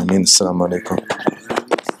رب العالمين. السلام عليكم.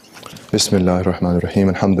 بسم الله الرحمن الرحيم.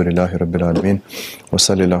 الحمد لله رب العالمين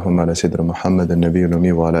وصلى اللهم على سيدنا محمد النبي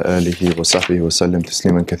الأمي وعلى آله وصحبه وسلم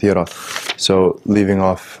تسليما كثيرا. So leaving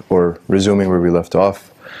off or resuming where we left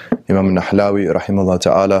off, Imam Nahlawi rahimahullah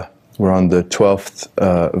ta'ala, we're on the 12th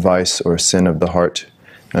vice or sin of the heart.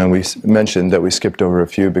 And we mentioned that we skipped over a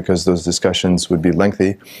few because those discussions would be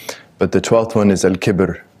lengthy. But the 12th one is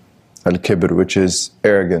al-kibr, which is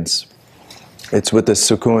arrogance. It's with the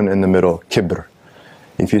sukun in the middle, kibr.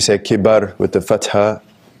 If you say kibar with the fatha,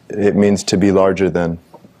 it means to be larger than,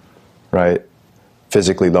 right?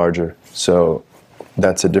 Physically larger. So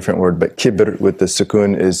that's a different word. But kibr with the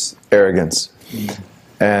sukun is arrogance.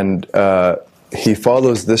 And he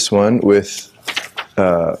follows this one with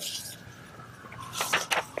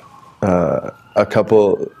a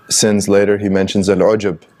couple sins later. He mentions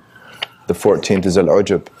al-ujub. The 14th is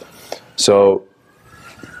al-ujub. So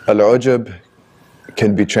al-ujub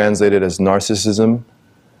can be translated as narcissism,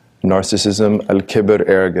 al-kibr,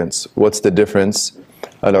 arrogance. What's the difference?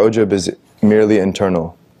 Al-ujub is merely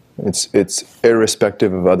internal. It's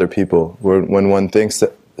irrespective of other people. When one thinks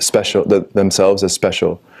that themselves as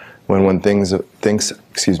special, when one thinks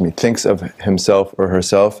of himself or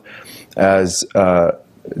herself as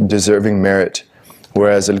deserving merit,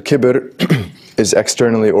 whereas al-kibr is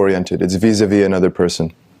externally oriented. It's vis-a-vis another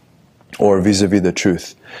person or vis-a-vis the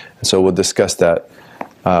truth. And so we'll discuss that.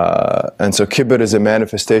 And so kibr is a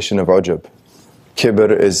manifestation of ujub.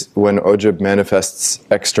 Kibr is when ujub manifests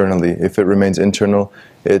externally. If it remains internal,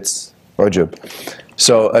 it's ujub.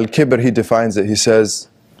 So al-kibr, he defines it. He says,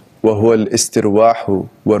 وَهُوَ الْإِسْتِرْوَاحُ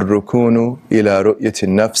وَالرُّكُونُ إِلَى رُؤْيَةِ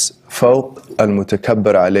النَّفْسِ فَوْقَ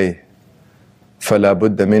الْمُتَكَبَّرِ عَلَيْهِ فلا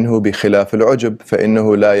بد منه بخلاف العجب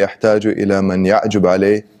فإنه لا يحتاج إلى من يعجب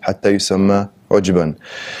عليه حتى يسمى عجبا.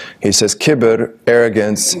 He says kibr,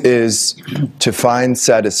 arrogance, is to find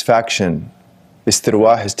satisfaction.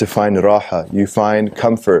 Istirwah is to find raha. You find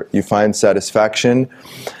comfort, you find satisfaction,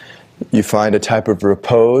 you find a type of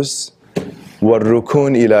repose.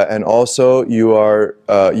 وَالرُّكُونِ إِلَى, and also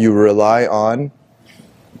you rely on.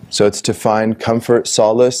 So it's to find comfort,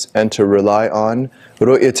 solace, and to rely on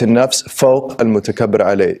رؤية النفس فوق المتكبر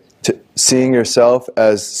عليه, seeing yourself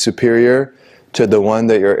as superior to the one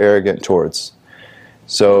that you're arrogant towards.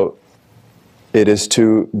 So it is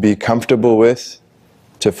to be comfortable with,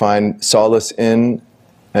 to find solace in,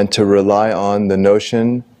 and to rely on the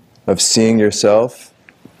notion of seeing yourself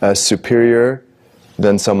as superior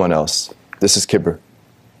than someone else. This is kibr.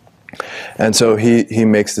 And so he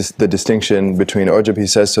makes the distinction between ujub. He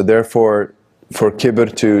says, so therefore, for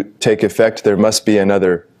kibr to take effect, there must be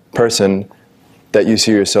another person that you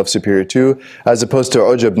see yourself superior to, as opposed to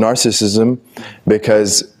ujub, narcissism,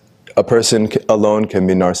 because a person alone can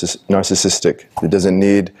be narcissistic. It doesn't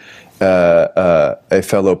need a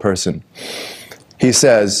fellow person. He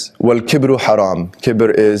says, wal kibru haram.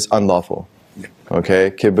 Kibr is unlawful.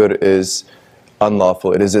 Okay, kibr is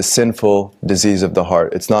unlawful. It is a sinful disease of the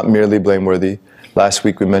heart. It's not merely blameworthy. Last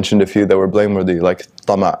week we mentioned a few that were blameworthy, like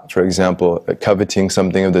tama', for example, coveting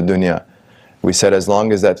something of the dunya. We said as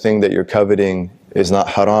long as that thing that you're coveting is not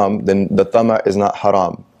haram, then the tama' is not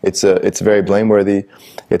haram. It's very blameworthy.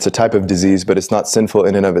 It's a type of disease, but it's not sinful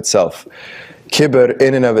in and of itself. Kibr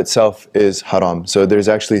in and of itself is haram. So there's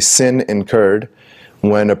actually sin incurred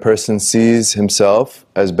when a person sees himself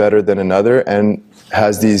as better than another and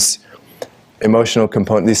has these emotional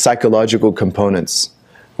components, these psychological components,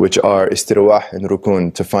 which are istirwah and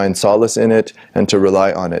rukun, to find solace in it and to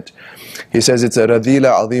rely on it. He says it's a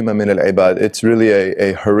radila azima min al-ibad. It's really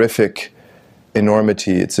a horrific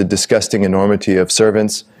enormity. It's a disgusting enormity of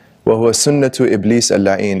servants. وَهُوَ سُنَّةُ إِبْلِيسَ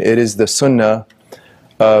اللَّعِينَ. It is the sunnah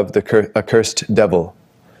of the accursed devil.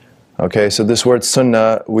 Okay, so this word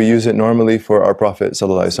sunnah, we use it normally for our Prophet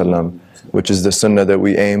ﷺ, which is the sunnah that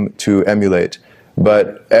we aim to emulate.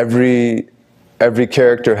 But every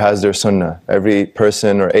character has their sunnah. Every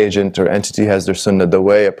person or agent or entity has their sunnah, the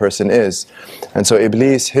way a person is. And so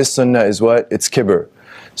Iblis, his sunnah is what? It's kibr.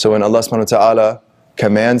 So when Allah subhanahu wa ta'ala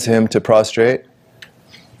commands him to prostrate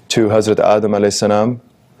to Hazrat Adam alayhi salam,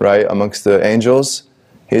 right, amongst the angels,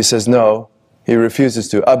 he says no, he refuses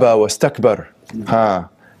to. Aba wastakbar.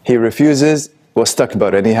 He refuses,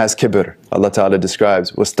 wastakbar, and he has kibr. Allah ta'ala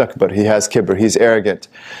describes, wastakbar, he has kibr, he's arrogant.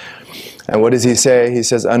 And what does he say? He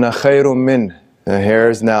says, Ana khayrun min. And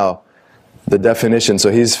here's now the definition. So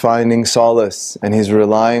he's finding solace and he's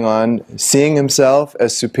relying on seeing himself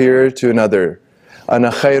as superior to another. Ana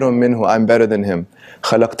khayrun minhu, I'm better than him.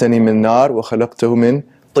 Khalaqtani min nar wa khalaqtahu min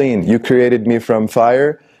teen. You created me from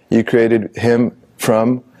fire, you created him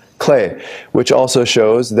from clay. Which also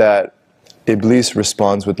shows that Iblis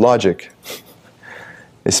responds with logic.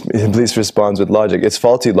 Iblis responds with logic. It's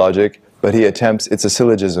faulty logic, but he attempts, it's a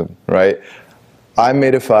syllogism, right? I'm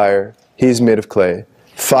made of fire, he's made of clay.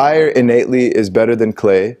 Fire innately is better than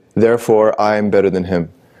clay, therefore I am better than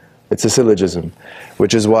him. It's a syllogism,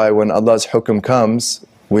 which is why when Allah's hukum comes,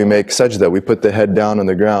 we make sajda, we put the head down on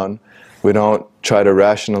the ground. We don't try to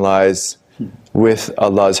rationalize with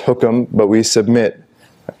Allah's hukum, but we submit.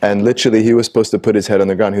 And literally he was supposed to put his head on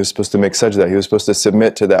the ground, he was supposed to make sajda, he was supposed to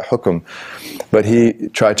submit to that hukum. But he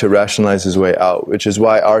tried to rationalize his way out, which is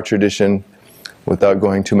why our tradition, without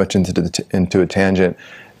going too much into a tangent,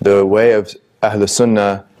 the way of Ahl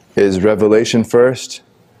Sunnah is revelation first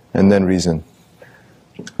and then reason.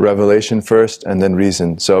 Revelation first and then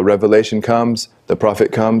reason. So revelation comes, the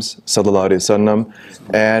Prophet comes, sallallahu alaihi wasallam,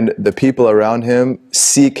 and the people around him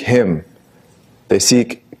seek him. They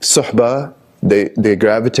seek suhbah, they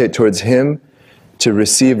gravitate towards him to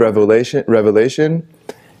receive revelation,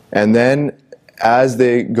 and then as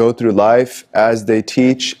they go through life, as they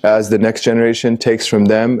teach, as the next generation takes from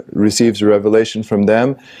them, receives revelation from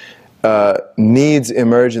them, needs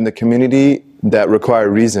emerge in the community that require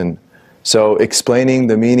reason. So explaining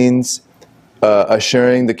the meanings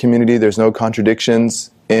assuring the community there's no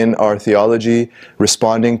contradictions in our theology,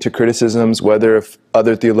 responding to criticisms, whether of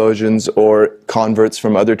other theologians or converts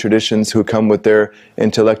from other traditions who come with their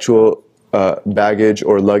intellectual baggage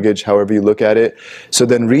or luggage, however you look at it. So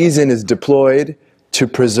then reason is deployed to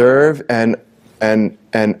preserve and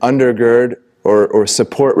undergird or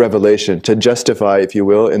support revelation, to justify, if you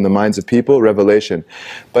will, in the minds of people, revelation.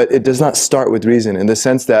 But it does not start with reason, in the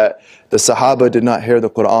sense that the Sahaba did not hear the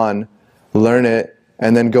Quran, learn it,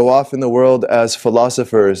 and then go off in the world as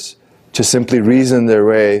philosophers to simply reason their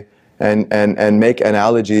way and make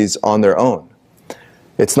analogies on their own.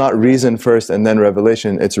 It's not reason first and then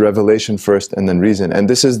revelation, it's revelation first and then reason. And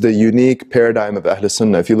this is the unique paradigm of Ahl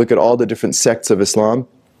Sunnah. If you look at all the different sects of Islam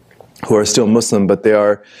who are still Muslim, but they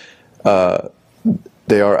are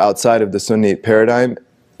outside of the Sunni paradigm,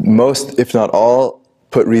 most, if not all,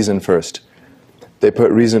 put reason first. They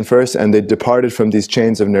put reason first, and they departed from these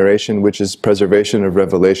chains of narration, which is preservation of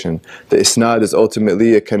revelation. The isnad is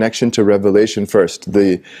ultimately a connection to revelation first.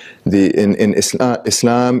 In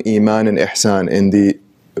Islam, iman and ihsan, in the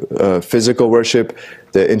physical worship,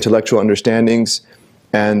 the intellectual understandings,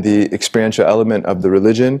 and the experiential element of the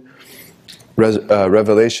religion,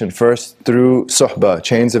 revelation first through suhbah,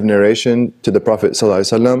 chains of narration to the Prophet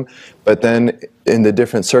ﷺ, but then in the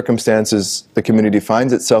different circumstances the community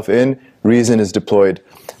finds itself in, reason is deployed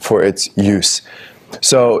for its use.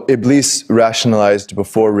 So Iblis rationalized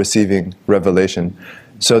before receiving revelation.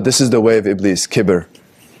 So this is the way of Iblis, kibr.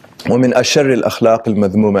 وَمِنْ أَشَرِّ الْأَخْلَاقِ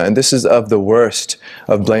الْمَذْمُومَةِ, and this is of the worst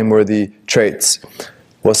of blameworthy traits.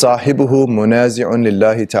 وَصَاحِبُهُ مُنَازِعٌ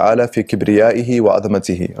لِلَّهِ تَعَالَى فِي كِبْرِيَائِهِ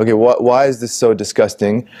وَعَظَمَتِهِ. Okay, why is this so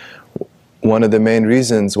disgusting? One of the main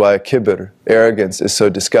reasons why kibr, arrogance, is so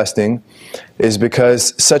disgusting is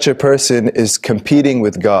because such a person is competing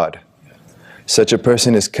with God. Such a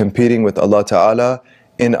person is competing with Allah Ta'ala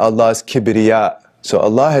in Allah's kibriya. So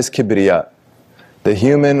Allah has kibriya. The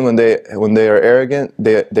human, when they are arrogant,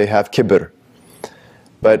 they have kibr.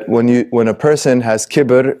 But when a person has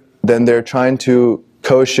kibr, then they're trying to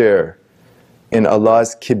co-share in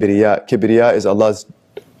Allah's kibriya. Kibriya is Allah's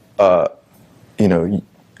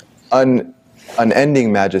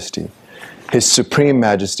unending majesty, His supreme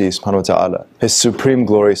majesty subhanahu wa ta'ala, His supreme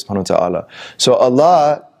glory subhanahu wa ta'ala. So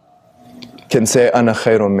Allah can say ana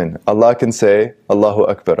khayrun min. Allah can say Allahu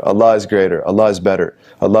Akbar. Allah is greater, Allah is better,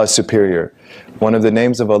 Allah is superior. One of the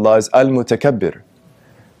names of Allah is Al-Mutakabbir.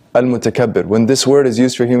 Al-Mutakabbir. When this word is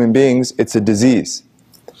used for human beings, it's a disease.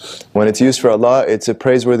 When it's used for Allah, it's a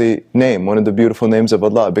praiseworthy name, one of the beautiful names of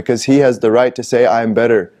Allah, because He has the right to say, I am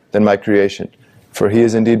better than my creation, for He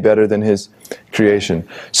is indeed better than His creation.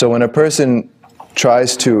 So when a person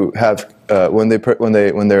tries to have, when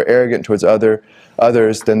they're arrogant towards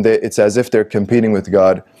others, then it's as if they're competing with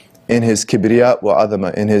God in His kibriya wa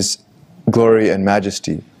adama, in His glory and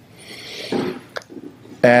majesty.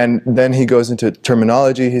 And then he goes into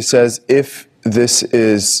terminology. He says, if this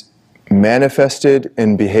is manifested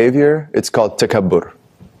in behavior, it's called takabbur.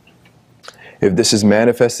 If this is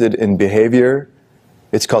manifested in behavior,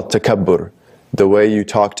 it's called takabbur. The way you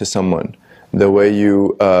talk to someone, the way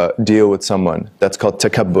you deal with someone, that's called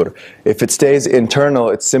takabbur. If it stays internal,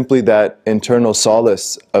 it's simply that internal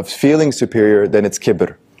solace of feeling superior, then it's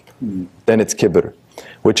kibr. Then it's kibr.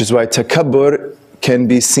 Which is why takabbur can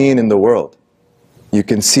be seen in the world. You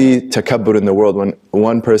can see takabbur in the world when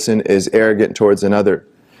one person is arrogant towards another.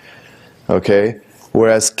 Okay?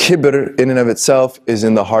 Whereas kibr in and of itself is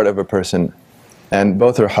in the heart of a person. And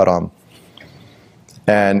both are haram.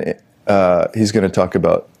 And he's going to talk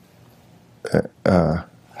about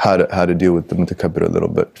how to deal with the mutakabbir a little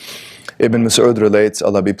bit. Ibn Mas'ud relates,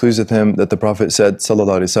 Allah be pleased with him, that the Prophet said,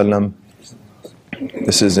 sallallahu alaihi wasallam,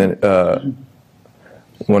 this is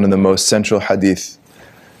one of the most central hadith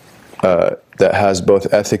that has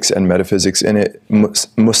both ethics and metaphysics in it.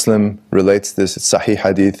 Muslim relates this, it's Sahih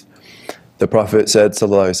hadith. The Prophet said,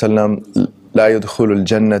 sallallahu alaihi wasallam, لا يدخل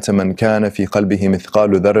الجنة من كان في قلبه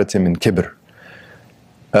مثقال ذرة من كبر.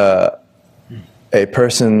 A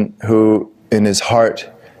person who in his heart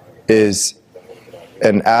is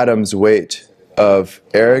an atom's weight of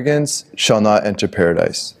arrogance shall not enter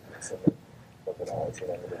paradise.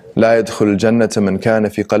 لا يدخل الجنة من كان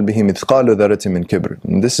في قلبه مثقال ذرة من كبر.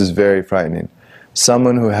 And this is very frightening.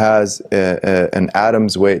 Someone who has an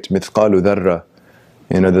atom's weight, مثقال ذرة.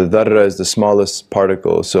 You know, the dharra is the smallest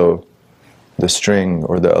particle, so the string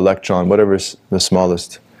or the electron, whatever is the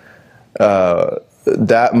smallest.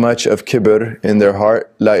 That much of kibr in their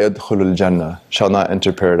heart, لا يدخل الجنة, shall not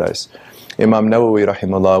enter paradise. Imam Nahlawi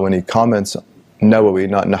rahimahullah, when he comments, Nawawi,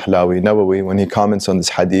 not Nahlawi, Nawawi, when he comments on this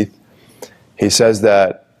hadith, he says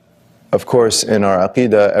that, of course, in our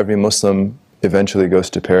aqidah, every Muslim eventually goes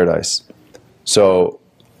to paradise. So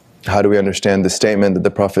how do we understand the statement that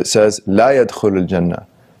the Prophet says, "La yadkhulul jannah,"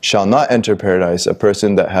 shall not enter paradise a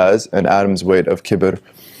person that has an atom's weight of kibr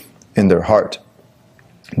in their heart?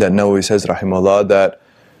 That Nawawi says, rahimahullah, that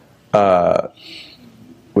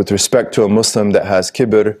with respect to a Muslim that has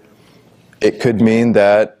kibr, it could mean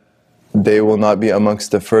that they will not be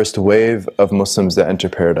amongst the first wave of Muslims that enter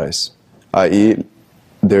paradise, i.e.,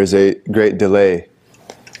 there's a great delay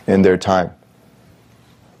in their time.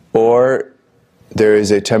 Or there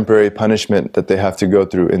is a temporary punishment that they have to go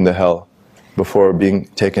through in the hell before being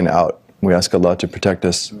taken out. We ask Allah to protect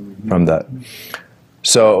us from that.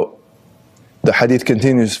 So the hadith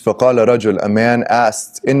continues, فَقَالَ رَجُلٌ, a man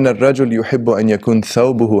asked, إِنَّ الرَّجُلْ يُحِبُّ أَنْ يَكُنْ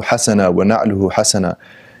ثَوْبُهُ حَسَنًا وَنَعْلُهُ حَسَنًا.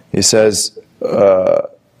 He says,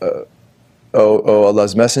 O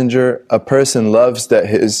Allah's Messenger, a person loves that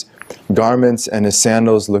his garments and his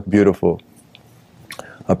sandals look beautiful.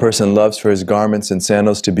 A person loves for his garments and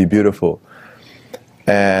sandals to be beautiful.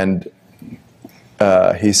 And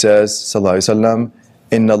he says, sallallahu alaihi wasallam,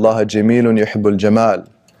 "Inna Allah jamilun yuhibbul jamal,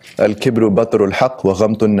 al-kibru batrul haqq wa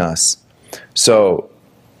ghamtun nas." So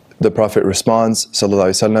the Prophet responds,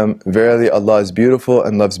 sallallahu alaihi wasallam, "Verily Allah is beautiful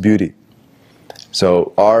and loves beauty."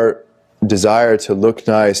 So our desire to look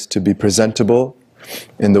nice, to be presentable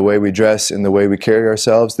in the way we dress, in the way we carry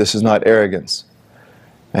ourselves, this is not arrogance.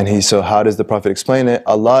 And so how does the Prophet explain it?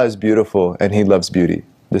 Allah is beautiful and He loves beauty.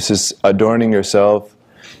 This is adorning yourself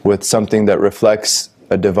with something that reflects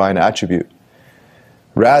a divine attribute.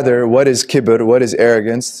 Rather, what is kibr? What is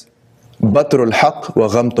arrogance? Batrul haqq wa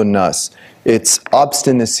ghamtun nas. It's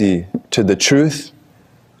obstinacy to the truth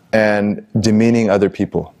and demeaning other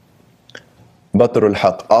people. Batrul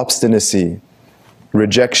haqq, obstinacy,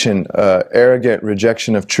 rejection, arrogant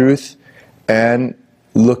rejection of truth, and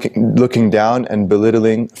looking down and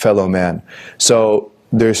belittling fellow man. So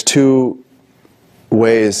there's two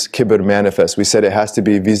ways kibr manifests. We said it has to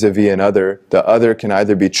be vis-a-vis an other. The other can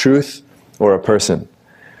either be truth or a person.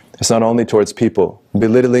 It's not only towards people.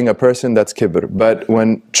 Belittling a person, that's kibr. But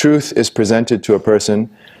when truth is presented to a person,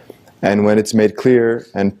 and when it's made clear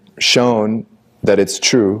and shown that it's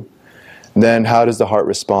true, then how does the heart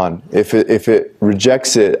respond? If it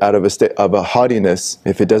rejects it out of a state of a haughtiness,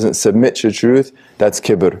 if it doesn't submit to truth, that's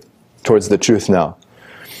kibr, towards the truth now.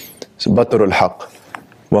 So batrul haqq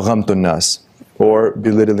wa ghamtun nas, or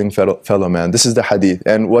belittling fellow man. This is the hadith.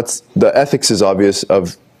 And what's the ethics is obvious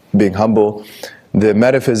of being humble. The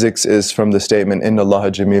metaphysics is from the statement, "Inna Allah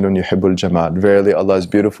jamilun yuhibbul jamal." Verily Allah is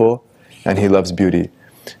beautiful and He loves beauty.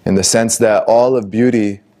 In the sense that all of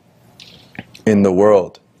beauty in the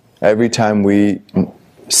world, every time we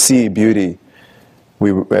see beauty,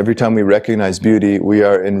 every time we recognize beauty, we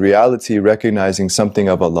are in reality recognizing something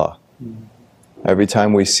of Allah. Every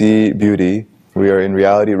time we see beauty, we are in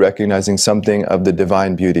reality recognizing something of the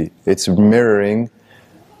divine beauty. It's mirroring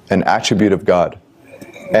an attribute of God.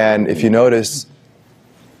 And if you notice,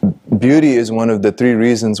 beauty is one of the three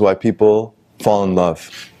reasons why people fall in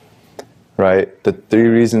love. Right? The three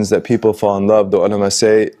reasons that people fall in love, the ulama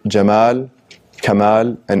say, Jamal,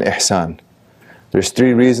 Kamal, and Ihsan. There's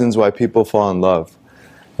three reasons why people fall in love.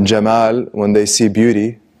 Jamal, when they see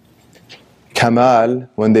beauty. Kamal,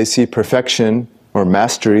 when they see perfection or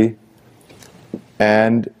mastery.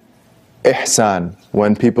 And Ihsan,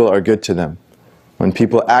 when people are good to them. When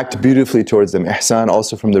people act beautifully towards them. Ihsan,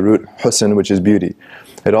 also from the root husn, which is beauty.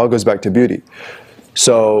 It all goes back to beauty.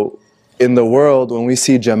 So in the world, when we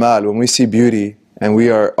see Jamal, when we see beauty, and we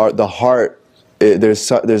are the heart, there's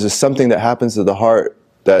something that happens to the heart,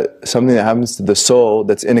 something that happens to the soul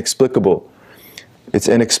that's inexplicable. It's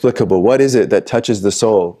inexplicable. What is it that touches the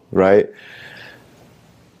soul, right?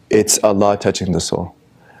 It's Allah touching the soul.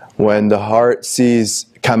 When the heart sees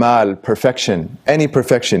Kamal, perfection, any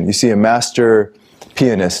perfection, you see a master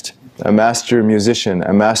pianist, a master musician,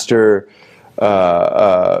 a master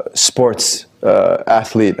sports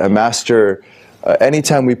athlete, a master.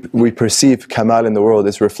 Anytime we perceive Kamal in the world,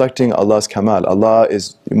 it's reflecting Allah's Kamal. Allah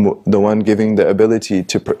is the one giving the ability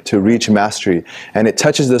to reach mastery. And it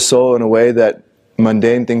touches the soul in a way that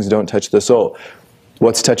mundane things don't touch the soul.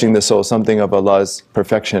 What's touching the soul? Something of Allah's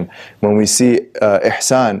perfection. When we see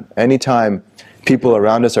ihsan, anytime people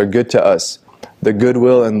around us are good to us, the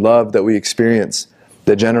goodwill and love that we experience,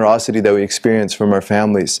 the generosity that we experience from our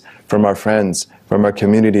families, from our friends, from our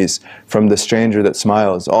communities, from the stranger that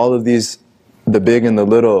smiles, all of these, the big and the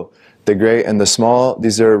little, the great and the small,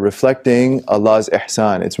 these are reflecting Allah's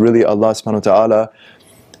ihsan. It's really Allah subhanahu wa ta'ala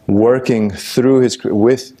working through His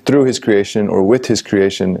creation or with His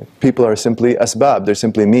creation. People are simply asbab, they're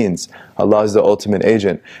simply means. Allah is the ultimate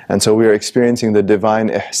agent. And so we are experiencing the divine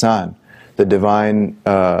ihsan, the divine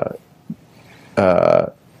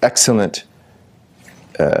excellent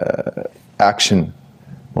action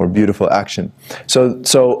or beautiful action.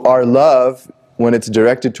 So our love, when it's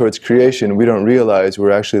directed towards creation, we don't realize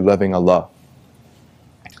we're actually loving Allah.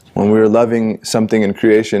 When we're loving something in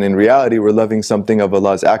creation, in reality we're loving something of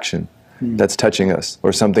Allah's action that's touching us,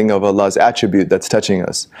 or something of Allah's attribute that's touching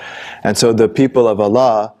us. And so the people of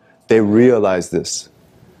Allah, they realize this.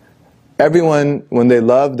 Everyone, when they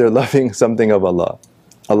love, they're loving something of Allah.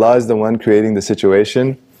 Allah is the one creating the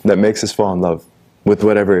situation that makes us fall in love with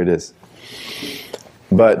whatever it is.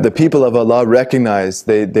 But the people of Allah recognize,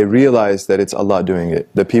 they realize that it's Allah doing it.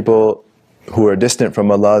 The people who are distant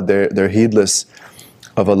from Allah, they're heedless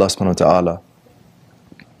of Allah subhanahu wa ta'ala.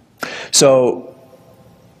 So,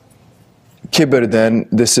 kibr then,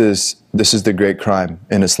 this is the great crime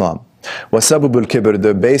in Islam. وَسَبَبُ الْكِبْر,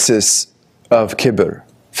 the basis of kibr,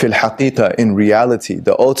 fil haqiqa, in reality,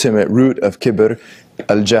 the ultimate root of kibr,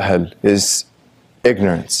 al-jahl, is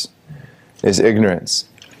ignorance.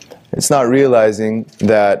 It's not realizing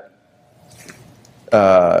that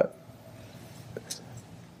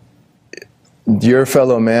your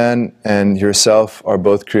fellow man and yourself are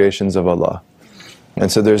both creations of Allah. And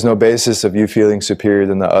so there's no basis of you feeling superior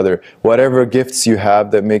than the other. Whatever gifts you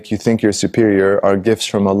have that make you think you're superior are gifts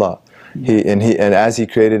from Allah. And as He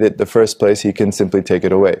created it in the first place, He can simply take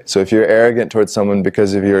it away. So if you're arrogant towards someone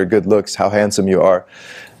because of your good looks, how handsome you are,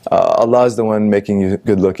 Allah is the one making you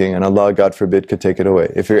good looking, and Allah, God forbid, could take it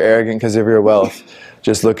away. If you're arrogant because of your wealth,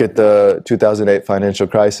 just look at the 2008 financial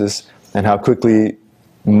crisis and how quickly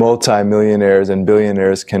multi-millionaires and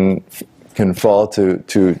billionaires can fall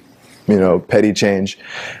to petty change.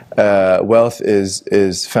 Wealth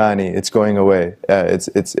is fani, it's going away.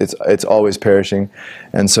 It's always perishing,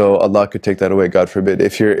 and so Allah could take that away, God forbid.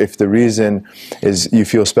 If the reason is you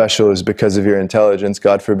feel special is because of your intelligence,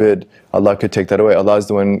 God forbid, Allah could take that away. Allah is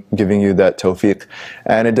the one giving you that tawfiq,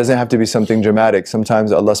 and it doesn't have to be something dramatic.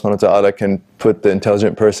 Sometimes Allah subhanahu wa ta'ala can put the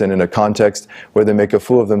intelligent person in a context where they make a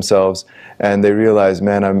fool of themselves, and they realize,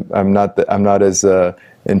 man, I'm not as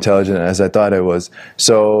intelligent as I thought I was.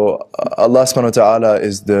 So Allah subhanahu wa ta'ala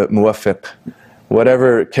is the muwaffiq.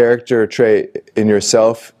 Whatever character trait in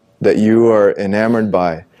yourself that you are enamored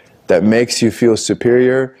by, that makes you feel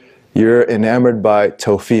superior, you're enamored by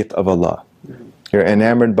tawfiq of Allah. You're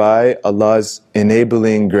enamored by Allah's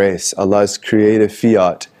enabling grace, Allah's creative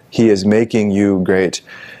fiat. He is making you great.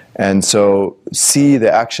 And so see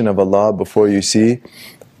the action of Allah before you see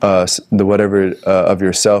the whatever of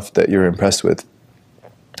yourself that you're impressed with.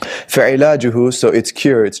 فَعِلَاجُهُ, so its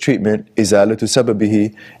cure, its treatment, إِزَالَةُ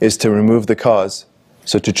سَبَبِهِ, is to remove the cause,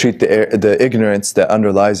 so to treat the ignorance that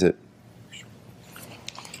underlies it.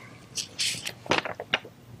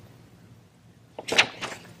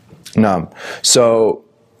 Naam. So,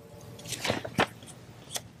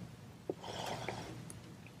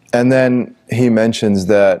 and then he mentions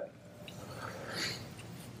that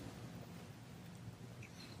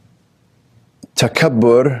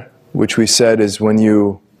takabbur, which we said is when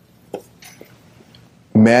you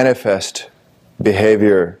manifest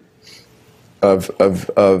behavior of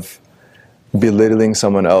belittling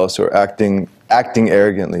someone else or acting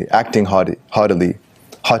arrogantly, acting haughtily,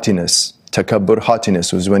 haughtiness. Takabbur,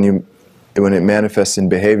 haughtiness, was when it manifests in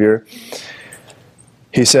behavior.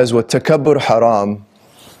 He says, "What takabbur haram."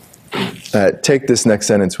 Take this next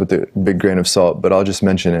sentence with a big grain of salt, but I'll just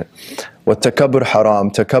mention it. "What takabbur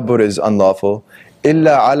haram." Takabbur is unlawful.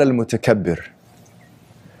 "Illa ala al-mutakabbir,"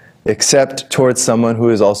 except towards someone who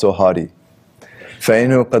is also haughty.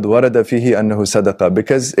 فَإِنْهُ قَدْ وَرَدَ فِيهِ أَنَّهُ صَدَقَةٌ,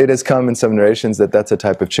 because it has come in some narrations that that's a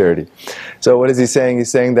type of charity. So what is he saying?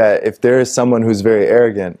 He's saying that if there is someone who's very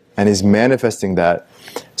arrogant and is manifesting that,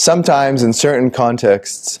 sometimes in certain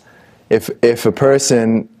contexts, if a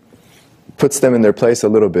person puts them in their place a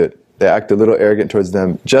little bit, they act a little arrogant towards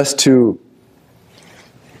them, just to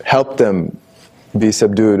help them be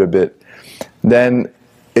subdued a bit, then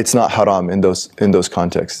it's not haram in those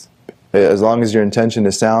contexts. As long as your intention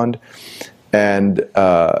is sound, and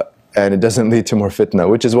it doesn't lead to more fitna,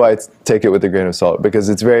 which is why take it with a grain of salt, because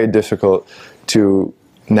it's very difficult to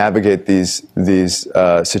navigate these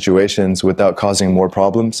situations without causing more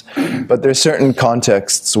problems. But there's certain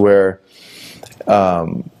contexts where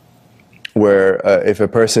if a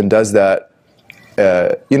person does that,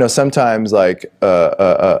 sometimes like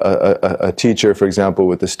a teacher, for example,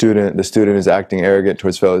 with the student is acting arrogant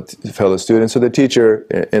towards fellow students, so the teacher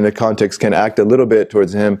in a context can act a little bit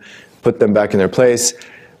towards him, put them back in their place.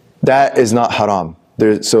 That is not haram.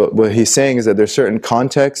 So what he's saying is that there's certain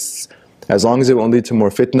contexts, as long as it won't lead to more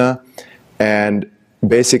fitna, and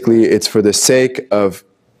basically it's for the sake of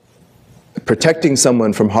protecting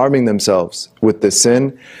someone from harming themselves with the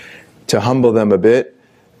sin, to humble them a bit,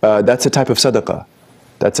 that's a type of sadaqah.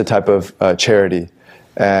 That's a type of charity.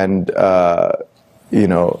 And, you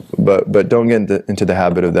know, but don't get into the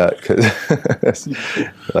habit of that, because,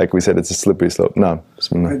 like we said, it's a slippery slope. No.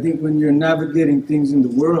 I think when you're navigating things in the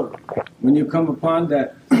world, when you come upon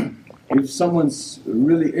that, if someone's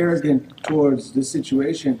really arrogant towards the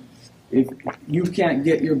situation, if you can't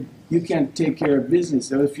take care of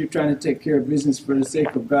business, or if you're trying to take care of business for the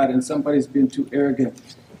sake of God, and somebody's been too arrogant,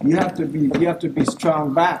 you have to be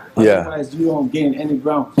strong back. Otherwise, you won't gain any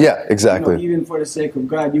ground. Yeah, exactly. You know, even for the sake of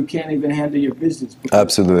God, you can't even handle your business.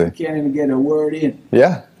 Absolutely. You can't even get a word in.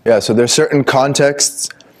 Yeah, yeah. So there's certain contexts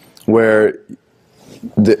where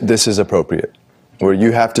this is appropriate, where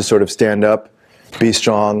you have to sort of stand up, be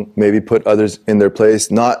strong, maybe put others in their place,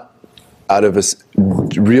 not out of a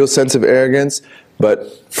real sense of arrogance, but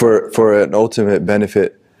for an ultimate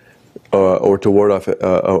benefit or to ward off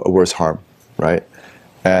a worse harm, right?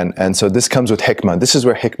 And so this comes with hikmah. This is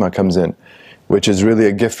where hikmah comes in, which is really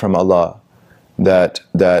a gift from Allah, that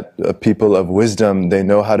people of wisdom, they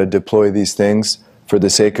know how to deploy these things for the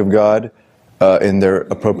sake of God in their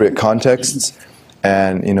appropriate contexts.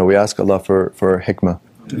 And, you know, we ask Allah for hikmah.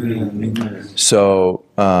 So,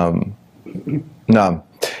 naam.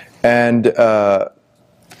 And I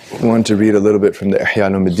want to read a little bit from the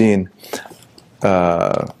Ihya Ulumuddin.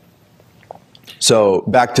 So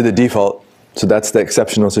back to the default. So that's the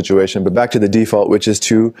exceptional situation. But back to the default, which is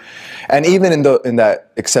to, and even in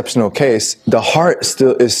that exceptional case, the heart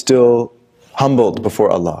is still humbled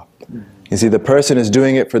before Allah. You see, the person is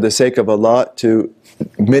doing it for the sake of Allah to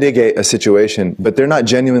mitigate a situation, but they're not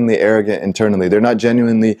genuinely arrogant internally. They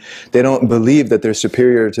don't believe that they're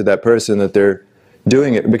superior to that person, that they're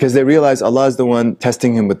doing it, because they realize Allah is the one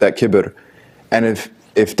testing him with that kibr. And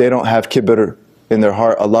if they don't have kibr in their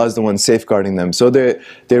heart, Allah is the one safeguarding them. So they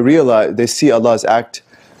realize, they see Allah's act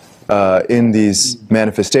in these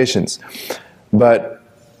manifestations. But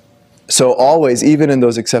so always, even in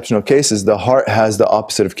those exceptional cases, the heart has the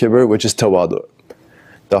opposite of kibr, which is tawadu'.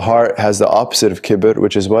 The heart has the opposite of kibr,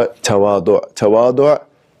 which is what? Tawadu'. Tawadu'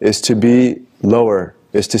 is to be lower,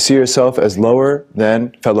 is to see yourself as lower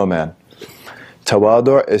than fellow man.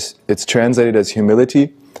 Tawadu' it's translated as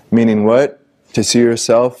humility, meaning what? To see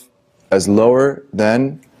yourself as lower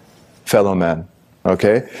than fellow man.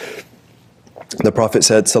 Okay? The Prophet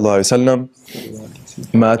said, sallallahu alaihi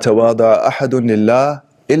wasallam, "Ma tawada'a ahadun lillah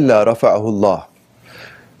illa rafa'ahu Allah."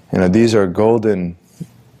 You know, these are golden,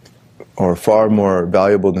 or far more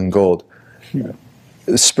valuable than gold.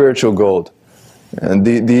 Spiritual gold. And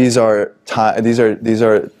these are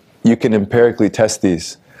you can empirically test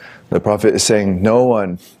these. The Prophet is saying no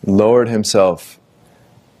one lowered himself,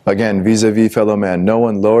 again, vis-a-vis fellow man. No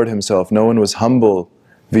one lowered himself. No one was humble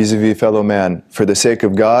vis-a-vis fellow man for the sake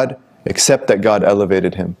of God, except that God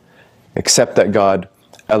elevated him. Except that God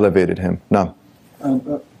elevated him. Now,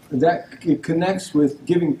 that it connects with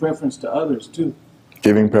giving preference to others too.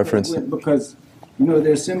 Giving preference. Because, you know,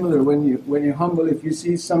 they're similar. When you're humble, if you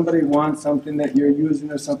see somebody wants something that you're using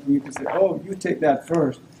or something, you can say, "Oh, you take that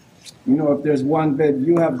first." You know, if there's one bed,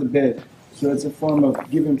 you have the bed. So it's a form of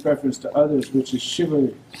giving preference to others, which is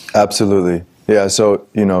chivalry. Absolutely. Yeah, so,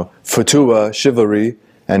 you know, futuwa, chivalry,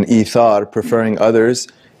 and ithar, preferring others,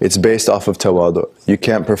 it's based off of tawadu. You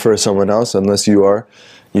can't prefer someone else unless you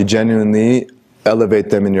genuinely elevate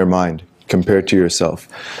them in your mind compared to yourself.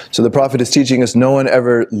 So the Prophet is teaching us no one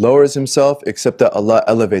ever lowers himself except that Allah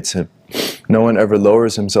elevates him. No one ever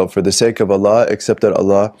lowers himself for the sake of Allah except that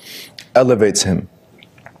Allah elevates him.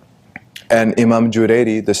 And Imam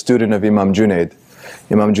Jurayri, the student of Imam Junaid,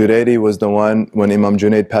 Imam Jurayri was the one, when Imam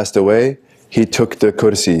Junaid passed away, he took the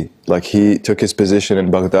kursi, like he took his position in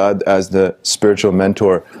Baghdad as the spiritual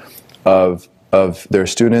mentor of their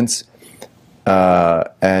students.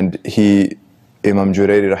 And Imam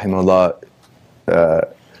Jurayri rahimahullah,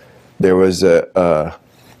 there was a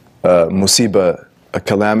musibah, a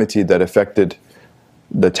calamity that affected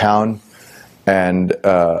the town, and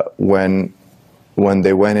when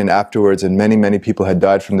they went in afterwards, and many people had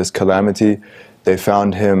died from this calamity, they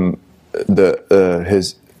found him,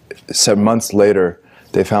 7 months later,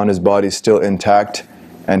 they found his body still intact,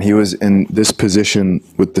 and he was in this position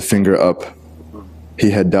with the finger up.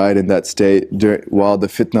 He had died in that state while the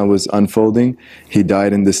fitna was unfolding. He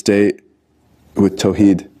died in this state with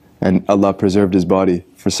tawheed, and Allah preserved his body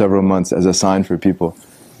for several months as a sign for people.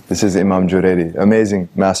 This is Imam Jurayri, amazing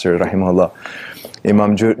master, rahimahullah.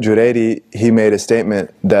 Imam Jurayri, he made a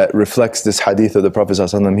statement that reflects this hadith of the Prophet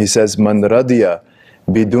ﷺ. He says, "Man radiya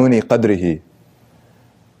biduni qadrihi,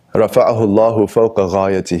 rafa'ahu Allahu fawqa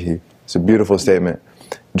ghayatihi." It's a beautiful statement.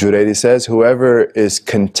 Jurayri says, whoever is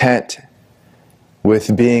content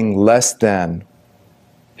with being less than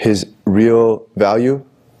his real value,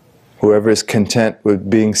 whoever is content with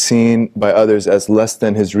being seen by others as less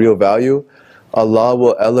than his real value, Allah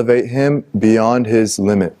will elevate him beyond his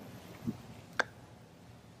limit.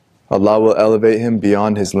 Allah will elevate him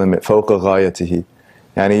beyond his limit. فَوْقَ غَايَتِهِ.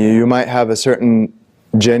 And you might have a certain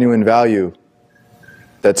genuine value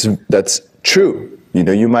that's true. You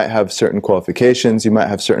know, you might have certain qualifications, you might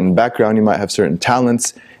have certain background, you might have certain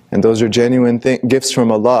talents, and those are genuine gifts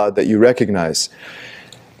from Allah that you recognize.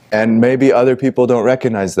 And maybe other people don't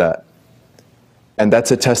recognize that. And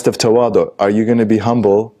that's a test of tawadu. Are you going to be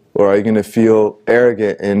humble, or are you going to feel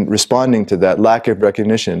arrogant in responding to that lack of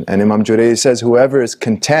recognition? And Imam Jurayj says, whoever is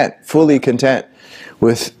content, fully content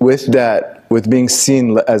with that, with being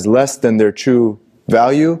seen as less than their true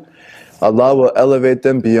value, Allah will elevate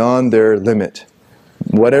them beyond their limit.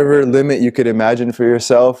 Whatever limit you could imagine for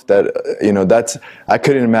yourself, I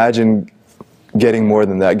couldn't imagine getting more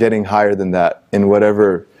than that, getting higher than that in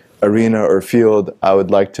whatever arena or field I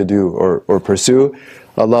would like to do or pursue.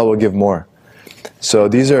 Allah will give more. So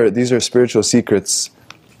these are spiritual secrets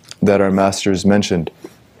that our masters mentioned.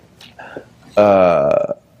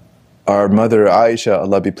 Our mother Aisha,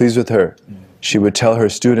 Allah be pleased with her, she would tell her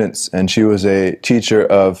students, and she was a teacher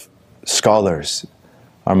of scholars.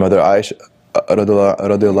 Our mother Aisha radiallahu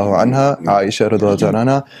anha, Aisha radiallahu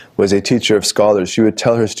anha, was a teacher of scholars. She would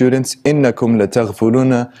tell her students, إِنَّكُمْ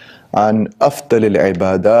لَتَغْفُلُونَ عَنْ أَفْضَلِ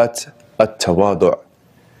الْعِبَادَاتِ التَّوَاضُعُ.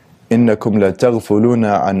 إِنَّكُمْ لَتَغْفُلُونَ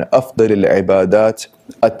عَنْ أَفْضَلِ الْعِبَادَاتِ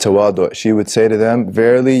التَّوَاضُعُ. She would say to them,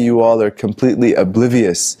 verily you all are completely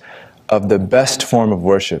oblivious of the best form of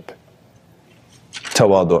worship.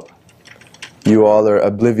 Tawadu. You all are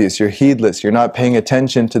oblivious, you're heedless, you're not paying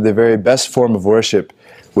attention to the very best form of worship,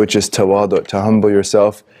 which is tawadu, to humble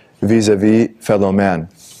yourself vis-a-vis fellow man.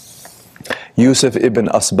 Yusuf ibn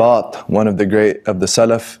Asbat, one of the great of the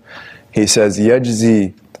Salaf, he says,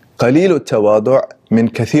 يَجْزِي قَلِيلُ التَّوَاضُعِ مِنْ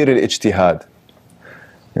كَثِيرِ الْإِجْتِهَادِ.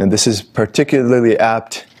 And this is particularly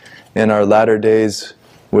apt in our latter days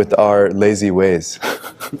with our lazy ways.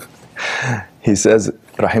 He says,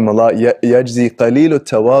 Rahimullah, يَجْزِي قَلِيلُ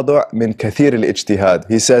التَّوَاضُعِ مِنْ كَثِيرِ الْإِجْتِهَادِ.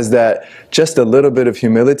 He says that just a little bit of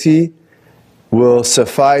humility will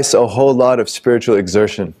suffice a whole lot of spiritual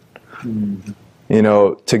exertion. You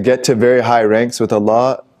know, to get to very high ranks with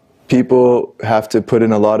Allah, people have to put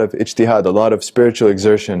in a lot of ijtihad, a lot of spiritual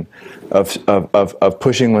exertion, of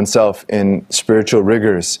pushing oneself in spiritual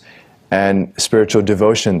rigors and spiritual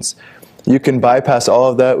devotions. You can bypass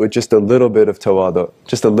all of that with just a little bit of tawadu,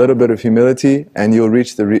 just a little bit of humility, and you'll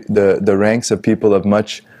reach the ranks of people of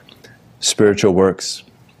much spiritual works.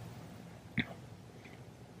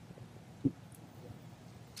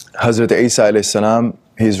 Hazrat Isa alayhi salam,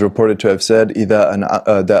 he's reported to have said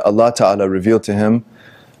that Allah Ta'ala revealed to him,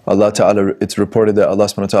 it's reported that Allah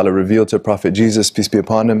subhanahu wa ta'ala revealed to Prophet Jesus, peace be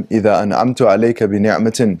upon him, إِذَا أَنْعَمْتُ عَلَيْكَ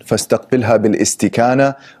بِنِعْمَةٍ فَاسْتَقْبِلْهَا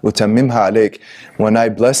بِالْإِسْتِكَانَةِ وَتَمِّمْهَا عَلَيْكَ. When I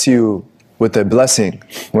bless you with a blessing,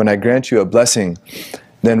 when I grant you a blessing,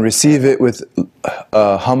 then receive it with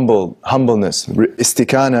humbleness.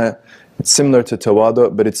 Istikana, it's similar to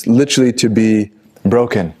tawadu, but it's literally to be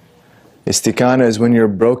broken. Istikana is when you're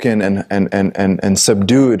broken and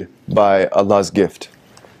subdued by Allah's gift.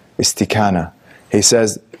 Istikana. He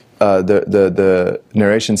says, the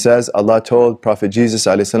narration says, Allah told Prophet Jesus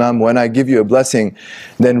alayhi salam, when I give you a blessing,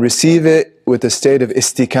 then receive it with a state of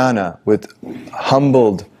istikana, with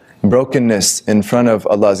humbled brokenness in front of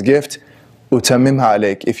Allah's gift. Utammimha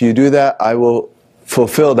alayk. If you do that, I will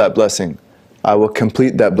fulfill that blessing. I will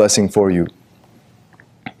complete that blessing for you.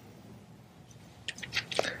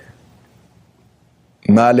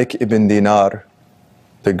 Malik ibn Dinar,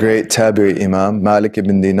 the great Tabi'i Imam, Malik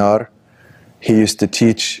ibn Dinar, he used to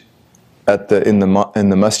teach in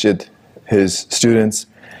the masjid his students,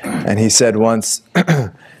 and he said once,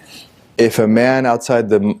 if a man outside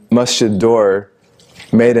the masjid door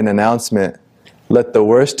made an announcement, let the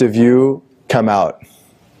worst of you come out.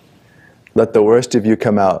 Let the worst of you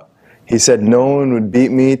come out. He said no one would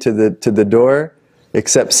beat me to the door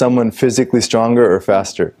except someone physically stronger or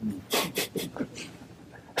faster.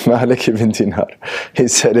 Malik ibn Dinar. He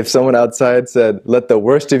said, if someone outside said, let the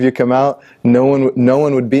worst of you come out, no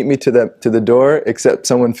one would beat me to the door except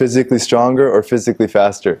someone physically stronger or physically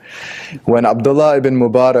faster. When Abdullah ibn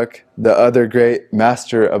Mubarak, the other great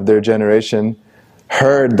master of their generation,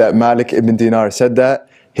 heard that Malik ibn Dinar said that,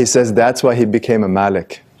 he says that's why he became a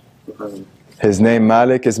Malik. His name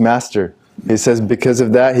Malik is master. He says because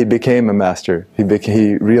of that he became a master.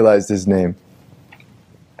 He realized his name.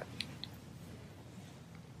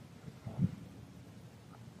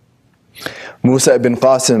 Musa ibn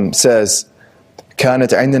Qasim says,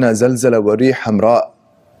 كانت عندنا زلزلة وريح حمراء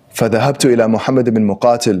فذهبت إلى محمد بن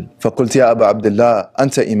مقاتل فقلت يا أبا عبد الله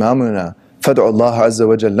أنت إمامنا فادع الله عز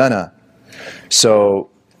وجل لنا. So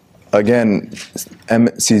again,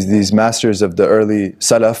 these masters of the early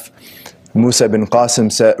Salaf, Musa bin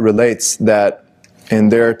Qasim relates that in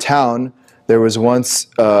their town there was once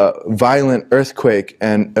a violent earthquake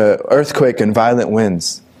and violent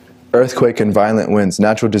winds. Earthquake and violent winds,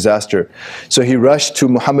 natural disaster. So he rushed to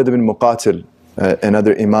Muhammad bin Muqatil,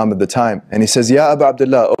 another imam at the time, and he says, Ya Abu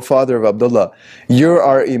Abdullah, O father of Abdullah, you're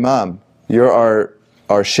our imam, you're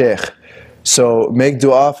our sheikh, so make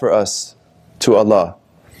dua for us to Allah.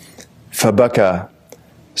 Fabaka.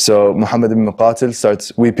 So Muhammad bin Muqatil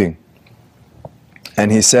starts weeping.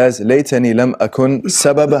 And he says, Laytani lam akun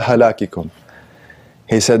sababa halakikum.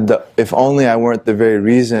 He said, if only I weren't the very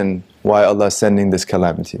reason why Allah is sending this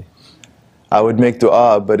calamity. I would make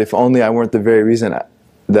dua, but if only I weren't the very reason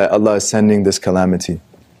that Allah is sending this calamity.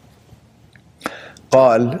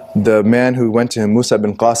 Qal, the man who went to him, Musa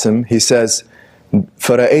bin Qasim, he says,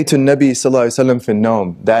 فَرَأَيْتُ النَّبِي صلى الله عليه وسلم في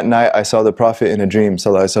النوم. That night I saw the Prophet in a dream, صلى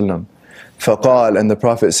الله عليه وسلم. فقال, and the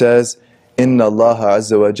Prophet says, إِنَّ اللَّهَ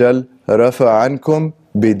عَزَّ وَجَلَّ رَفَعَ عَنْكُمْ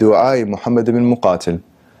بِدُعَاءِ مُحَمَّدٍ بِن مُقَاتِلٍ.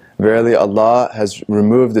 Verily Allah has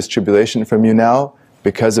removed this tribulation from you now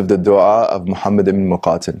because of the dua of Muhammad ibn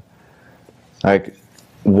Muqatil. Like,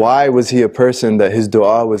 why was he a person that his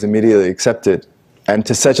dua was immediately accepted? And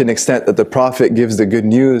to such an extent that the Prophet gives the good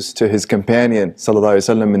news to his companion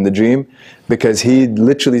ﷺ in the dream, because he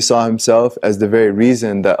literally saw himself as the very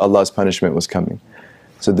reason that Allah's punishment was coming.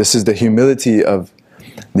 So this is the humility of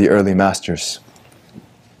the early masters.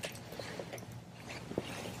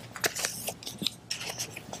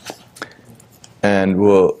 And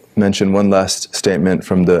we'll mention one last statement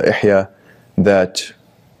from the Ihya, that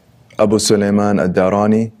Abu Sulaiman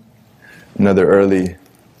ad-Darani, another early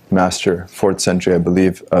master, 4th century I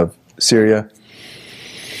believe, of Syria,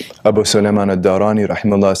 Abu Sulaiman ad-Darani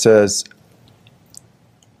rahimahullah says,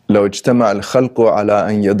 لو اجتمع الخلق على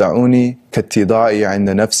أن يدعوني كاتضاعي عند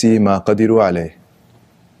نفسي ما قدروا عليه.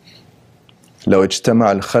 لو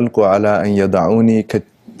اجتمع الخلق على أن يدعوني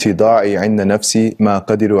كاتضاعي عند نفسي ما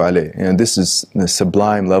قدروا عليه. And this is the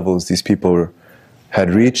sublime levels these people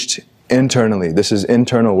had reached internally. This is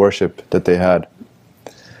internal worship that they had.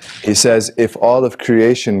 He says, if all of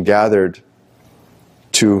creation gathered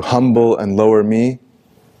to humble and lower me,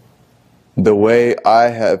 the way I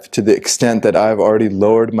have, to the extent that I've already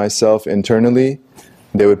lowered myself internally,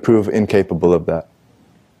 they would prove incapable of that.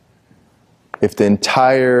 If the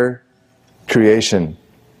entire creation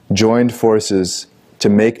joined forces to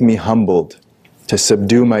make me humbled, to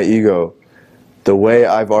subdue my ego, the way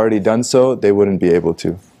I've already done so, they wouldn't be able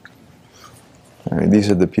to. I mean, these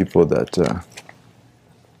are the people that,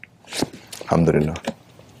 alhamdulillah.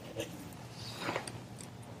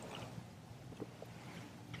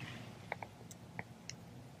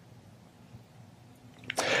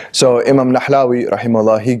 So Imam Nahlawi,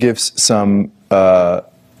 rahimahullah, he gives some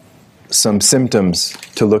symptoms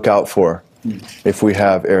to look out for if we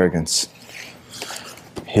have arrogance.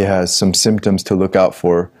 He has some symptoms to look out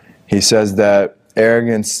for. He says that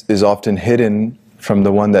arrogance is often hidden from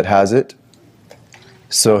the one that has it.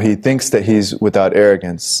 So he thinks that he's without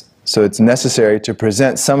arrogance. So it's necessary to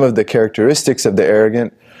present some of the characteristics of the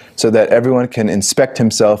arrogant so that everyone can inspect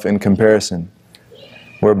himself in comparison,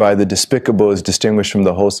 whereby the despicable is distinguished from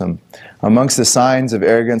the wholesome. Amongst the signs of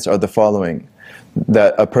arrogance are the following: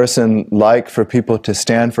 that a person likes for people to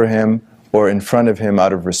stand for him or in front of him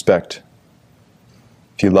out of respect.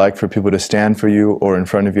 If you like for people to stand for you or in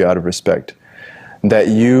front of you out of respect. That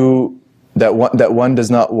one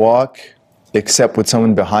does not walk except with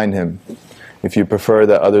someone behind him, if you prefer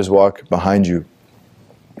that others walk behind you.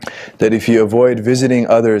 That if you avoid visiting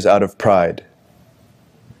others out of pride,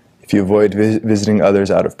 visiting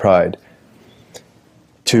others out of pride,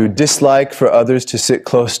 to dislike for others to sit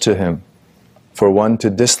close to him, for one to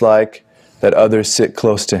dislike that others sit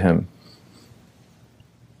close to him.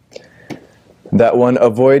 That one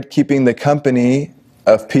avoid keeping the company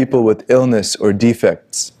of people with illness or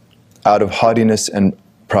defects out of haughtiness and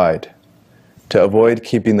pride. To avoid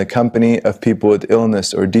keeping the company of people with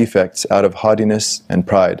illness or defects out of haughtiness and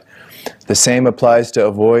pride. The same applies to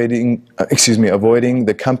avoiding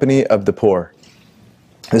the company of the poor.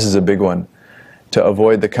 This is a big one. To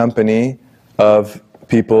avoid the company of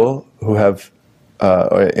people who have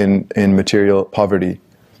in material poverty.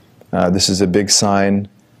 This is a big sign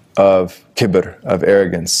of kibr, of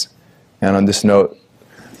arrogance. And on this note,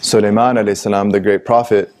 Sulaiman alayhi salam, the great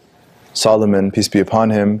prophet, Solomon, peace be upon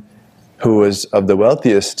him, who was of the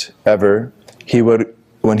wealthiest ever,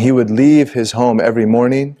 when he would leave his home every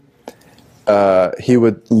morning, he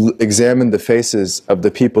would examine the faces of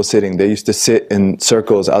the people sitting. They used to sit in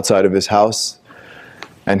circles outside of his house,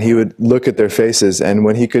 and he would look at their faces, and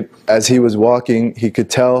when he could, as he was walking, he could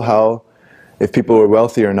tell how, if people were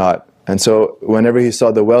wealthy or not. And so whenever he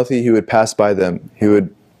saw the wealthy, he would pass by them. He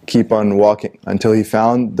would keep on walking until he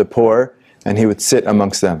found the poor, and he would sit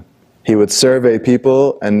amongst them. He would survey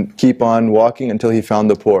people and keep on walking until he found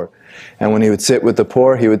the poor. And when he would sit with the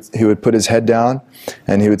poor, he would put his head down,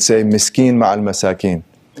 and he would say, "Miskin ma'al masakin."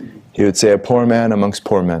 He would say, "A poor man amongst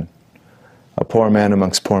poor men. A poor man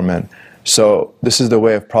amongst poor men." So this is the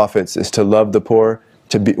way of prophets, is to love the poor,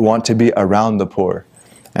 want to be around the poor.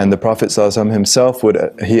 And the Prophet ﷺ himself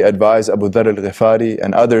he advised Abu Dharr al-Ghifari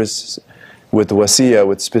and others with wasiyah,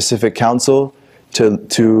 with specific counsel,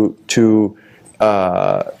 to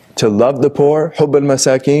love the poor, hubb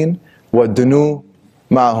al-masakin, wa dunu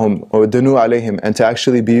ma'ahum, or dunu alayhim, and to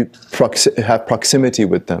actually have proximity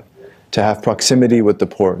with them, to have proximity with the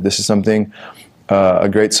poor. This is something, a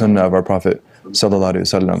great sunnah of our Prophet sallallahu alaihi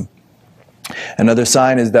wasallam. Another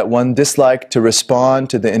sign is that one disliked to respond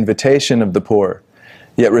to the invitation of the poor,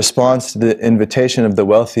 yet responds to the invitation of the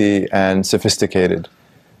wealthy and sophisticated.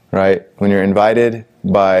 Right? When you're invited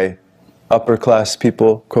by upper class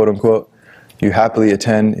people, quote unquote, you happily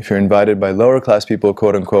attend. If you're invited by lower class people,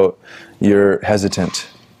 quote unquote, you're hesitant.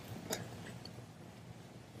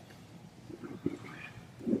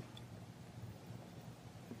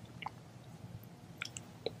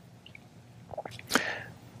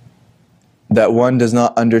 That one does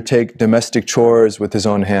not undertake domestic chores with his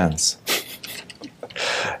own hands.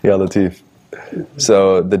 Ya Latif.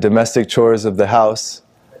 So the domestic chores of the house,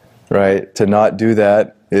 right, to not do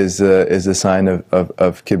that is a sign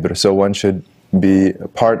of kibr. So one should be a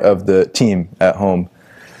part of the team at home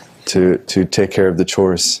to take care of the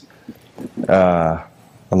chores.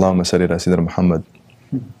 Allahumma salli ala Sayyidina Muhammad.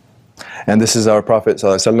 And this is our Prophet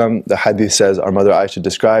ﷺ. The hadith says, our mother Aisha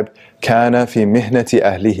described, "Kana fi mihnati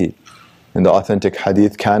ahlihi." In the authentic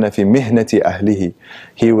hadith, "Kana fi mihnati ahlihi."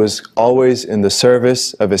 He was always in the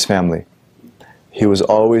service of his family. He was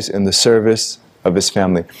always in the service of his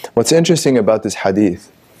family. What's interesting about this hadith,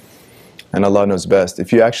 and Allah knows best,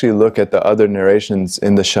 if you actually look at the other narrations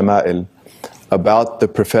in the Shama'il about the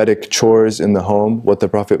prophetic chores in the home, what the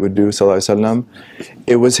Prophet would do, sallallahu alaihi wasallam,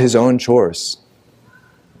 it was his own chores.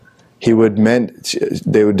 They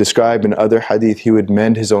would describe in other hadith, he would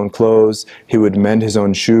mend his own clothes, he would mend his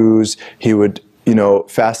own shoes, he would,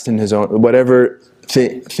 fasten his own, whatever,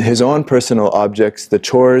 his own personal objects, the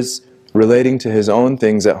chores relating to his own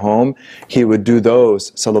things at home, he would do those,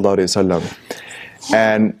 sallallahu alaihi wasallam.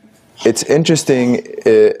 And it's interesting,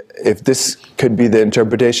 if this could be the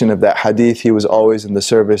interpretation of that hadith, he was always in the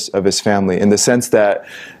service of his family, in the sense that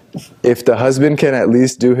if the husband can at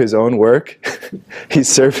least do his own work, he's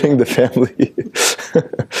serving the family.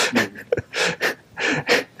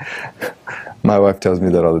 My wife tells me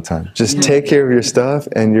that all the time. Just take care of your stuff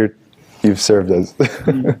and you've served us.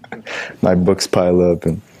 My books pile up,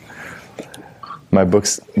 and my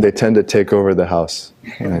books, they tend to take over the house.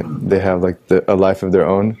 Right? They have like a life of their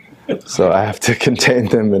own, so I have to contain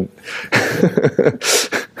them, and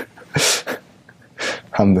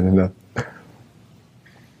alhamdulillah.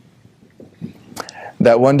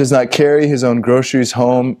 That one does not carry his own groceries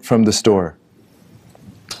home from the store.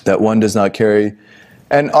 That one does not carry,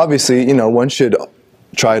 and obviously, one should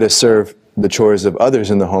try to serve the chores of others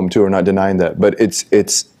in the home too. We're not denying that, but it's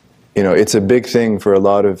a big thing for a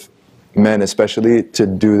lot of men, especially, to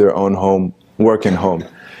do their own home work in home,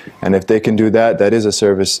 and if they can do that, that is a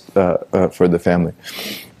service for the family.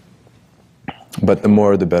 But the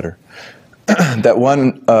more, the better. That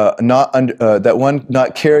one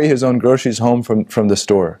not carry his own groceries home from the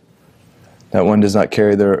store. That one does not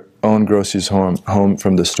carry their own groceries home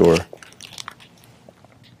from the store.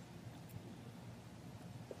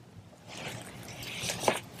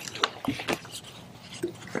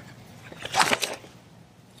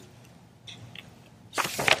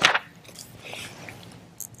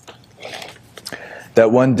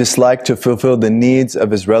 That one disliked to fulfill the needs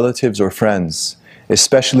of his relatives or friends,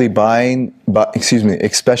 especially buying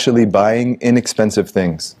inexpensive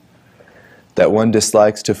things. That one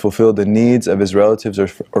dislikes to fulfill the needs of his relatives or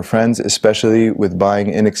friends, especially with buying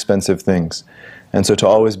inexpensive things. And so to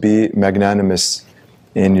always be magnanimous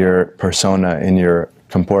in your persona, in your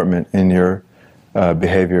comportment, in your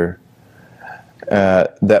behavior.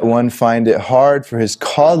 That one find it hard for his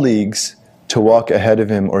colleagues to walk ahead of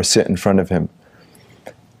him or sit in front of him.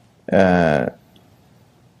 And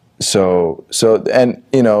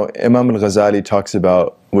Imam Ghazali talks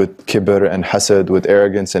about with kibr and hasad, with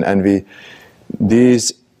arrogance and envy,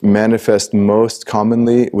 these manifest most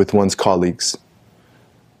commonly with one's colleagues.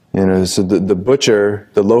 You know, so the butcher,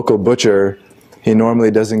 the local butcher, he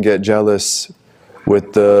normally doesn't get jealous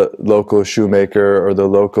with the local shoemaker or the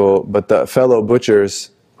local, but the fellow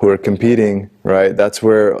butchers who are competing, right? That's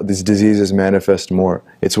where these diseases manifest more.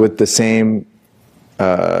 It's with the same,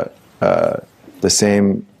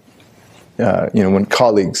 when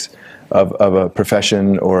colleagues of a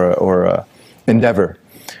profession or a endeavor.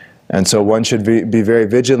 And so one should be very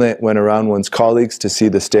vigilant when around one's colleagues to see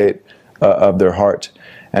the state of their heart.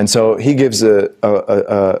 And so he gives a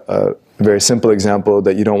very simple example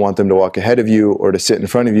that you don't want them to walk ahead of you or to sit in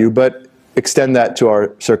front of you, but extend that to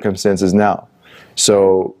our circumstances now.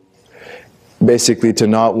 So basically to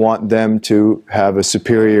not want them to have a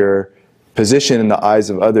superior position in the eyes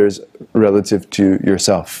of others relative to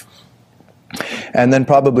yourself. And then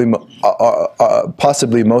possibly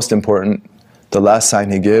most important, the last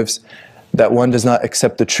sign he gives, that one does not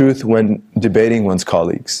accept the truth when debating one's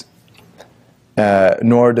colleagues,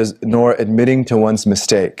 nor admitting to one's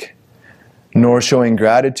mistake, nor showing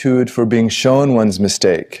gratitude for being shown one's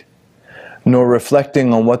mistake, nor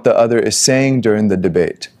reflecting on what the other is saying during the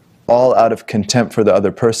debate, all out of contempt for the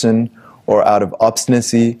other person or out of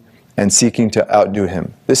obstinacy and seeking to outdo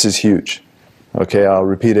him. This is huge. Okay, I'll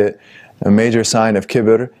repeat it. A major sign of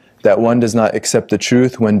kibr, that one does not accept the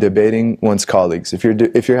truth when debating one's colleagues. If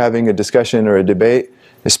you're having a discussion or a debate,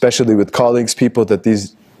 especially with colleagues, people that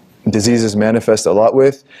these diseases manifest a lot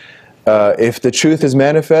with, if the truth is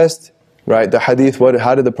manifest, right, the hadith,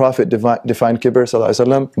 how did the Prophet define kibr, sallallahu alaihi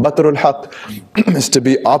wasallam? Batrul haqq, is to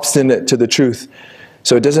be obstinate to the truth.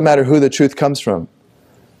 So it doesn't matter who the truth comes from,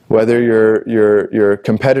 whether your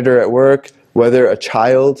competitor at work, whether a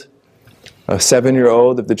child, a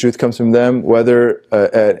 7-year-old, if the truth comes from them, whether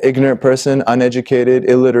an ignorant person, uneducated,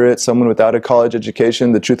 illiterate, someone without a college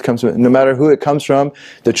education, the truth comes from, no matter who it comes from,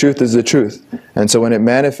 the truth is the truth. And so when it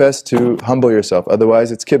manifests, to humble yourself,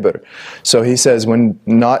 otherwise it's kibr. So he says, when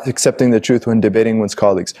not accepting the truth when debating one's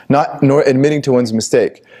colleagues, nor admitting to one's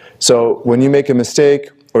mistake. So when you make a mistake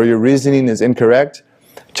or your reasoning is incorrect,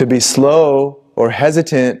 to be slow or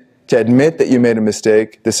hesitant to admit that you made a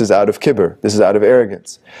mistake, this is out of kibr, this is out of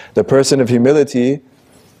arrogance. The person of humility,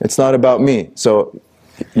 it's not about me. So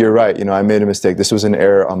you're right, I made a mistake, this was an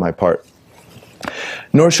error on my part.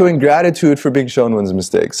 Nor showing gratitude for being shown one's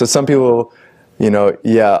mistake. So some people, I'll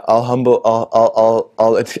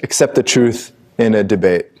accept the truth in a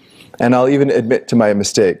debate, and I'll even admit to my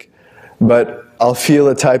mistake, but I'll feel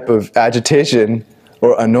a type of agitation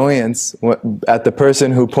or annoyance at the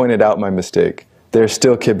person who pointed out my mistake. There's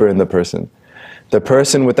still kibr in the person. The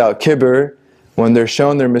person without kibr, when they're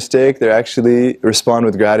shown their mistake, they actually respond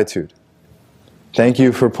with gratitude. Thank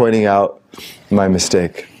you for pointing out my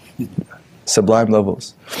mistake. Sublime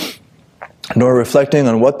levels. Nor reflecting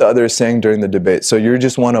on what the other is saying during the debate. So you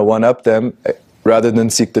just want to one-up them rather than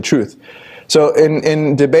seek the truth. So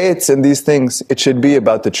in debates and these things, it should be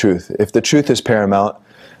about the truth. If the truth is paramount,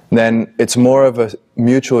 then it's more of a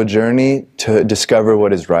mutual journey to discover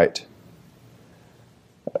what is right.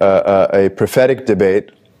 A prophetic debate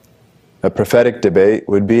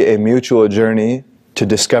would be a mutual journey to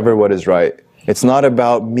discover what is right. It's not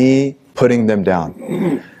about me putting them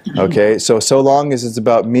down. Okay, so long as it's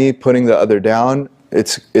about me putting the other down,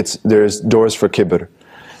 there's doors for kibr.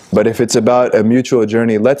 But if it's about a mutual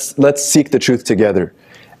journey, let's seek the truth together.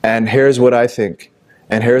 And here's what I think.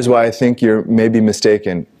 And here's why I think you're maybe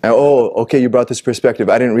mistaken. And, oh, okay, you brought this perspective.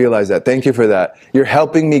 I didn't realize that. Thank you for that. You're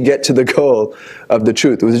helping me get to the goal of the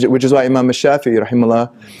truth, which is why Imam Shafi'i,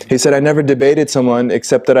 rahimahullah, he said, I never debated someone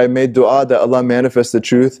except that I made dua that Allah manifest the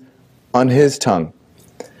truth on his tongue.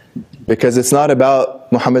 Because it's not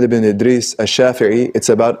about Muhammad ibn Idris al-Shafi'i, it's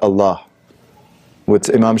about Allah.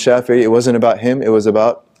 With Imam Shafi'i, it wasn't about him, it was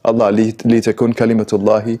about Allah. لِتَكُنْ كَلِمَةُ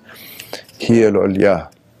اللَّهِ هِيَ الْعُلْيَا.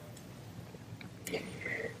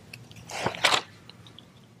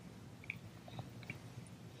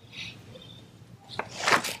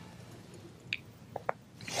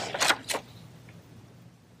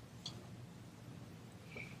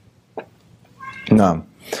 Naam.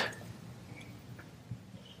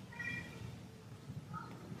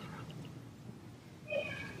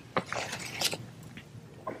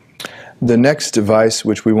 The next vice,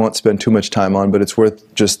 which we won't spend too much time on, but it's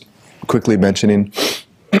worth just quickly mentioning.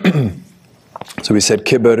 So we said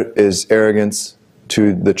kibr is arrogance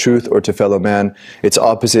to the truth or to fellow man. Its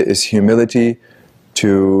opposite is humility,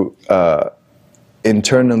 to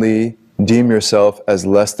internally deem yourself as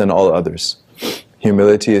less than all others.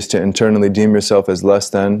 Humility is to internally deem yourself as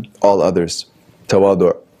less than all others.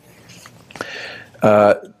 Tawadu'.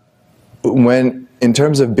 When, in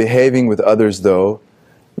terms of behaving with others though,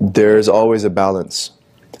 there's always a balance.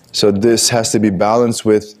 So this has to be balanced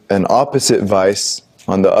with an opposite vice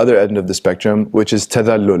on the other end of the spectrum, which is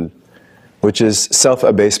tadallul, which is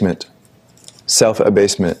self-abasement.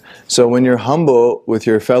 Self-abasement. So when you're humble with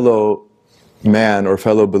your fellow man or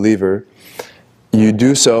fellow believer, you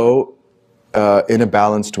do so in a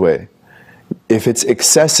balanced way. If it's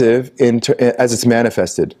excessive as it's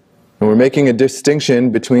manifested, and we're making a distinction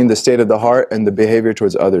between the state of the heart and the behavior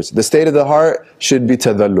towards others. The state of the heart should be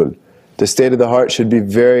tadallul. The state of the heart should be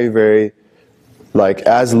very, very, like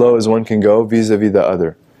as low as one can go vis-a-vis the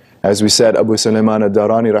other. As we said, Abu Sulaiman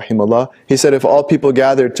ad-Darani rahimahullah, he said, if all people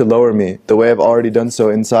gathered to lower me the way I've already done so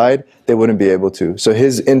inside, they wouldn't be able to. So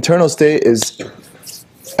his internal state is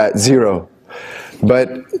at zero.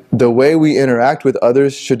 But the way we interact with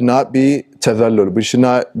others should not be tadallul. We should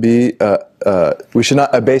not be, we should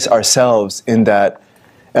not abase ourselves in that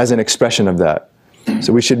as an expression of that.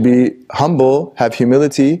 So we should be humble, have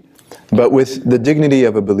humility, but with the dignity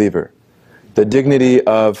of a believer, the dignity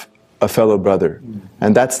of a fellow brother.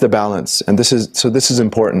 And that's the balance. And this is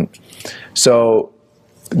important. So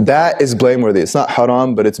that is blameworthy. It's not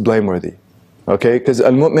haram, but it's blameworthy. Okay? Because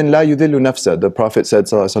al-mu'min la yudillu nafsa. The Prophet said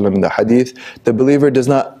ﷺ in the hadith, the believer does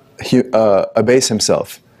not abase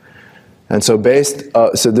himself. And so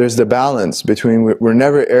so there's the balance between we're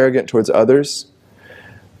never arrogant towards others.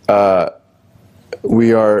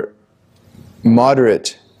 We are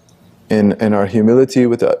moderate in our humility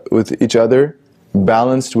with each other,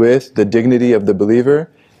 balanced with the dignity of the believer,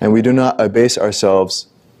 and we do not abase ourselves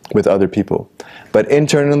with other people. But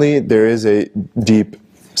internally, there is a deep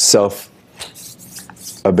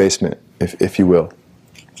self-abasement, if you will.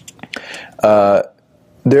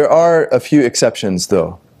 There are a few exceptions,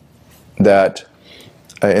 though, that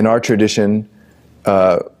in our tradition,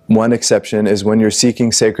 one exception is when you're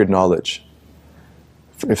seeking sacred knowledge.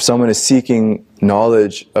 If someone is seeking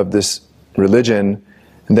knowledge of this religion,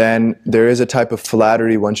 then there is a type of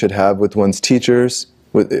flattery one should have with one's teachers,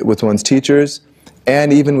 with one's teachers,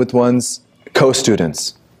 and even with one's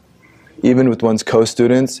co-students. Even with one's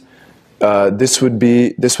co-students, this would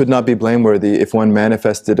not be blameworthy if one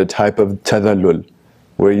manifested a type of tadallul,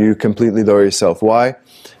 where you completely lower yourself. Why?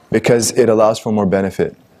 Because it allows for more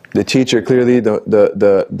benefit. The teacher clearly, the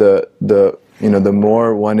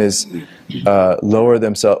more one is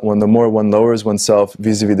the more one lowers oneself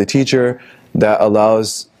vis-a-vis the teacher, that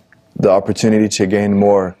allows the opportunity to gain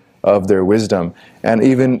more of their wisdom. And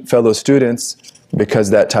even fellow students, because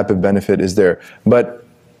that type of benefit is there. But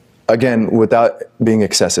again, without being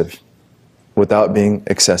excessive. Without being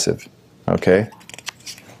excessive. Okay?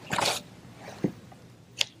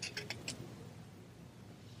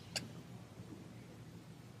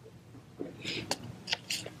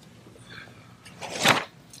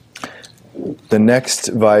 The next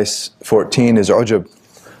vice, 14, is ujub.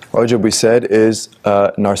 Ujub, we said, is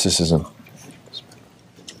narcissism.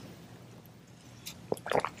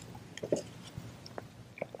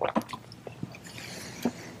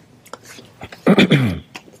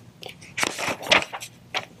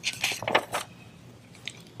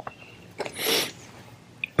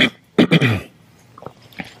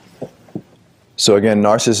 So again,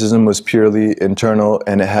 narcissism was purely internal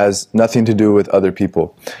and it has nothing to do with other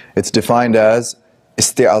people. It's defined as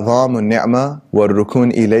استعظام النعمة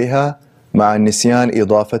والركون إليها مع النسيان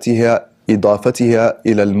إضافتها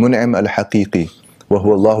إلى المنعم الحقيقي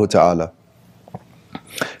وهو الله تعالى.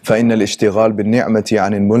 فإن الاشتغال بالنعمة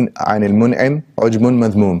عن المنعم عجب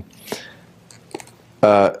مذموم.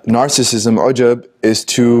 Narcissism, ujub,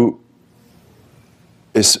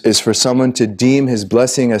 is for someone to deem his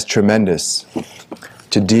blessing as tremendous,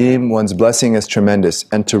 to deem one's blessing as tremendous,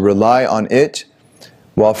 and to rely on it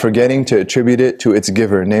while forgetting to attribute it to its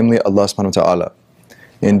giver, namely Allah subhanahu wa ta'ala.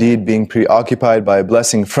 Indeed, being preoccupied by a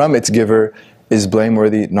blessing from its giver is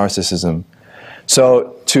blameworthy narcissism.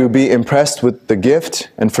 So, to be impressed with the gift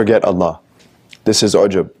and forget Allah. This is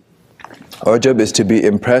ujub. Ujub is to be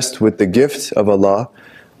impressed with the gift of Allah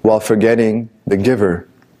while forgetting the giver,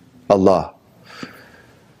 Allah.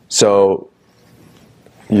 So,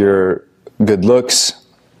 your good looks,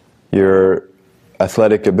 your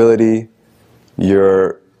athletic ability,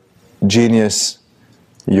 your genius,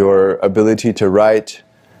 your ability to write,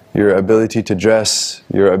 your ability to dress,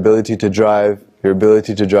 your ability to drive, your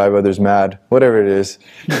ability to drive others mad, whatever it is.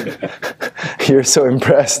 You're so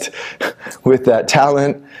impressed with that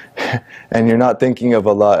talent and you're not thinking of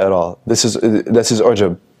Allah at all. This is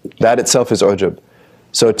ujub. That itself is ujub.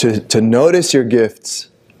 So to notice your gifts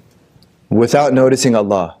without noticing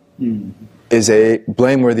Allah is a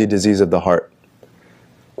blameworthy disease of the heart.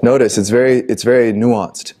 Notice, it's very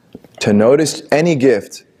nuanced. To notice any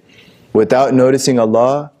gift without noticing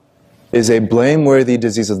Allah is a blameworthy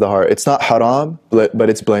disease of the heart. It's not haram, but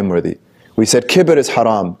it's blameworthy. We said kibr is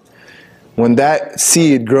haram. When that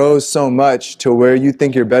seed grows so much to where you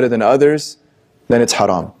think you're better than others, then it's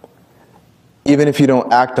haram. Even if you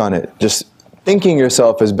don't act on it, just thinking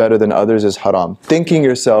yourself is better than others is haram. Thinking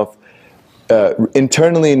yourself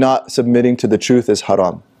internally not submitting to the truth is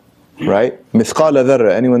haram. Right? Mithqala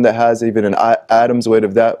dharra, anyone that has even an atom's weight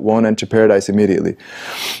of that won't enter paradise immediately.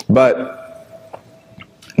 But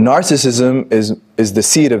narcissism is the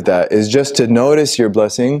seed of that, is just to notice your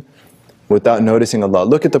blessing without noticing Allah.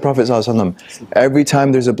 Look at the Prophet ﷺ. Every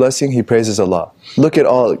time there's a blessing, he praises Allah. Look at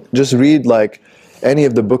all, just read like any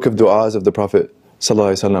of the book of du'as of the Prophet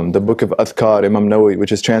ﷺ, the book of Adhkar, Imam Nahlawi,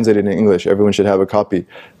 which is translated in English. Everyone should have a copy.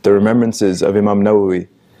 The remembrances of Imam Nahlawi.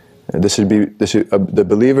 The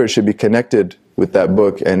believer should be connected with that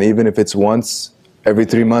book, and even if it's once every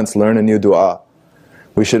 3 months, learn a new dua.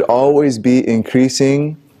 We should always be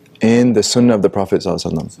increasing in the sunnah of the Prophet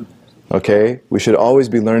ﷺ. Okay? We should always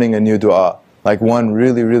be learning a new dua. Like one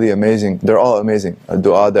really, really amazing, they're all amazing, a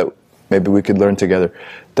dua that maybe we could learn together.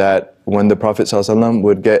 That when the Prophet ﷺ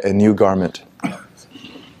would get a new garment.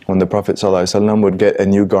 When the Prophet ﷺ would get a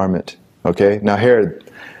new garment. Okay? Now here,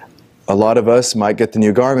 a lot of us might get the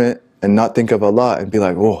new garment and not think of Allah and be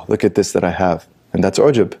like, oh, look at this that I have. And that's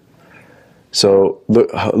ujub. So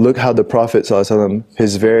look how the Prophet ﷺ,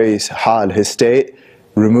 his very hal, his state,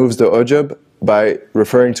 removes the ujub by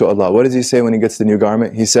referring to Allah. What does he say when he gets the new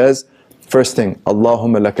garment? He says, first thing,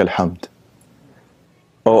 Allahumma lakal hamd.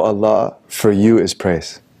 Oh Allah, for you is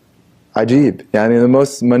praise. Ajib. Yani the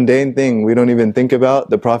most mundane thing we don't even think about,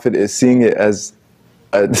 the Prophet is seeing it as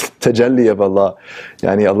a tajalli of Allah.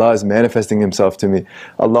 Yani Allah is manifesting himself to me.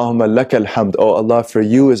 Allahumma lakal hamd. Oh Allah, for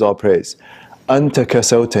you is all praise. Anta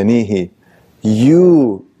kasawtanihi.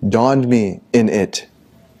 You donned me in it.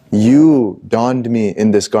 You donned me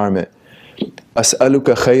in this garment.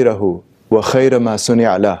 As'aluka khayrahu wa khayra ma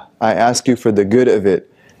suni'a lah. I ask you for the good of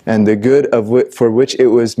it and the good of for which it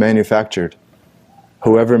was manufactured.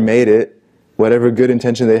 Whoever made it, whatever good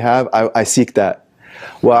intention they have, I seek that.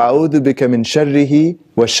 وَأَعُوذُ بِكَ مِنْ شَرِّهِ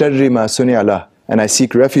وَشَرِّ مَا سُنِعَ لَهُ. And I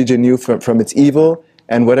seek refuge in you from its evil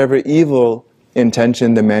and whatever evil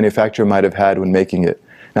intention the manufacturer might have had when making it.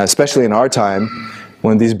 Now especially in our time,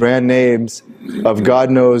 when these brand names of God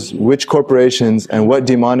knows which corporations and what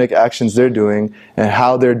demonic actions they're doing and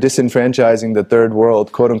how they're disenfranchising the third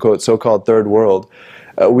world, quote unquote so-called third world,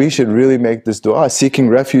 we should really make this dua, seeking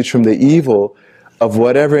refuge from the evil of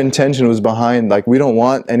whatever intention was behind. Like we don't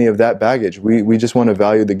want any of that baggage. We just want to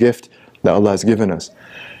value the gift that Allah has given us.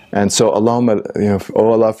 And so Allahumma,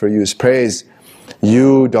 oh Allah, for you is praise.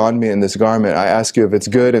 You donned me in this garment. I ask you if it's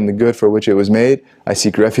good and the good for which it was made. I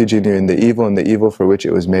seek refuge in you in the evil and the evil for which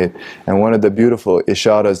it was made. And one of the beautiful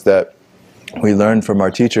isharas that we learn from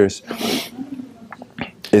our teachers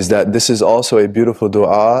is that this is also a beautiful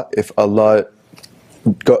dua if Allah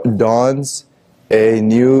dons a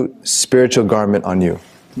new spiritual garment on you.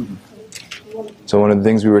 So one of the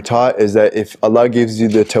things we were taught is that if Allah gives you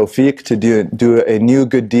the tawfiq to do a new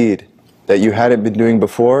good deed that you hadn't been doing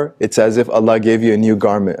before, it's as if Allah gave you a new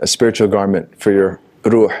garment, a spiritual garment for your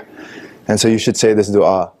ruh. And so you should say this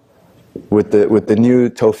dua. With the new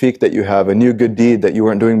tawfiq that you have, a new good deed that you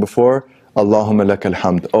weren't doing before, Allahumma lakal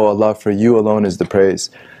hamd. Oh Allah, for you alone is the praise.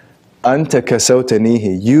 Anta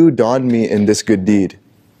kasawtanihi. You donned me in this good deed.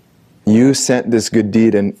 You sent this good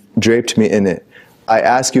deed and draped me in it. I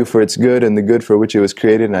ask you for its good and the good for which it was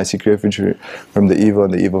created, and I seek refuge from the evil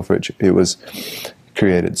and the evil for which it was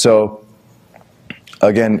created. So,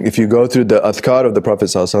 again, if you go through the adhkar of the Prophet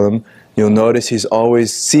ﷺ, you'll notice he's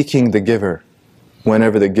always seeking the giver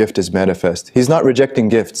whenever the gift is manifest. He's not rejecting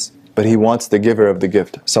gifts, but he wants the giver of the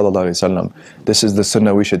gift, sallallahu alaihi wasallam. This is the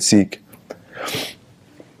sunnah we should seek.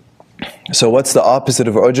 So what's the opposite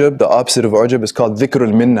of ujub? The opposite of ujub is called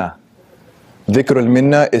dhikrul minnah. Dhikrul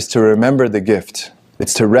minnah is to remember the gift.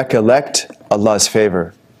 It's to recollect Allah's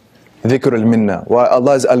favor. Dhikrul minnah. Why?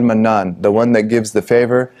 Allah is al-mannan, the one that gives the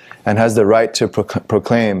favor and has the right to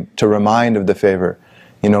proclaim, to remind of the favor.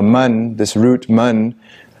 You know, man, this root man,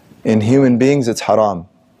 in human beings it's haram.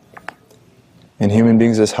 In human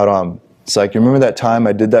beings it's haram. It's like, you remember that time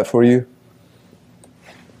I did that for you?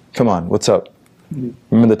 Come on, what's up?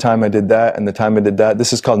 Remember the time I did that and the time I did that?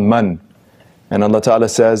 This is called man. And Allah Ta'ala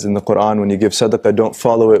says in the Quran, when you give sadaqah, don't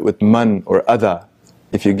follow it with man or adha.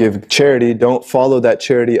 If you give charity, don't follow that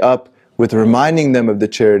charity up with reminding them of the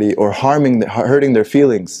charity or hurting their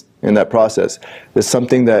feelings in that process. There's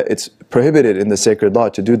something that it's prohibited in the sacred law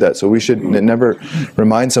to do that. So we should never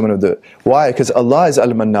remind someone of the... Why? Because Allah is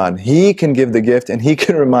al-mannan. He can give the gift and He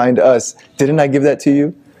can remind us, didn't I give that to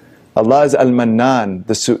you? Allah is Al-Mannan,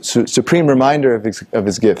 the supreme reminder of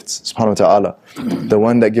His gifts, subhanahu wa ta'ala. The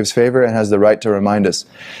one that gives favor and has the right to remind us.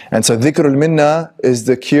 And so dhikrul minna is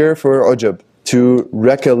the cure for ujub, to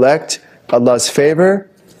recollect Allah's favor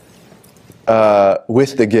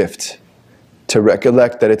with the gift. To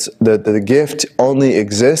recollect that the gift only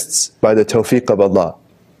exists by the tawfiq of Allah.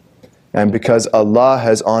 And because Allah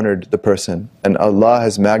has honored the person, and Allah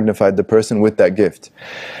has magnified the person with that gift.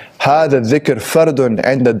 هذا الذكر فرض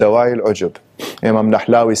عند دواعي العجب. Imam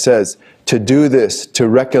Nahlawi says, to do this, to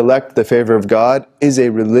recollect the favor of God, is a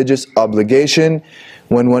religious obligation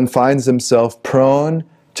when one finds himself prone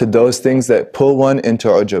to those things that pull one into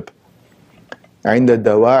ujub. عند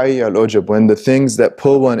دواعي العجب, when the things that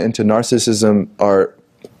pull one into narcissism are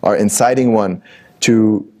inciting one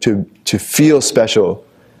to feel special,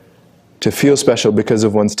 because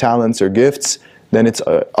of one's talents or gifts, then it's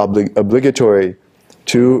obligatory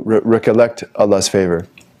to recollect Allah's favor.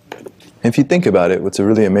 If you think about it, what's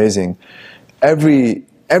really amazing,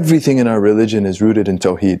 everything in our religion is rooted in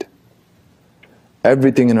Tawheed.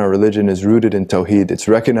 Everything in our religion is rooted in Tawheed. It's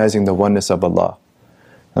recognizing the oneness of Allah.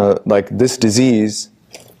 Like this disease,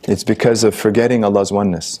 it's because of forgetting Allah's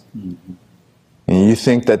oneness. Mm-hmm. And you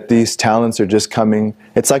think that these talents are just coming.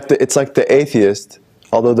 It's like the atheist,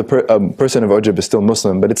 although the person of ujub is still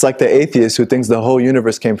Muslim, but it's like the atheist who thinks the whole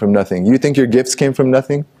universe came from nothing. You think your gifts came from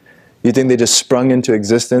nothing? You think they just sprung into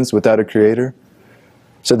existence without a creator?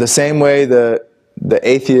 So the same way the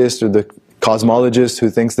atheist or the cosmologist who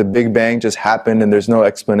thinks the Big Bang just happened and there's no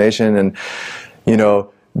explanation, and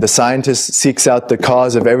the scientist seeks out the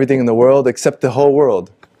cause of everything in the world except the whole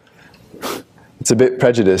world. It's a bit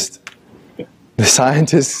prejudiced. The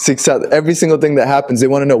scientist seeks out every single thing that happens. They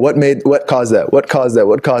want to know what caused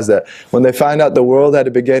that. When they find out the world had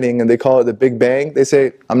a beginning and they call it the Big Bang, they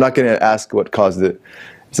say, I'm not going to ask what caused it.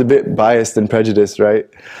 It's a bit biased and prejudiced, right?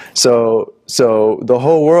 So the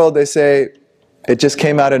whole world, they say, it just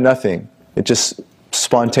came out of nothing. It just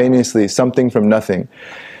spontaneously, something from nothing.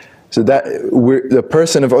 So that the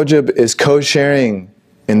person of ujub is co-sharing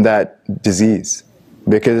in that disease.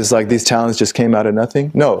 Because it's like these talents just came out of nothing?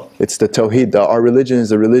 No, it's the Tawheed. Our religion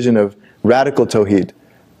is a religion of radical Tawheed.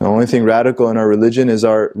 The only thing radical in our religion is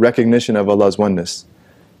our recognition of Allah's oneness.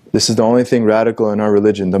 This is the only thing radical in our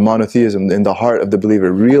religion, the monotheism in the heart of the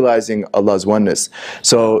believer, realizing Allah's oneness.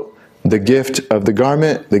 So the gift of the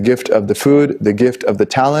garment, the gift of the food, the gift of the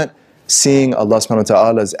talent, seeing Allah subhanahu wa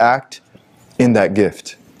ta'ala's act in that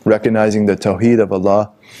gift, recognizing the Tawheed of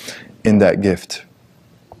Allah in that gift.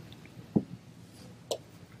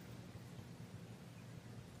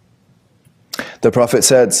 The Prophet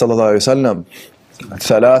said, sallallahu alaihi wasallam,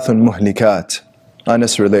 thalathun muhlikat.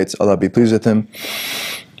 Anas relates, Allah be pleased with him,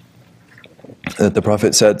 that the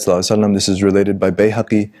Prophet said, sallallahu alaihi wasallam, this is related by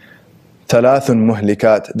Bayhaqi, thalathun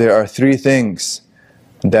muhlikat. There are three things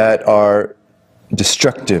that are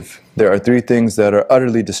destructive. There are three things that are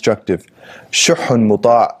utterly destructive. Shuhun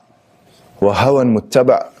muta' wa hawan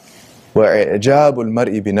muttaba' wa i'jabul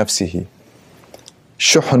mar'i bi nafsihi.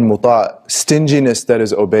 Shuhun muta', stinginess that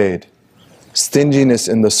is obeyed. Stinginess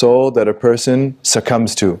in the soul that a person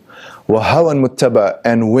succumbs to. Wa hawan muttaba',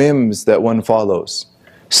 and whims that one follows.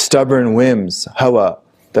 Stubborn whims, hawa,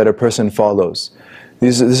 that a person follows.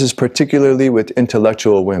 This is particularly with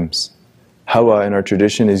intellectual whims. Hawa in our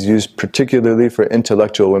tradition is used particularly for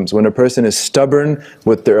intellectual whims. When a person is stubborn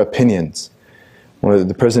with their opinions. When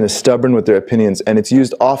the person is stubborn with their opinions, and it's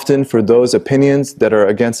used often for those opinions that are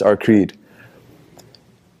against our creed.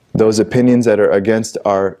 Those opinions that are against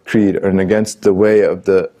our creed and against the way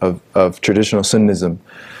of traditional Sunnism.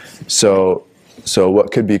 So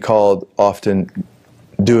what could be called often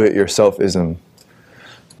do-it-yourselfism.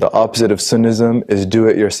 The opposite of Sunnism is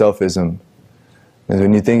do-it-yourselfism. And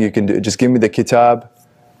when you think you can just give me the kitab,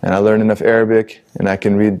 and I learn enough Arabic, and I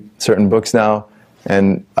can read certain books now,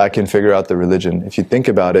 and I can figure out the religion. If you think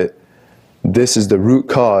about it, this is the root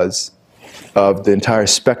cause of the entire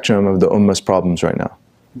spectrum of the Ummah's problems right now.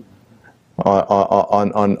 On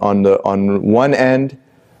one end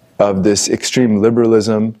of this extreme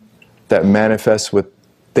liberalism that manifests with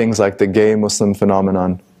things like the gay Muslim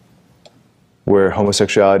phenomenon, where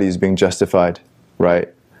homosexuality is being justified, right,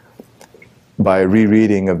 by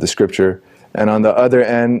rereading of the scripture, and on the other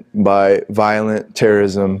end by violent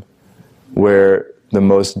terrorism, where the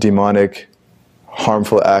most demonic,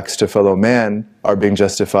 harmful acts to fellow man are being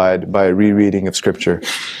justified by rereading of scripture,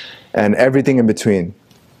 and everything in between.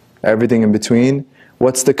 Everything in between,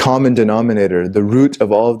 what's the common denominator? The root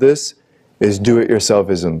of all of this is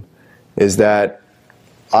do-it-yourselfism. Is that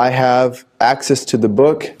I have access to the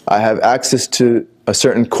book, I have access to a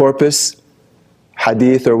certain corpus,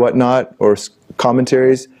 hadith or whatnot, or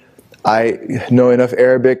commentaries, I know enough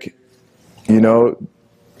Arabic, to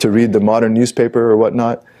read the modern newspaper or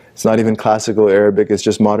whatnot. It's not even classical Arabic, it's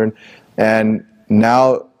just modern. And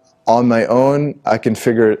now on my own, I can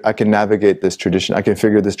navigate this tradition. I can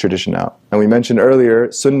figure this tradition out. And we mentioned earlier,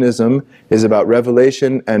 Sunnism is about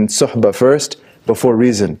revelation and suhbah first, before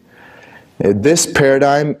reason. This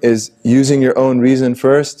paradigm is using your own reason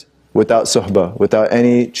first, without suhbah, without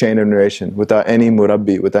any chain of narration, without any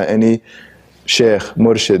murabbi, without any shaykh,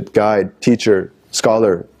 murshid, guide, teacher,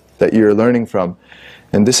 scholar that you're learning from.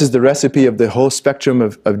 And this is the recipe of the whole spectrum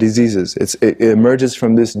of diseases. It emerges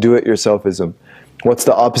from this do-it-yourselfism. What's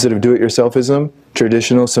the opposite of do-it-yourselfism?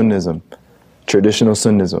 Traditional Sunnism. Traditional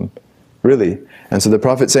Sunnism. Really. And so the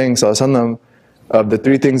Prophet saying, sallallahu alaihi wasallam, of the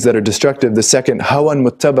three things that are destructive, the second, hawan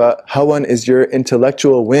muttaba, hawan is your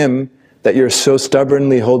intellectual whim that you're so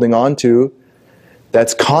stubbornly holding on to,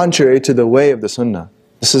 that's contrary to the way of the Sunnah.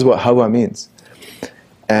 This is what hawa means.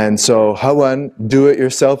 And so hawan,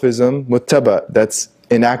 do-it-yourselfism, muttaba, that's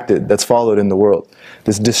enacted, that's followed in the world.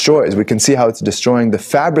 This destroys, we can see how it's destroying the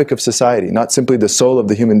fabric of society, not simply the soul of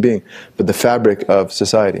the human being, but the fabric of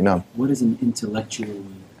society. Now, what is an intellectual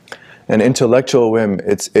whim? An intellectual whim,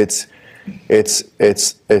 it's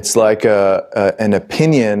like an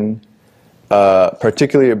opinion,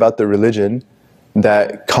 particularly about the religion,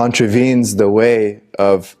 that contravenes the way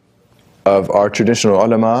of our traditional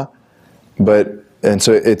ulama, and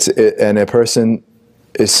a person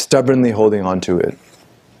is stubbornly holding on to it.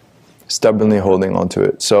 Stubbornly holding on to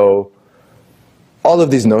it. So all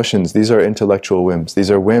of these notions, these are intellectual whims.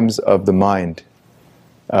 These are whims of the mind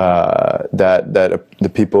that the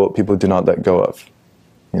people do not let go of.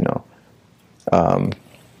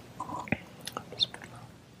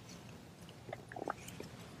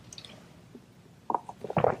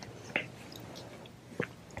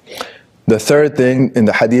 The third thing in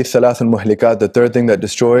the hadith, ثلاث المهلكات, the third thing that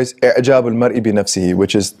destroys, إعجاب المرء بنفسه,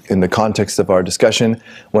 which is in the context of our discussion,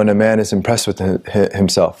 when a man is impressed with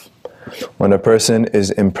himself. When a person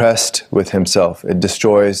is impressed with himself, it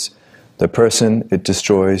destroys the person, it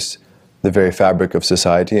destroys the very fabric of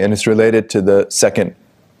society, and it's related to the second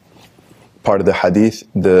part of the hadith,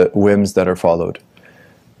 the whims that are followed.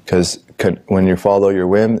 Because when you follow your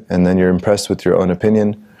whim and then you're impressed with your own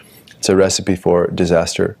opinion, it's a recipe for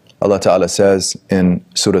disaster. Allah Ta'ala says in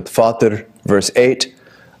Surah Fatir, verse 8,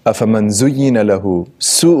 أَفَمَنْ زُيِّنَ لَهُ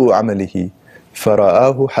سُوءُ عَمَلِهِ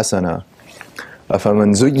فَرَآهُ حَسَنًا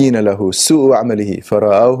أَفَمَنْ زُيِّنَ لَهُ سُوءُ عَمَلِهِ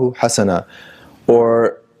فَرَآهُ حَسَنًا,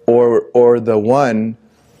 or the one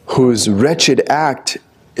whose wretched act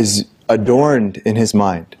is adorned in his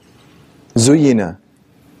mind. زُيِّنَ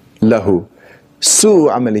لَهُ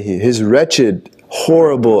سُوءُ عَمَلِهِ, his wretched,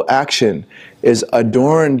 horrible action is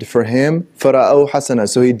adorned for him, فَرَأَوْ حَسَنًا,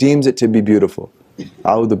 so he deems it to be beautiful.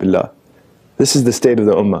 A'udhu billah. This is the state of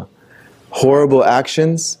the ummah. Horrible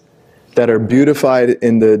actions that are beautified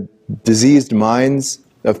in the diseased minds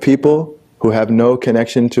of people who have no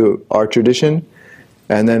connection to our tradition,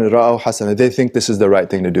 and then ra'aw hasana, they think this is the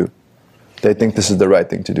right thing to do. They think this is the right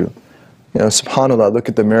thing to do. SubhanAllah, look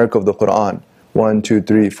at the miracle of the Quran. 1, 2,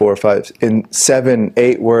 3, 4, 5. In 7,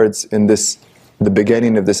 8 words in the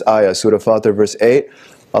beginning of this ayah, Surah Fatir, verse 8,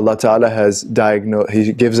 Allah Ta'ala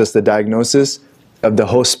He gives us the diagnosis of the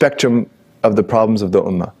whole spectrum of the problems of the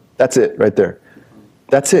ummah. That's it, right there.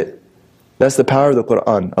 That's it. That's the power of the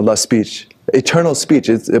Quran, Allah's speech. Eternal speech,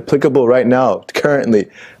 it's applicable right now, currently.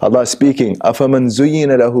 Allah speaking, أَفَمَنْ زُيِّنَ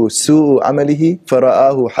لَهُ سُوءُ عَمَلِهِ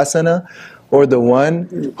فَرَآهُ حَسَنًا, or the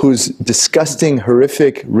one whose disgusting,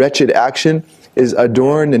 horrific, wretched action is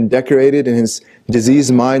adorned and decorated in his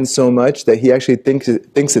diseased mind so much that he actually thinks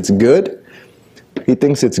it's good. He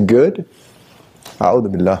thinks it's good.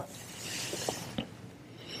 A'udhu billah.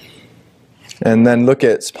 And then look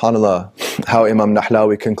at, subhanAllah, how Imam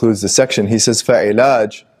Nahlawi concludes the section. He says,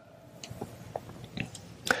 فَعِلَاج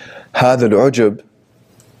هَذَا الْعُجُبِ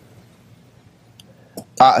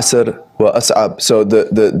أَعْسَرْ وَأَصْعَبْ. So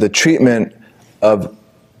the treatment of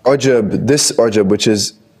ujub, this ujub, which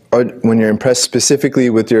is when you're impressed specifically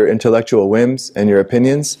with your intellectual whims and your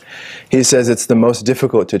opinions, he says it's the most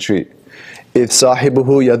difficult to treat. إِذْ صَاحِبُهُ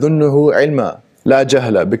يَظُنُّهُ عِلْمًا لَا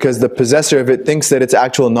جَهْلًا, because the possessor of it thinks that it's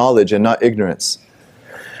actual knowledge and not ignorance.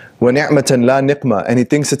 وَنِعْمَةً لَا نِقْمَةً, and he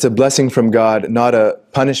thinks it's a blessing from God, not a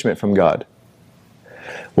punishment from God.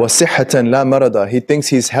 وَصِحَّةً لَا مَرَضًا, he thinks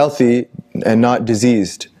he's healthy and not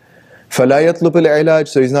diseased. فَلَا يَطْلُبُ الْعِلَاج,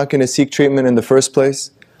 so he's not going to seek treatment in the first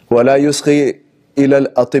place. وَلَا يُصْغِي إِلَى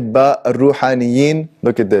الْأَطِبَّاءِ الرُّوحَانِيِّينَ,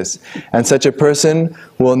 look at this. And such a person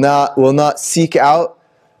will not seek out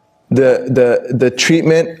the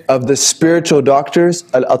treatment of the spiritual doctors,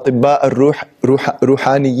 al-atibba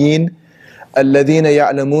al-ruhaniyin, الَّذِينَ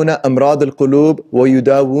يَعْلَمُونَ أَمْرَاضَ الْقُلُوبِ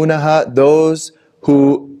وَيُدَاوُونَهَا, those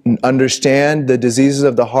who understand the diseases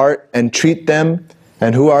of the heart and treat them.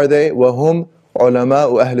 And who are they? وَهُمْ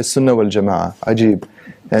عُلَمَاءُ أَهْلِ السُنَّةِ وَالْجَمَاعَةِ. Ajib.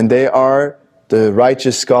 And they are the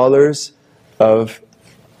righteous scholars of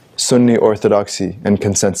Sunni orthodoxy and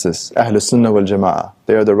consensus. Ahl Sunnah wal Jama'ah.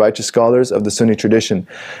 They are the righteous scholars of the Sunni tradition.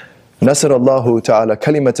 Nasr Allahu Ta'ala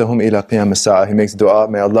kalimatahum ila qiyam as-sa'ah. He makes dua,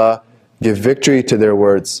 may Allah give victory to their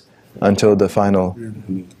words until the final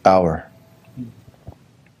hour.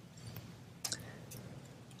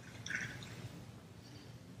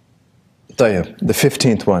 طيب, the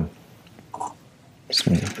 15th one.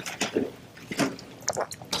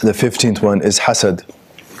 The 15th one is hasad,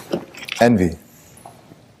 envy.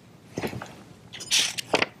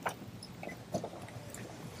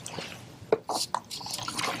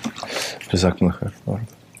 جزاكم الله خير.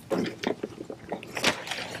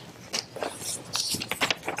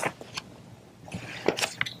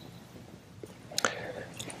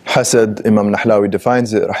 Hasad, Imam Nahlawi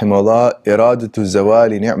defines it, rahimahullah, إرادة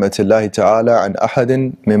زوال نعمة الله تعالى عن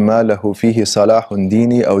أحد مما له فيه صلاح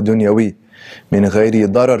ديني أو دنيوي من غير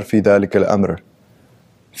ضرر في ذلك الأمر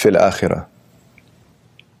في الآخرة،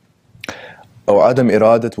 أو عدم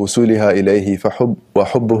إرادة وصولها إليه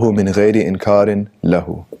وحبه من غير إنكار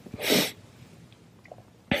له.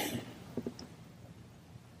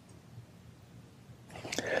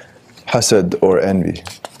 Hasad or envy.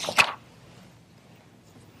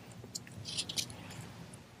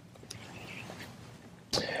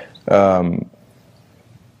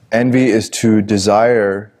 Envy is to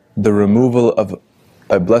desire the removal of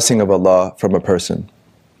a blessing of Allah from a person.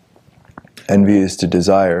 Envy is to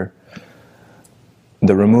desire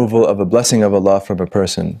the removal of a blessing of Allah from a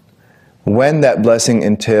person when that blessing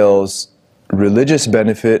entails religious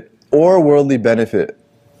benefit or worldly benefit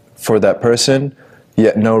for that person,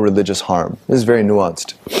 yet no religious harm. This is very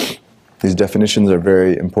nuanced. These definitions are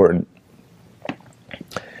very important.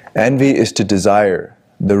 Envy is to desire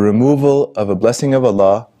the removal of a blessing of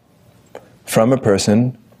Allah from a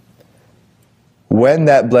person when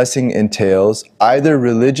that blessing entails either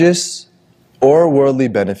religious or worldly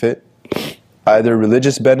benefit, either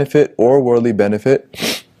religious benefit or worldly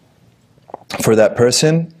benefit for that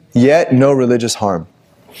person, yet no religious harm.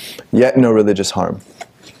 Yet no religious harm.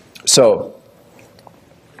 So,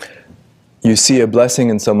 you see a blessing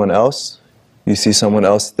in someone else, you see someone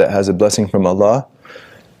else that has a blessing from Allah,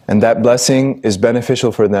 and that blessing is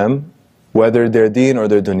beneficial for them, whether their deen or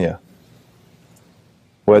their dunya.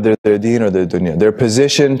 Whether their deen or their dunya. They're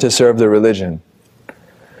positioned to serve the religion.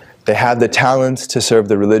 They have the talents to serve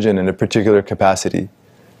the religion in a particular capacity.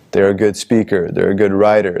 They're a good speaker, they're a good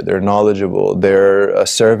writer, they're knowledgeable, they're a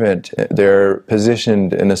servant, they're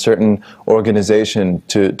positioned in a certain organization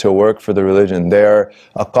to work for the religion. They're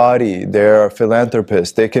a qari, they're a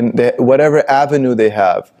philanthropist. Whatever avenue they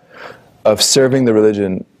have of serving the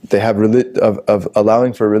religion, they have of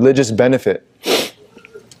allowing for religious benefit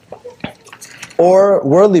or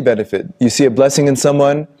worldly benefit. You see a blessing in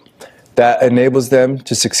someone that enables them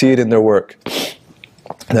to succeed in their work,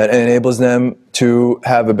 that enables them to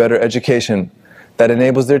have a better education, that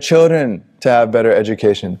enables their children to have better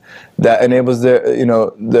education, that enables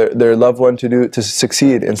their loved one to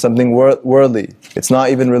succeed in something worldly. It's not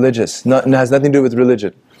even religious. It has nothing to do with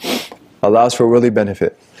religion. Allows for worldly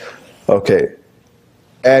benefit. Okay.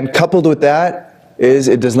 And coupled with that is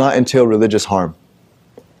it does not entail religious harm.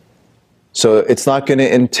 So it's not going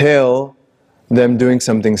to entail them doing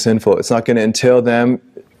something sinful. It's not going to entail them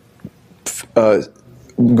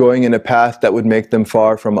going in a path that would make them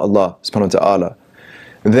far from Allah subhanahu wa ta'ala.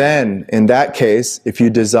 Then, in that case, if you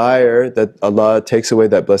desire that Allah takes away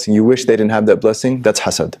that blessing, you wish they didn't have that blessing, that's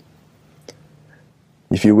hasad.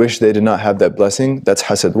 If you wish they did not have that blessing, that's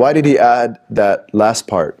hasad. Why did he add that last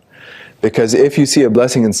part? Because if you see a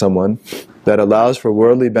blessing in someone that allows for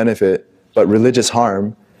worldly benefit but religious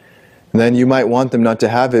harm, then you might want them not to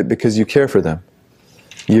have it because you care for them.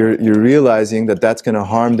 You're realizing that that's going to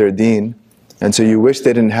harm their deen, and so you wish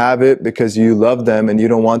they didn't have it because you love them and you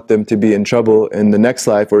don't want them to be in trouble in the next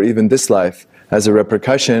life or even this life as a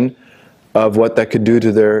repercussion of what that could do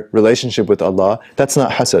to their relationship with Allah. That's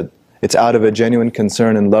not hasad. It's out of a genuine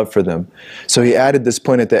concern and love for them. So he added this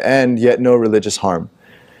point at the end, yet no religious harm.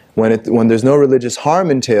 When there's no religious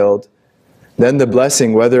harm entailed, then the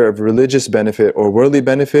blessing, whether of religious benefit or worldly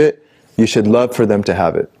benefit, you should love for them to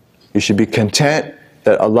have it. You should be content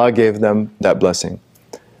that Allah gave them that blessing.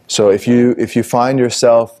 So if you find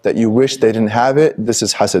yourself that you wish they didn't have it, this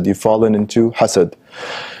is hasad. You've fallen into hasad.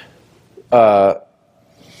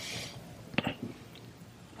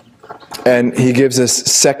 And he gives us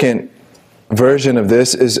second version of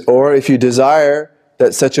this is, or if you desire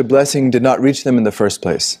that such a blessing did not reach them in the first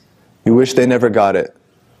place, you wish they never got it.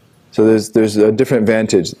 So there's a different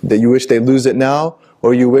vantage, that you wish they lose it now,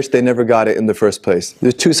 or you wish they never got it in the first place.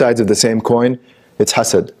 There's two sides of the same coin. It's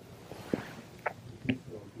hasad.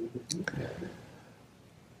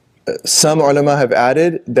 Some ulama have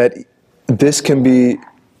added that this can be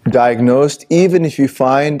diagnosed even if you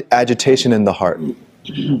find agitation in the heart.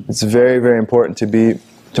 It's very, very important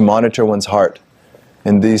to monitor one's heart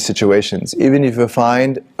in these situations. Even if you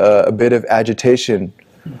find a bit of agitation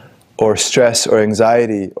or stress or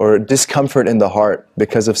anxiety or discomfort in the heart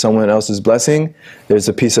because of someone else's blessing, there's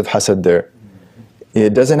a piece of hasad there.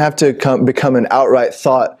 It doesn't have to become an outright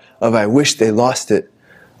thought of, I wish they lost it,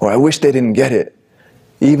 or I wish they didn't get it.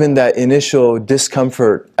 Even that initial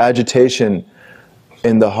discomfort, agitation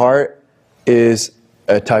in the heart is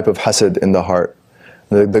a type of hasad in the heart.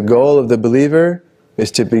 The goal of the believer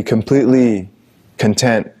is to be completely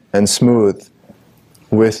content and smooth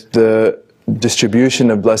with the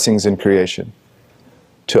distribution of blessings in creation,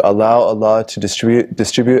 to allow Allah to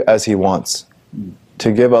distribute as He wants,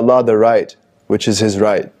 to give Allah the right, which is His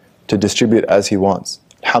right, to distribute as He wants,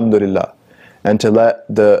 alhamdulillah, and to let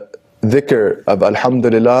the dhikr of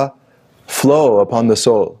alhamdulillah flow upon the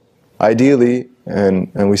soul. Ideally,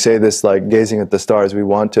 and we say this like gazing at the stars, we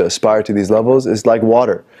want to aspire to these levels, is like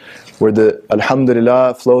water, where the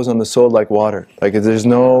alhamdulillah flows on the soul like water. Like if there's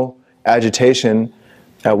no agitation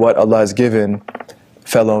at what Allah has given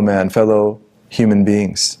fellow man, fellow human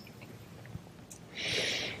beings.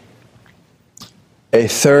 A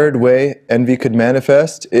third way envy could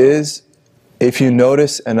manifest is if you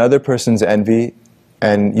notice another person's envy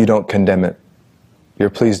and you don't condemn it. You're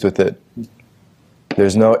pleased with it.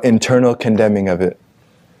 There's no internal condemning of it.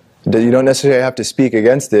 You don't necessarily have to speak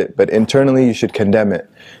against it, but internally you should condemn it.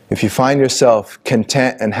 If you find yourself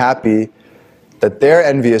content and happy that they're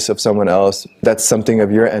envious of someone else, that's something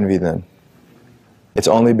of your envy then. It's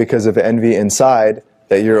only because of envy inside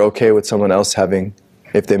that you're okay with someone else having,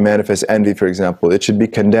 if they manifest envy, for example. It should be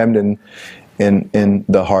condemned in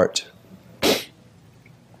the heart.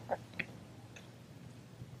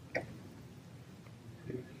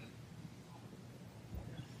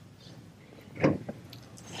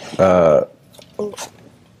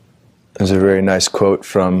 There's a very nice quote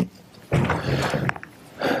from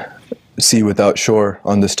Sea Without Shore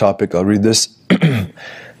on this topic. I'll read this.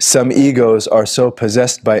 Some egos are so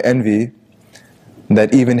possessed by envy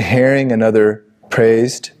that even hearing another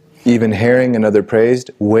praised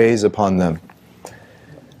weighs upon them.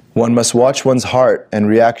 One must watch one's heart and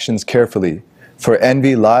reactions carefully, for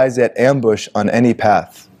envy lies at ambush on any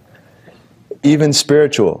path, even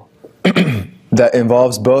spiritual, that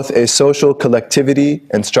involves both a social collectivity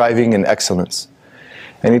and striving in excellence.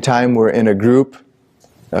 Anytime we're in a group,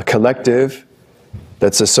 a collective,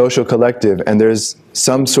 that's a social collective, and there's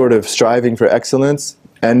some sort of striving for excellence,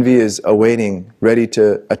 envy is awaiting, ready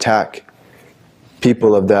to attack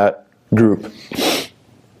people of that group.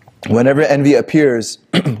 Whenever envy appears,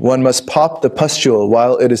 one must pop the pustule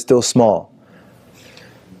while it is still small.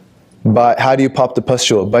 How do you pop the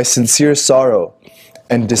pustule? By sincere sorrow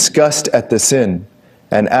and disgust at the sin,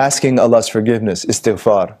 and asking Allah's forgiveness,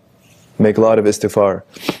 istighfar. Make a lot of istighfar,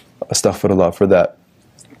 astaghfirullah, for that.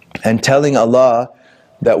 And telling Allah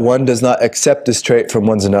that one does not accept this trait from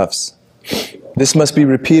one's nafs. This must be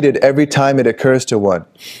repeated every time it occurs to one.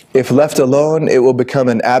 If left alone, it will become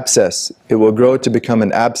an abscess. It will grow to become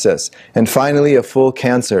an abscess, and finally a full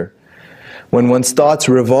cancer. When one's thoughts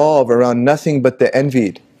revolve around nothing but the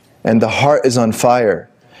envied, and the heart is on fire,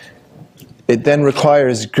 it then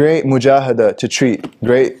requires great mujahada to treat,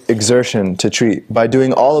 great exertion to treat. By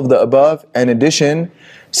doing all of the above, in addition,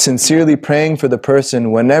 sincerely praying for the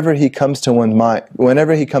person whenever he comes to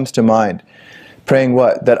mind, praying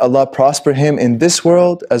what? That Allah prosper him in this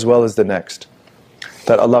world as well as the next.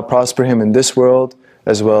 That Allah prosper him in this world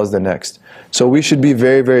as well as the next. So we should be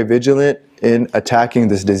very, very vigilant in attacking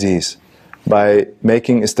this disease by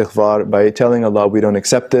making istighfar, by telling Allah we don't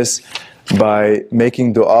accept this, by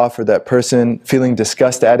making dua for that person, feeling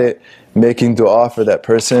disgust at it, making dua for that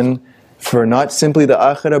person, for not simply the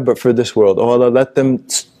akhirah but for this world. Oh Allah, let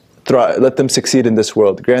them succeed in this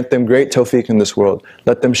world. Grant them great tawfiq in this world.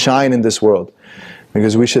 Let them shine in this world.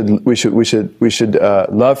 Because we should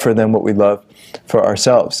love for them what we love for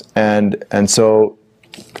ourselves. And so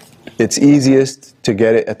it's easiest to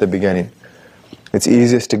get it at the beginning. It's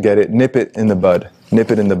easiest to get it, nip it in the bud. Nip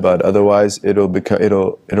it in the bud. Otherwise it'll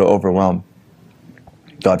overwhelm.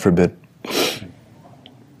 God forbid.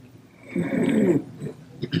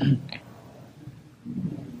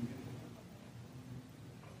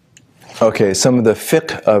 Okay, some of the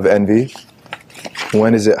fiqh of envy.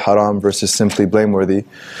 When is it haram versus simply blameworthy?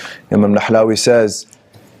 Imam Nahlawi says,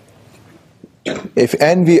 if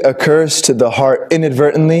envy occurs to the heart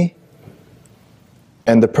inadvertently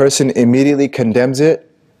and the person immediately condemns it,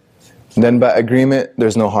 then by agreement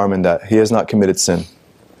there's no harm in that. He has not committed sin.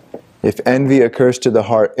 If envy occurs to the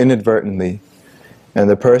heart inadvertently and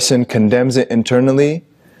the person condemns it internally,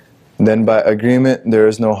 then by agreement there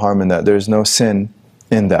is no harm in that. There is no sin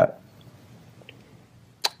in that.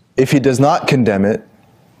 If he does not condemn it,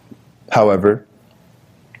 however,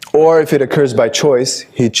 or if it occurs by choice,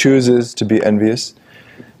 he chooses to be envious,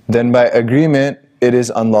 then by agreement it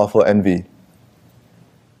is unlawful envy.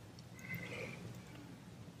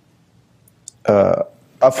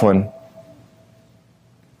 Afwan.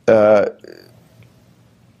 The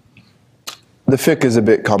fiqh is a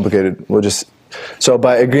bit complicated. So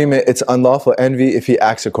by agreement it's unlawful envy if he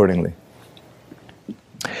acts accordingly.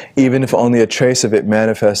 Even if only a trace of it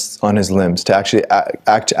manifests on his limbs, to actually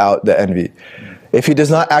act out the envy. If he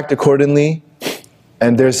does not act accordingly,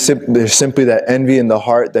 and there's simply that envy in the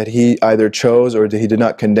heart that he either chose or that he did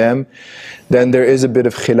not condemn, then there is a bit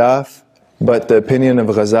of khilaf, but the opinion of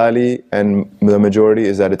Ghazali and the majority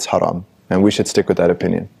is that it's haram, and we should stick with that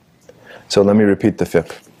opinion. So let me repeat the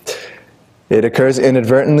fiqh. It occurs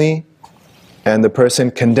inadvertently, and the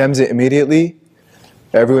person condemns it immediately.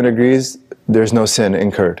 Everyone agrees there's no sin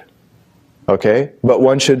incurred. Okay? But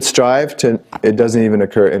one should strive to, it doesn't even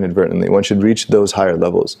occur inadvertently. One should reach those higher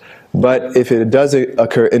levels. But if it does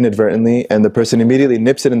occur inadvertently and the person immediately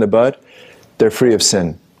nips it in the bud, they're free of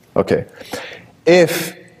sin. Okay.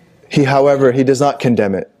 If he, however, he does not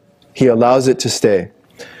condemn it, he allows it to stay.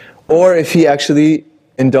 Or if he actually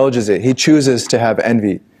indulges it, he chooses to have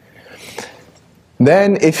envy.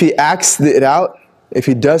 Then if he acts it out, if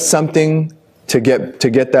he does something to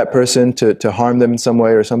get that person to harm them in some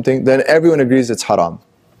way or something, then everyone agrees it's haram.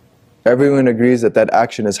 Everyone agrees that that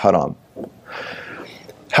action is haram.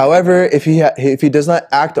 However, if he does not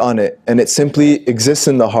act on it and it simply exists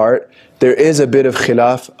in the heart, there is a bit of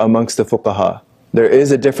khilaf amongst the fuqaha. There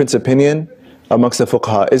is a difference opinion amongst the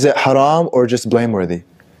fuqaha. Is it haram or just blameworthy?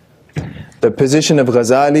 The position of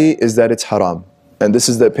Ghazali is that it's haram. And this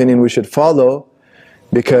is the opinion we should follow,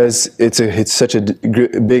 because it's such a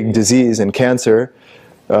big disease and cancer.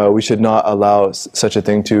 We should not allow such a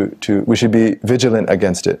thing we should be vigilant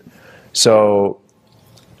against it. So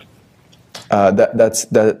that's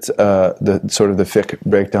the sort of the fiqh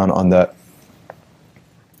breakdown on that.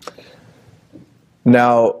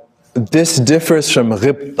 Now, this differs from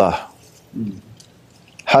ghibta.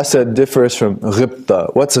 Hasad differs from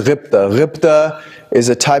ghibta. What's ghibta? Ghibta is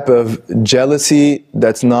a type of jealousy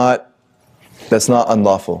that's not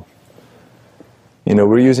unlawful. You know,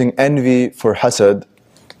 we're using envy for hasad.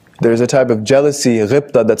 There's a type of jealousy,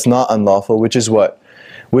 ghibta, that's not unlawful, which is what?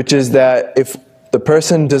 Which is that if the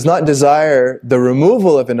person does not desire the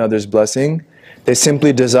removal of another's blessing, they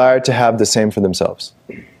simply desire to have the same for themselves.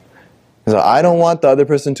 So I don't want the other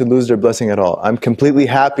person to lose their blessing at all. I'm completely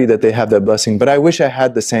happy that they have that blessing, but I wish I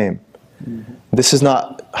had the same. This is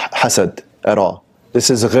not hasad at all.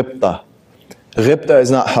 This is ghibta. Ghibta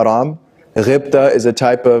is not haram. Ghibta is a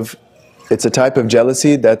type of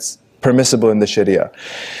jealousy that's permissible in the Sharia.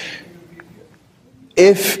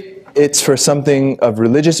 If it's for something of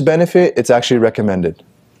religious benefit, it's actually recommended.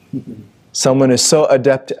 Someone is so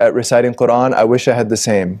adept at reciting Quran, I wish I had the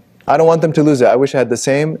same. I don't want them to lose it, I wish I had the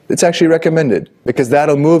same. It's actually recommended, because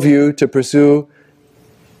that'll move you to pursue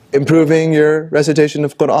improving your recitation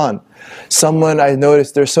of Quran. Someone I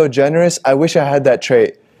noticed, they're so generous, I wish I had that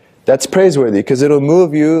trait. That's praiseworthy, because it'll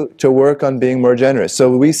move you to work on being more generous.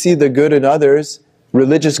 So we see the good in others,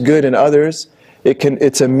 religious good in others.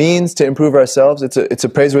 It's a means to improve ourselves. It's a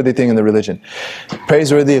praiseworthy thing in the religion.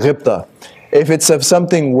 Praiseworthy ghibta. If it's of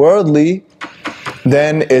something worldly,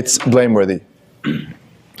 then it's blameworthy.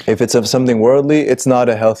 If it's of something worldly, it's not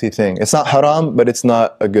a healthy thing. It's not haram, but it's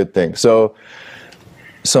not a good thing. So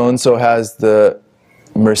and so has the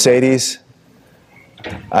Mercedes.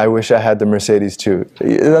 I wish I had the Mercedes too.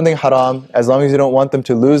 There's nothing haram, as long as you don't want them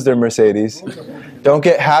to lose their Mercedes. Don't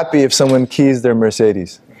get happy if someone keys their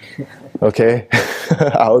Mercedes. Okay?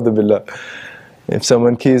 A'udhu billah. If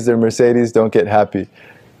someone keys their Mercedes, don't get happy.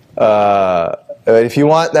 If you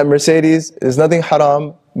want that Mercedes, there's nothing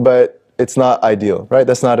haram, but it's not ideal, right?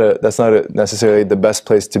 That's not necessarily the best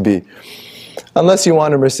place to be. Unless you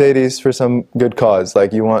want a Mercedes for some good cause,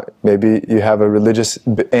 like maybe you have a religious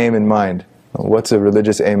aim in mind. What's a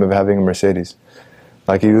religious aim of having a Mercedes?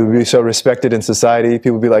 Like you would be so respected in society,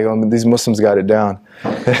 people would be like, oh, these Muslims got it down.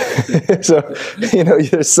 So, you know,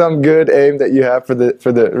 there's some good aim that you have for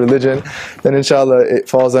the religion, then inshallah it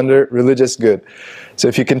falls under religious good. So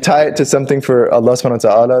if you can tie it to something for Allah subhanahu wa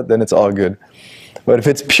ta'ala, then it's all good. But if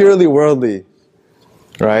it's purely worldly,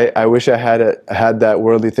 right? I wish I had that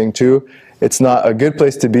worldly thing too. It's not a good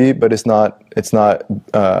place to be, but it's not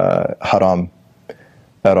haram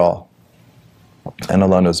at all. And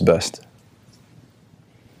Allah knows best.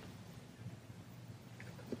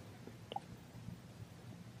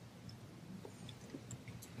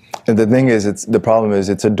 And the thing is, the problem is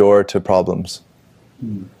it's a door to problems.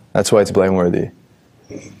 That's why it's blameworthy.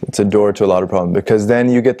 It's a door to a lot of problems, because then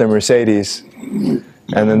you get the Mercedes, and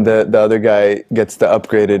then the other guy gets the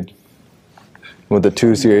upgraded with the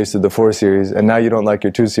 2 Series to the 4 Series, and now you don't like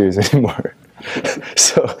your 2 Series anymore.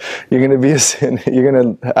 So you're going to be a sin. You're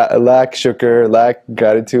going to lack shukr, lack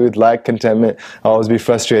gratitude, lack contentment, always be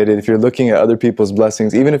frustrated. If you're looking at other people's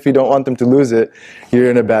blessings, even if you don't want them to lose it,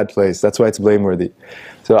 you're in a bad place. That's why it's blameworthy.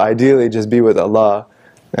 So ideally, just be with Allah,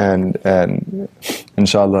 and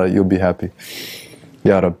inshallah you'll be happy.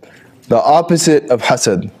 Ya Rab. The opposite of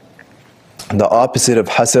hasad. The opposite of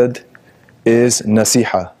hasad is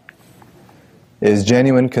nasiha. Is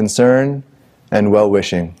genuine concern and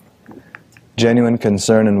well-wishing. Genuine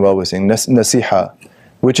concern and well-wishing. Nasiha,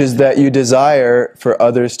 which is that you desire for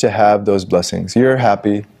others to have those blessings. You're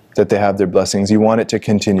happy that they have their blessings. You want it to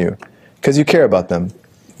continue because you care about them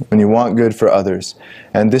and you want good for others.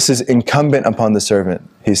 And this is incumbent upon the servant.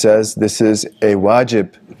 He says this is a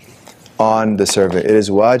wajib on the servant. It is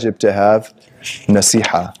wajib to have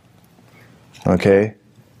nasiha. Okay?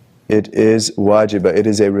 It is wajib. It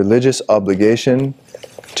is a religious obligation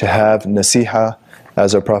to have nasiha.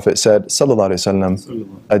 As our Prophet said, sallallahu alaihi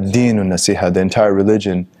wasallam, ad-deenu nasiha. The entire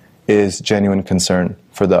religion is genuine concern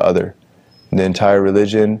for the other. The entire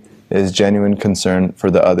religion is genuine concern for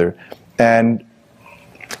the other. And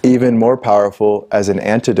even more powerful as an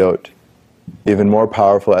antidote, even more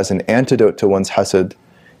powerful as an antidote to one's hasad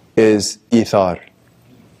is ithar.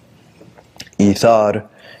 Ithar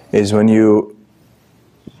is when you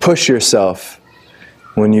push yourself,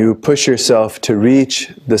 to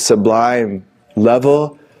reach the sublime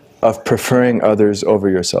level of preferring others over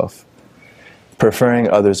yourself. Preferring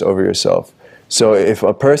others over yourself. So if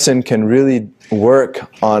a person can really work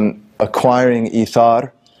on acquiring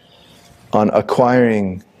ithar, on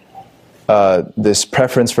acquiring this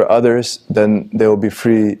preference for others, then they will be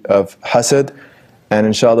free of hasad, and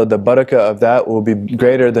inshallah the barakah of that will be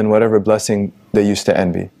greater than whatever blessing they used to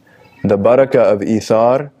envy. The barakah of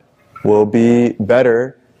ithar will be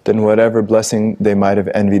better than whatever blessing they might have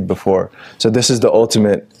envied before. So this is the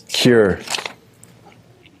ultimate cure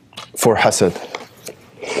for hasad.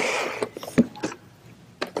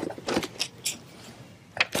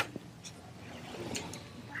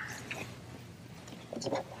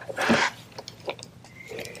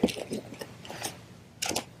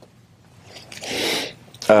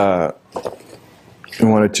 I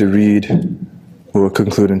wanted to read, we'll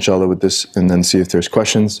conclude inshallah with this and then see if there's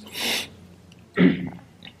questions. I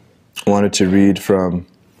wanted to read from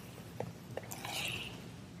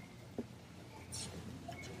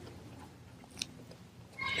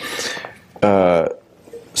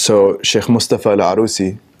so Shaykh Mustafa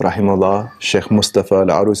al-Arusi, rahimahullah, Shaykh Mustafa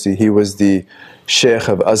al-Arusi, he was the Shaykh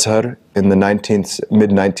of Azhar in the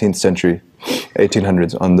mid-19th century,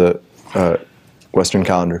 1800s on the Western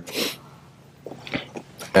calendar.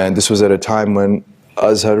 And this was at a time when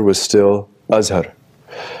Azhar was still Azhar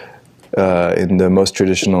in the most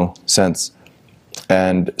traditional sense.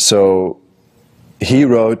 And so he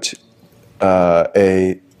wrote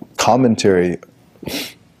a commentary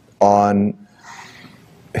on,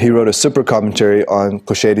 he wrote a super commentary on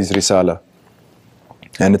Qushayri's Risala.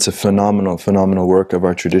 And it's a phenomenal, phenomenal work of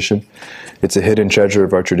our tradition. It's a hidden treasure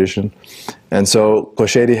of our tradition. And so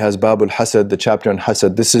Qushayri has Babul Hasad, the chapter on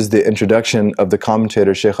Hasad. This is the introduction of the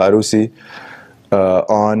commentator Shaykh Arusi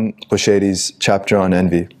on Qushayri's chapter on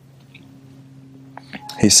envy.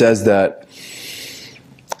 He says that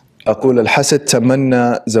أقول الحسد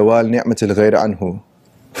تمنى زوال نعمة الغير عنه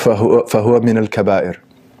فهو من الكبائر.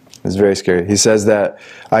 It's very scary. He says that,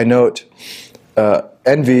 I note,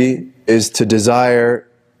 envy is to desire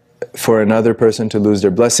for another person to lose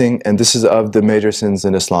their blessing, and this is of the major sins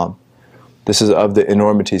in Islam. This is of the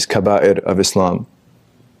enormities, kaba'ir of Islam.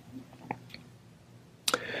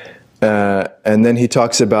 And then he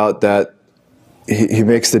talks about that, he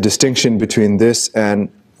makes the distinction between this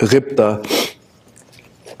and ghibta,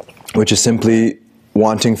 which is simply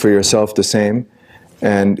wanting for yourself the same.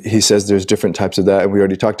 And he says there's different types of that, and we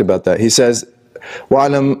already talked about that. He says,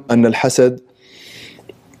 وَعْلَمْ أَنَّ الْحَسَدْ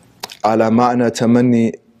على معنى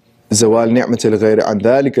تمني زوال نعمة الغير عن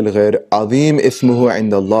ذلك الغير عظيم إثمه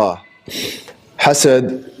عند الله.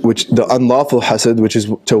 Hasad, which the unlawful hasad, which is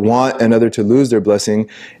to want another to lose their blessing,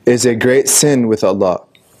 is a great sin with Allah.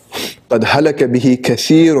 قد هلك به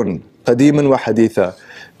كثير قديما وحديثا.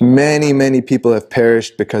 Many people have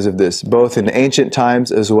perished because of this, both in ancient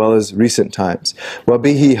times as well as recent times.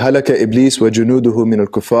 وَبِهِ هَلَكَ إِبْلِيسُ وَجُنُودُهُ مِنَ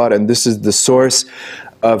الْكُفَّارِ. And this is the source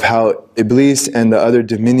of how Iblis and the other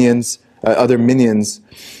minions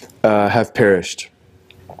have perished.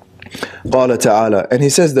 قال تعالى, and he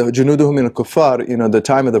says that جُنُودُهُ مِنَ الْكُفَّارِ, the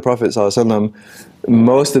time of the Prophet ﷺ,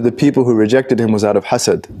 most of the people who rejected him was out of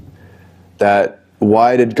hasad. That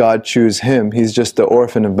why did God choose him? He's just the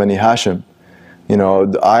orphan of Bani Hashim.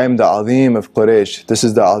 I am the Azim of Quraysh. This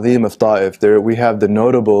is the Azim of Ta'if. There we have the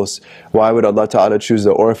notables. Why would Allah Ta'ala choose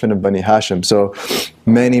the orphan of Bani Hashim? So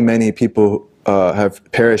many people have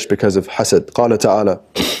perished because of hasad. قال Ta'ala.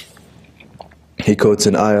 He quotes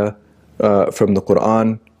an ayah from the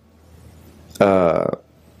Quran.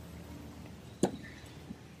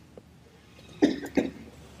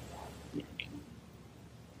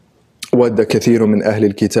 وَدَّ كَثِيرٌ مِّنْ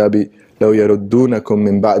أَهْلِ الْكِتَابِ لو يردونكم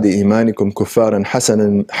من بعد إيمانكم كفارا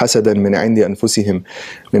حسدا من عند أنفسهم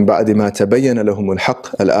من بعد ما تبين لهم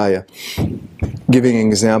الحق. الآية, giving an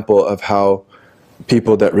example of how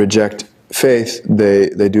people that reject faith,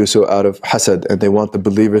 they do so out of hasad, and they want the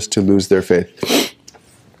believers to lose their faith.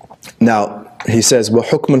 Now he says,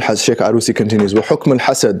 وحكم الحسد, Shaykh Arusi continues, وحكم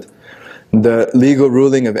الحسد, the legal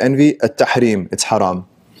ruling of envy, التحريم, it's haram.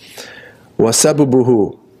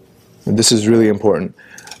 وسببه, this is really important,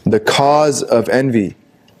 the cause of envy,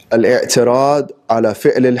 al-i'tirad ala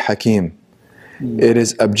fi'l al-hakim. It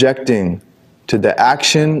is objecting to the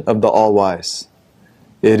action of the all-wise.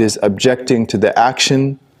 It is objecting to the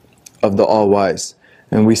action of the all-wise.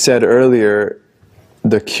 And we said earlier,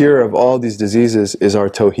 the cure of all these diseases is our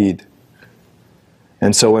tawheed.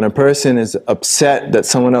 And so when a person is upset that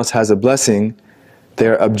someone else has a blessing,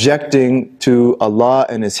 they're objecting to Allah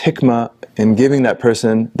and His hikmah in giving that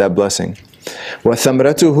person that blessing.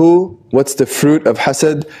 وَثَمْرَتُهُ, what's the fruit of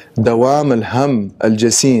hasad? دَوَامَ الْهَمْ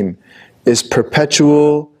الْجَسِيمِ, is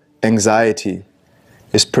perpetual anxiety,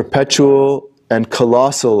 is perpetual and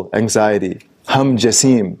colossal anxiety. Ham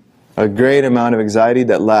jasim, a great amount of anxiety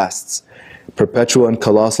that lasts. Perpetual and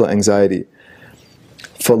colossal anxiety.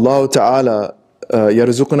 فَاللَّهُ تَعَالَى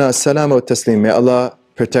يَرْزُقُنَا السَّلَامَ وَالتَّسْلِيمِ. May Allah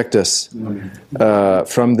protect us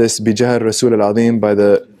from this bijah Rasul al-Azim,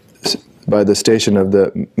 by the station of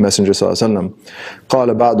the Messenger sallallahu alaihi wasallam.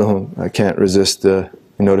 قال بعضهم, I can't resist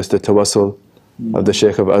notice the tawassul of the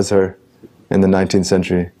Shaykh of Azhar in the 19th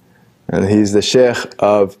century. And he's the Shaykh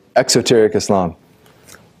of exoteric Islam,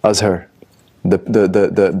 Azhar, the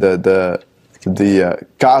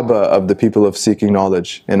Kaaba of the people of seeking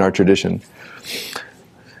knowledge in our tradition.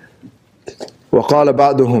 وَقَالَ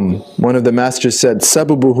بَعْضُهُمْ, one of the masters said,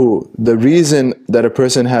 سَبُبُهُ, the reason that a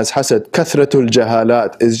person has hasad, كَثْرَةُ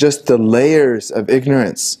الْجَهَالَات, is just the layers of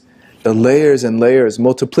ignorance. The layers and layers,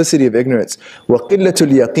 multiplicity of ignorance. وَقِلَّةُ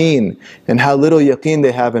الْيَقِينِ, and how little yaqeen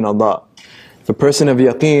they have in Allah. If a person of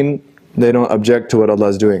yaqeen, they don't object to what Allah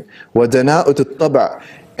is doing. وَدَنَاءُ الطَّبْعِ,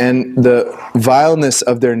 and the vileness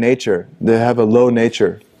of their nature, they have a low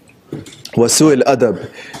nature. وَسُوءِ الْأَدَبِ,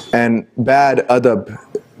 and bad adab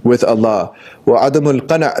with Allah. وَعَدَمُ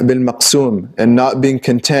الْقَنَعِ بِالْمَقْسُومِ, and not being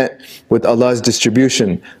content with Allah's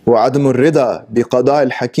distribution. وَعَدَمُ الرِّضَى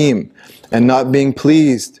بِقَضَاءِ الْحَكِيمِ, and not being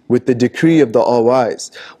pleased with the decree of the All-Wise.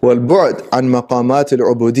 وَالْبُعْدْ عَنْ مَقَامَاتِ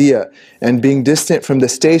الْعُبُودِيَّةِ, and being distant from the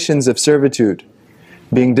stations of servitude.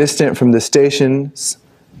 Being distant from the stations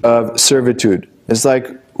of servitude. It's like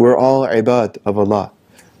we're all ibad of Allah.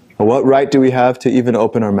 What right do we have to even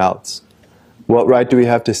open our mouths? What right do we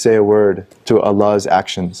have to say a word to Allah's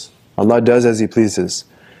actions? Allah does as He pleases.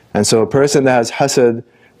 And so a person that has hasad,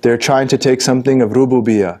 they're trying to take something of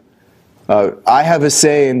rububiyyah. I have a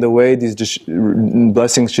say in the way these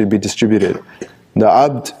blessings should be distributed. The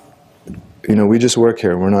abd, we just work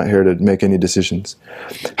here. We're not here to make any decisions.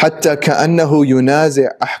 حَتَّى كَأَنَّهُ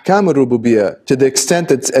يُنَازِعْ أَحْكَامَ الرُّبُوبِيَّةِ, to the extent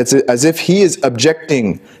that it's as if he is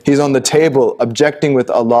objecting, he's on the table objecting with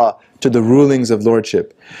Allah to the rulings of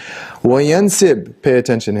Lordship. وَيَنْسِبْ, pay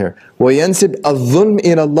attention here, وَيَنْسِبْ الظُّلْمِ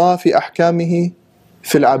إِلَى اللَّهِ فِي أَحْكَامِهِ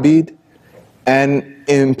فِي الْعَبِيدِ, and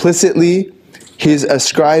implicitly he's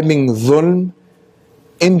ascribing dhulm,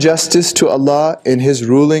 injustice, to Allah in His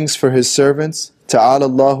rulings for His servants. Ta'ala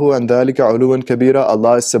Allahu an dhalika uluwan kabira,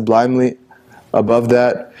 Allah is sublimely above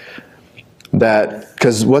that.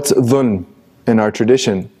 Because what's dhulm in our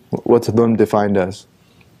tradition? What's dhulm defined as?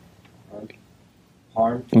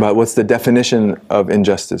 Harm. But what's the definition of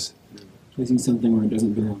injustice? Placing something where it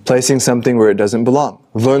doesn't belong. Placing something where it doesn't belong.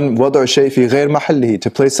 ظُلْمْ وَضْعُ الشَّيْءِ فِي غَيْرِ مَحَلِّهِ, to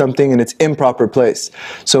place something in its improper place.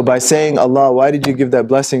 So by saying, Allah, why did you give that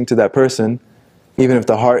blessing to that person? Even if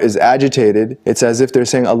the heart is agitated, it's as if they're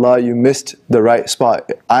saying, Allah, you missed the right spot.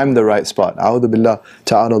 I'm the right spot. A'udhu billah,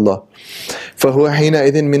 ta'ala Allah. فَهُوَ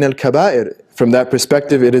حِينَئِذٍ مِنَ الْكَبَائِرِ. From that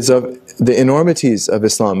perspective, it is of the enormities of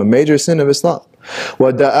Islam, a major sin of Islam.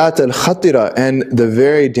 وَالدَّآتَ الْخَطِرَةِ, and the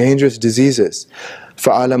very dangerous diseases.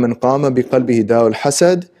 فَعَلَى مَنْ قَامَ بِقَلْبِهِ دَاءُ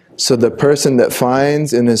الْحَسَدِ. So the person that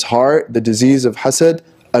finds in his heart the disease of hasad,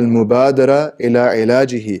 الْمُبَادَرَةِ إِلَىٰ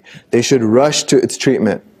عِلَاجِهِ, they should rush to its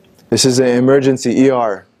treatment. This is an emergency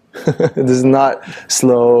ER. This is not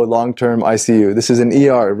slow, long-term ICU. This is an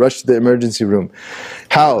ER. Rush to the emergency room.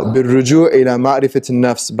 How? بِالرُّجُوعِ إِلَى مَعْرِفَةِ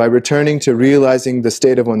النَّفْسِ, by returning to realizing the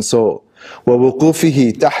state of one's soul.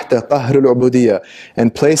 وَوُقُوفِهِ تَحْتَ قَهْرِ الْعُبُودِيَّةِ,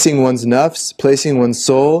 and placing one's nafs, placing one's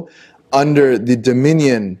soul under the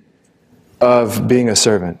dominion of being a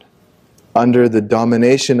servant, under the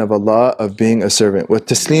domination of Allah, of being a servant.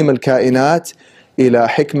 وَتَسْلِيمَ الْكَائِنَاتِ إِلَى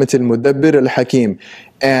حِكْمَةِ الْمُدَبِّرِ الْحَكِيمِ,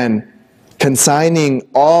 and consigning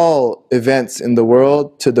all events in the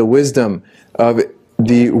world to the wisdom of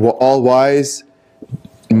the all-wise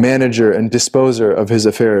manager and disposer of his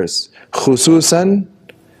affairs. خصوصا,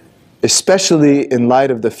 especially in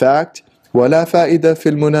light of the fact, وَلَا فَائِدَةَ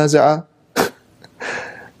فِي الْمُنَازَعَةِ,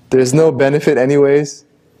 there's no benefit anyways.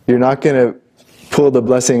 You're not going to pull the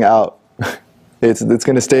blessing out. It's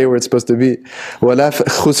going to stay where it's supposed to be.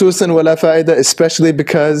 خصوصا وَلَا فَائِدَةَ, especially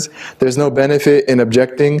because there's no benefit in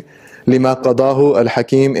objecting لِمَا قَضَاهُ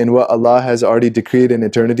الْحَكِيمِ, in what Allah has already decreed in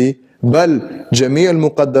eternity. بَلْ جَمِيعَ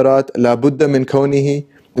الْمُقَدَّرَاتِ لَا بُدَّ مِنْ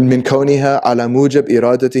كَوْنِهَا عَلَى مُوجَبْ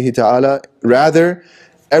إِرَادَتِهِ تَعَالَى. Rather,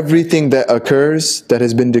 everything that occurs, that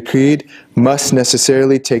has been decreed, must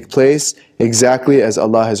necessarily take place exactly as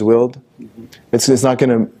Allah has willed. It's not going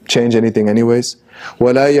to change anything anyways.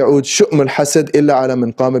 وَلَا يَعُودْ شُؤْمُ الْحَسَدِ إِلَّا عَلَى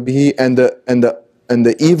مَنْ قَامَ بِهِ, and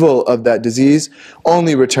the evil of that disease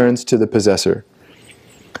only returns to the possessor.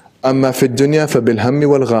 أَمَّا فِي الدُّنْيَا فَبِالْهَمِّ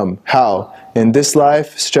وَالْغَمِّ. How? In this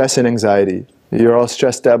life, stress and anxiety. You're all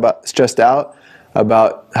stressed out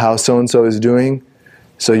about how so-and-so is doing,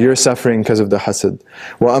 so you're suffering because of the hasad.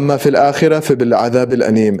 وَأَمَّا فِي الْآخِرَةِ فَبِالْعَذَابِ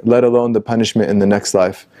الْأَلِيمِ, let alone the punishment in the next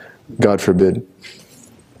life. God forbid.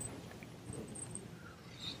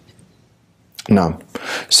 Naam.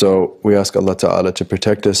 So we ask Allah Ta'ala to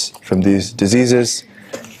protect us from these diseases,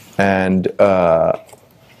 and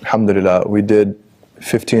alhamdulillah, we did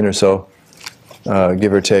 15 or so,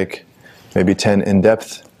 give or take, maybe 10 in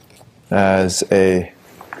depth, as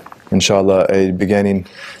inshallah, a beginning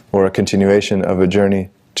or a continuation of a journey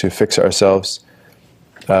to fix ourselves.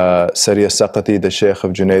 Sariya Saqati, the Shaykh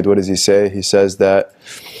of Junaid, what does he say? He says that,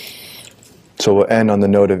 so we'll end on the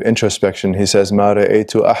note of introspection. He says, مَا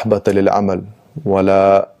رَأَيْتُ أَحْبَطَ لِلْعَمَلِ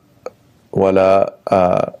وَلَا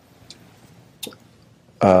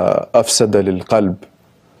أَفْسَدَ لِلْقَلْبِ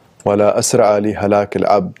وَلَا أَسْرَعَ لِهَلَاكِ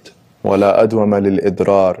الْعَبْدِ وَلَا أَدْوَمَ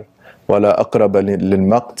لِلْإِضْرَارِ وَلَا أَقْرَبَ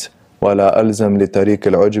لِلْمَقْتِ وَلَا أَلْزَمْ لِطَرِيقِ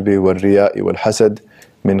الْعُجْبِ وَالرِّيَاءِ وَالْحَسَدِ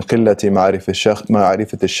مِنْ قِلَّةِ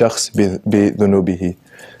مَعْرِفَةِ الشَّخْصِ بِذُنُوبِهِ.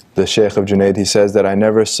 The Shaykh of Junaid, he says that I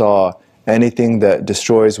never saw anything that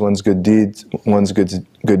destroys one's good deeds,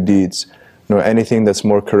 nor anything that's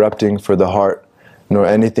more corrupting for the heart, nor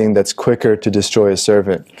anything that's quicker to destroy a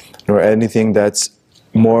servant, nor anything that's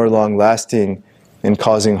more long-lasting in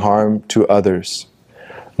causing harm to others,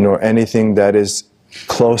 nor anything that is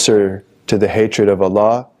closer to the hatred of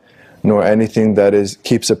Allah, nor anything that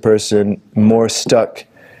keeps a person more stuck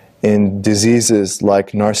in diseases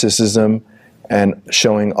like narcissism and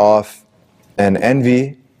showing off and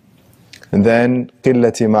envy, then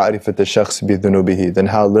قِلَّةِ مَعْرِفَةِ الشَّخْصِ بِذُنُوبِهِ, then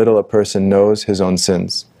how little a person knows his own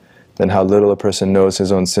sins.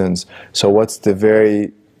 So what's the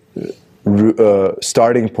very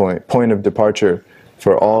starting point of departure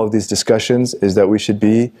for all of these discussions is that we should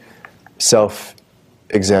be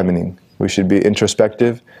self-examining. We should be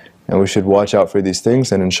introspective, and we should watch out for these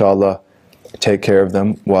things, and inshallah take care of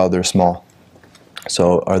them while they're small.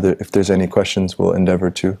 So if there's any questions, we'll endeavor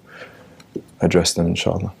to address them,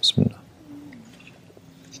 inshallah. Bismillah.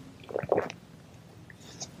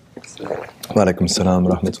 Wa alaikum salam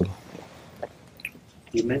wa rahmatullah.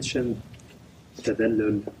 You mentioned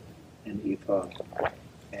tadallul and ithar,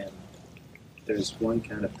 and there's one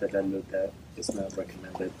kind of tadallul that is not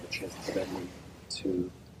recommended, which is tadallul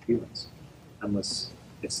to humans, unless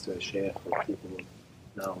it's to a shaykh or people with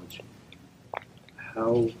knowledge.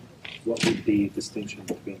 What would be the distinction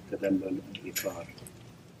between tadallul and ithar?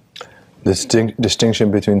 The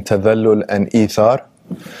distinction between tadallul and ithar.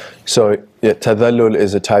 So tadallul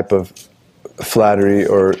is a type of flattery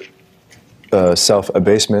or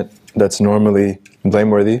self-abasement that's normally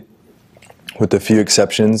blameworthy, with a few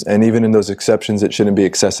exceptions. And even in those exceptions, it shouldn't be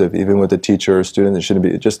excessive. Even with a teacher or student, it shouldn't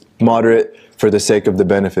be just moderate for the sake of the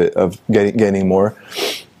benefit of gaining more.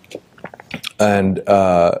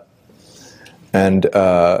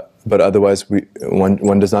 But otherwise,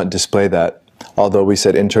 one does not display that. Although we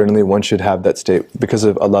said internally, one should have that state because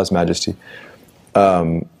of Allah's majesty.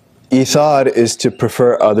 Ithar is to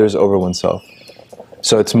prefer others over oneself.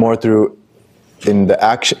 So it's more through in the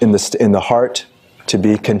action, in the heart, to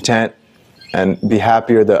be content and be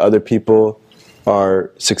happier that other people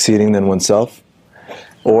are succeeding than oneself,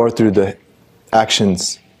 or through the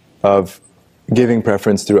actions of giving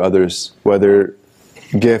preference through others, whether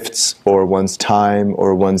gifts or one's time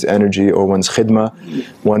or one's energy or one's khidmah.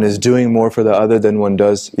 One is doing more for the other than one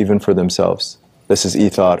does even for themselves. This is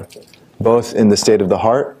ithar, both in the state of the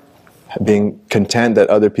heart, being content that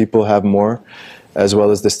other people have more, as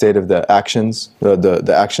well as the state of the actions,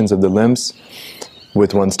 the actions of the limbs,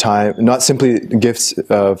 with one's time, not simply gifts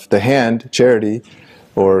of the hand, charity,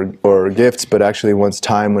 or gifts, but actually one's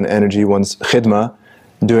time, one's energy, one's khidmah,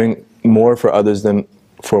 doing more for others than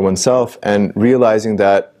for oneself, and realizing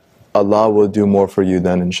that Allah will do more for you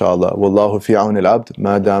then, inshallah. Wallahu fi auni al-abd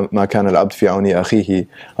ma kana al-abd fi auni akhihi.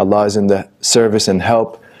 Allah is in the service and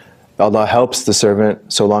help. Allah helps the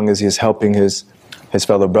servant so long as he is helping his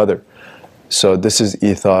fellow brother. So this is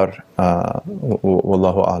ithar.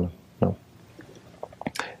 Wallahu a'lam. No.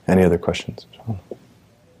 Any other questions?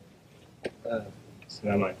 Assalamu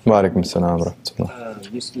alaikum. Wa alaikum salam wa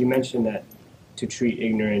rahmatullah. You mentioned that to treat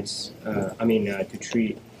ignorance, to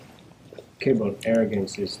treat kibr,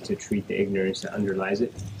 arrogance, is to treat the ignorance that underlies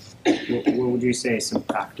it. What would you say some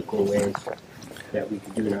practical ways that we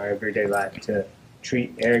could do in our everyday life to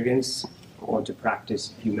treat arrogance or to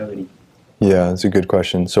practice humility? Yeah, that's a good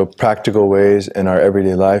question. So practical ways in our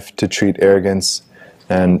everyday life to treat arrogance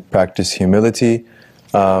and practice humility.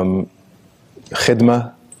 Khidmah,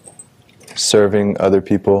 serving other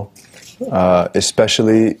people,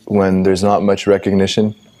 especially when there's not much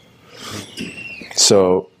recognition.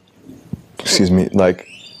 So, like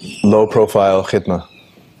low profile khidmah.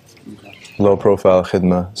 Low profile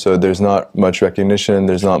khidmah. So there's not much recognition,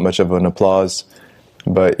 there's not much of an applause,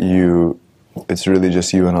 but it's really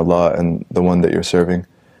just you and Allah and the one that you're serving.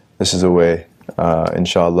 This is a way,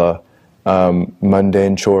 inshallah.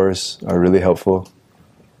 Mundane chores are really helpful,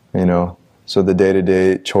 so the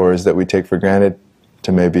day-to-day chores that we take for granted,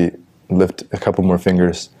 to maybe lift a couple more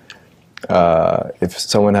fingers. If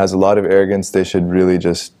someone has a lot of arrogance, they should really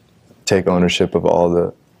just take ownership of all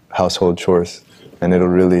the household chores, and it'll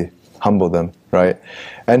really humble them, right?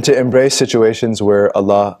 And to embrace situations where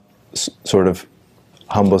Allah sort of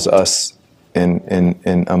humbles us in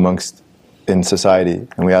society,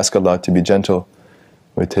 and we ask Allah to be gentle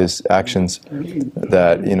with His actions.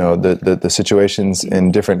 That the situations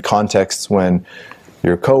in different contexts when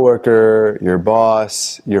your coworker, your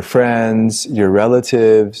boss, your friends, your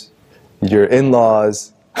relatives, your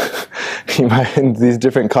in-laws, in these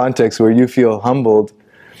different contexts where you feel humbled,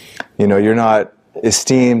 you're not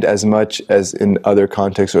esteemed as much as in other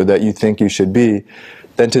contexts, or that you think you should be,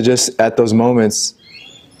 then to just at those moments,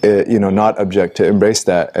 not object, to embrace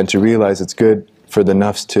that and to realize it's good for the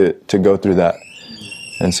nafs to go through that.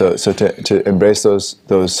 And so to embrace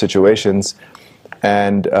those situations.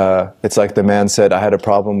 And it's like the man said, I had a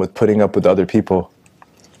problem with putting up with other people.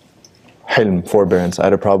 Hilm, forbearance. I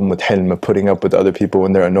had a problem with hilm, of putting up with other people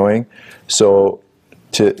when they're annoying. So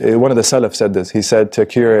one of the Salaf said this. He said, to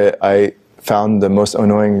cure it, I found the most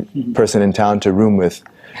annoying person in town to room with.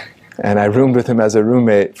 And I roomed with him as a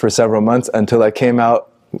roommate for several months until I came out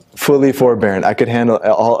fully forbearant. I could handle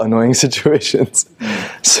all annoying situations.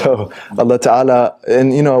 So Allah Ta'ala,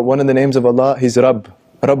 and one of the names of Allah, He's Rabb,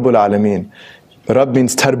 Rabbul Alameen. Rabb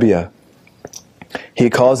means tarbiyah. He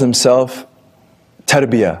calls Himself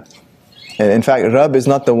tarbiyah. And in fact, Rabb is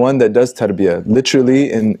not the one that does tarbiyah.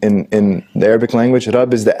 Literally in the Arabic language,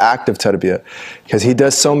 Rabb is the act of tarbiyah. Because He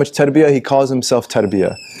does so much tarbiyah, He calls Himself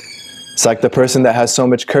tarbiyah. It's like the person that has so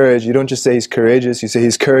much courage, you don't just say he's courageous, you say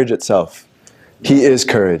he's courage itself. He is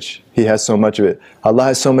courage. He has so much of it. Allah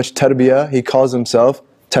has so much tarbiyah, He calls Himself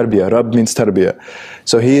tarbiyah. Rabb means tarbiyah.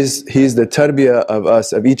 So He's the tarbiyah of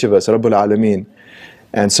us, of each of us, Rabbul Alameen.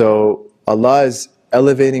 And so Allah is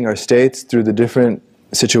elevating our states through the different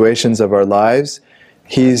situations of our lives.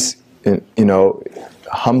 He's,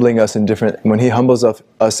 humbling us in different, when He humbles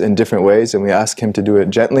us in different ways and we ask Him to do it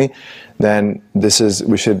gently, then we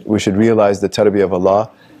should realize the tarbiyah of Allah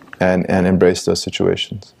and embrace those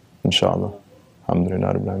situations, inshallah.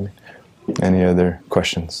 Alhamdulillah Rabbil Alameen. Any other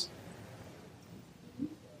questions?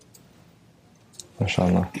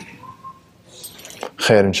 MashaAllah.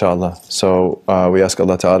 Khair, inshallah. So we ask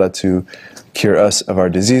Allah Ta'ala to cure us of our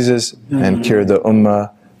diseases and cure the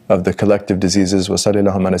ummah of the collective diseases. Wa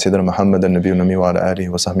sallallahu ala sayyidina Muhammad an-nabiyyu wa ala alihi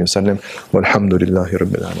wa sahbihi wa sallam. Walhamdulillahi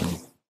rabbil alamin.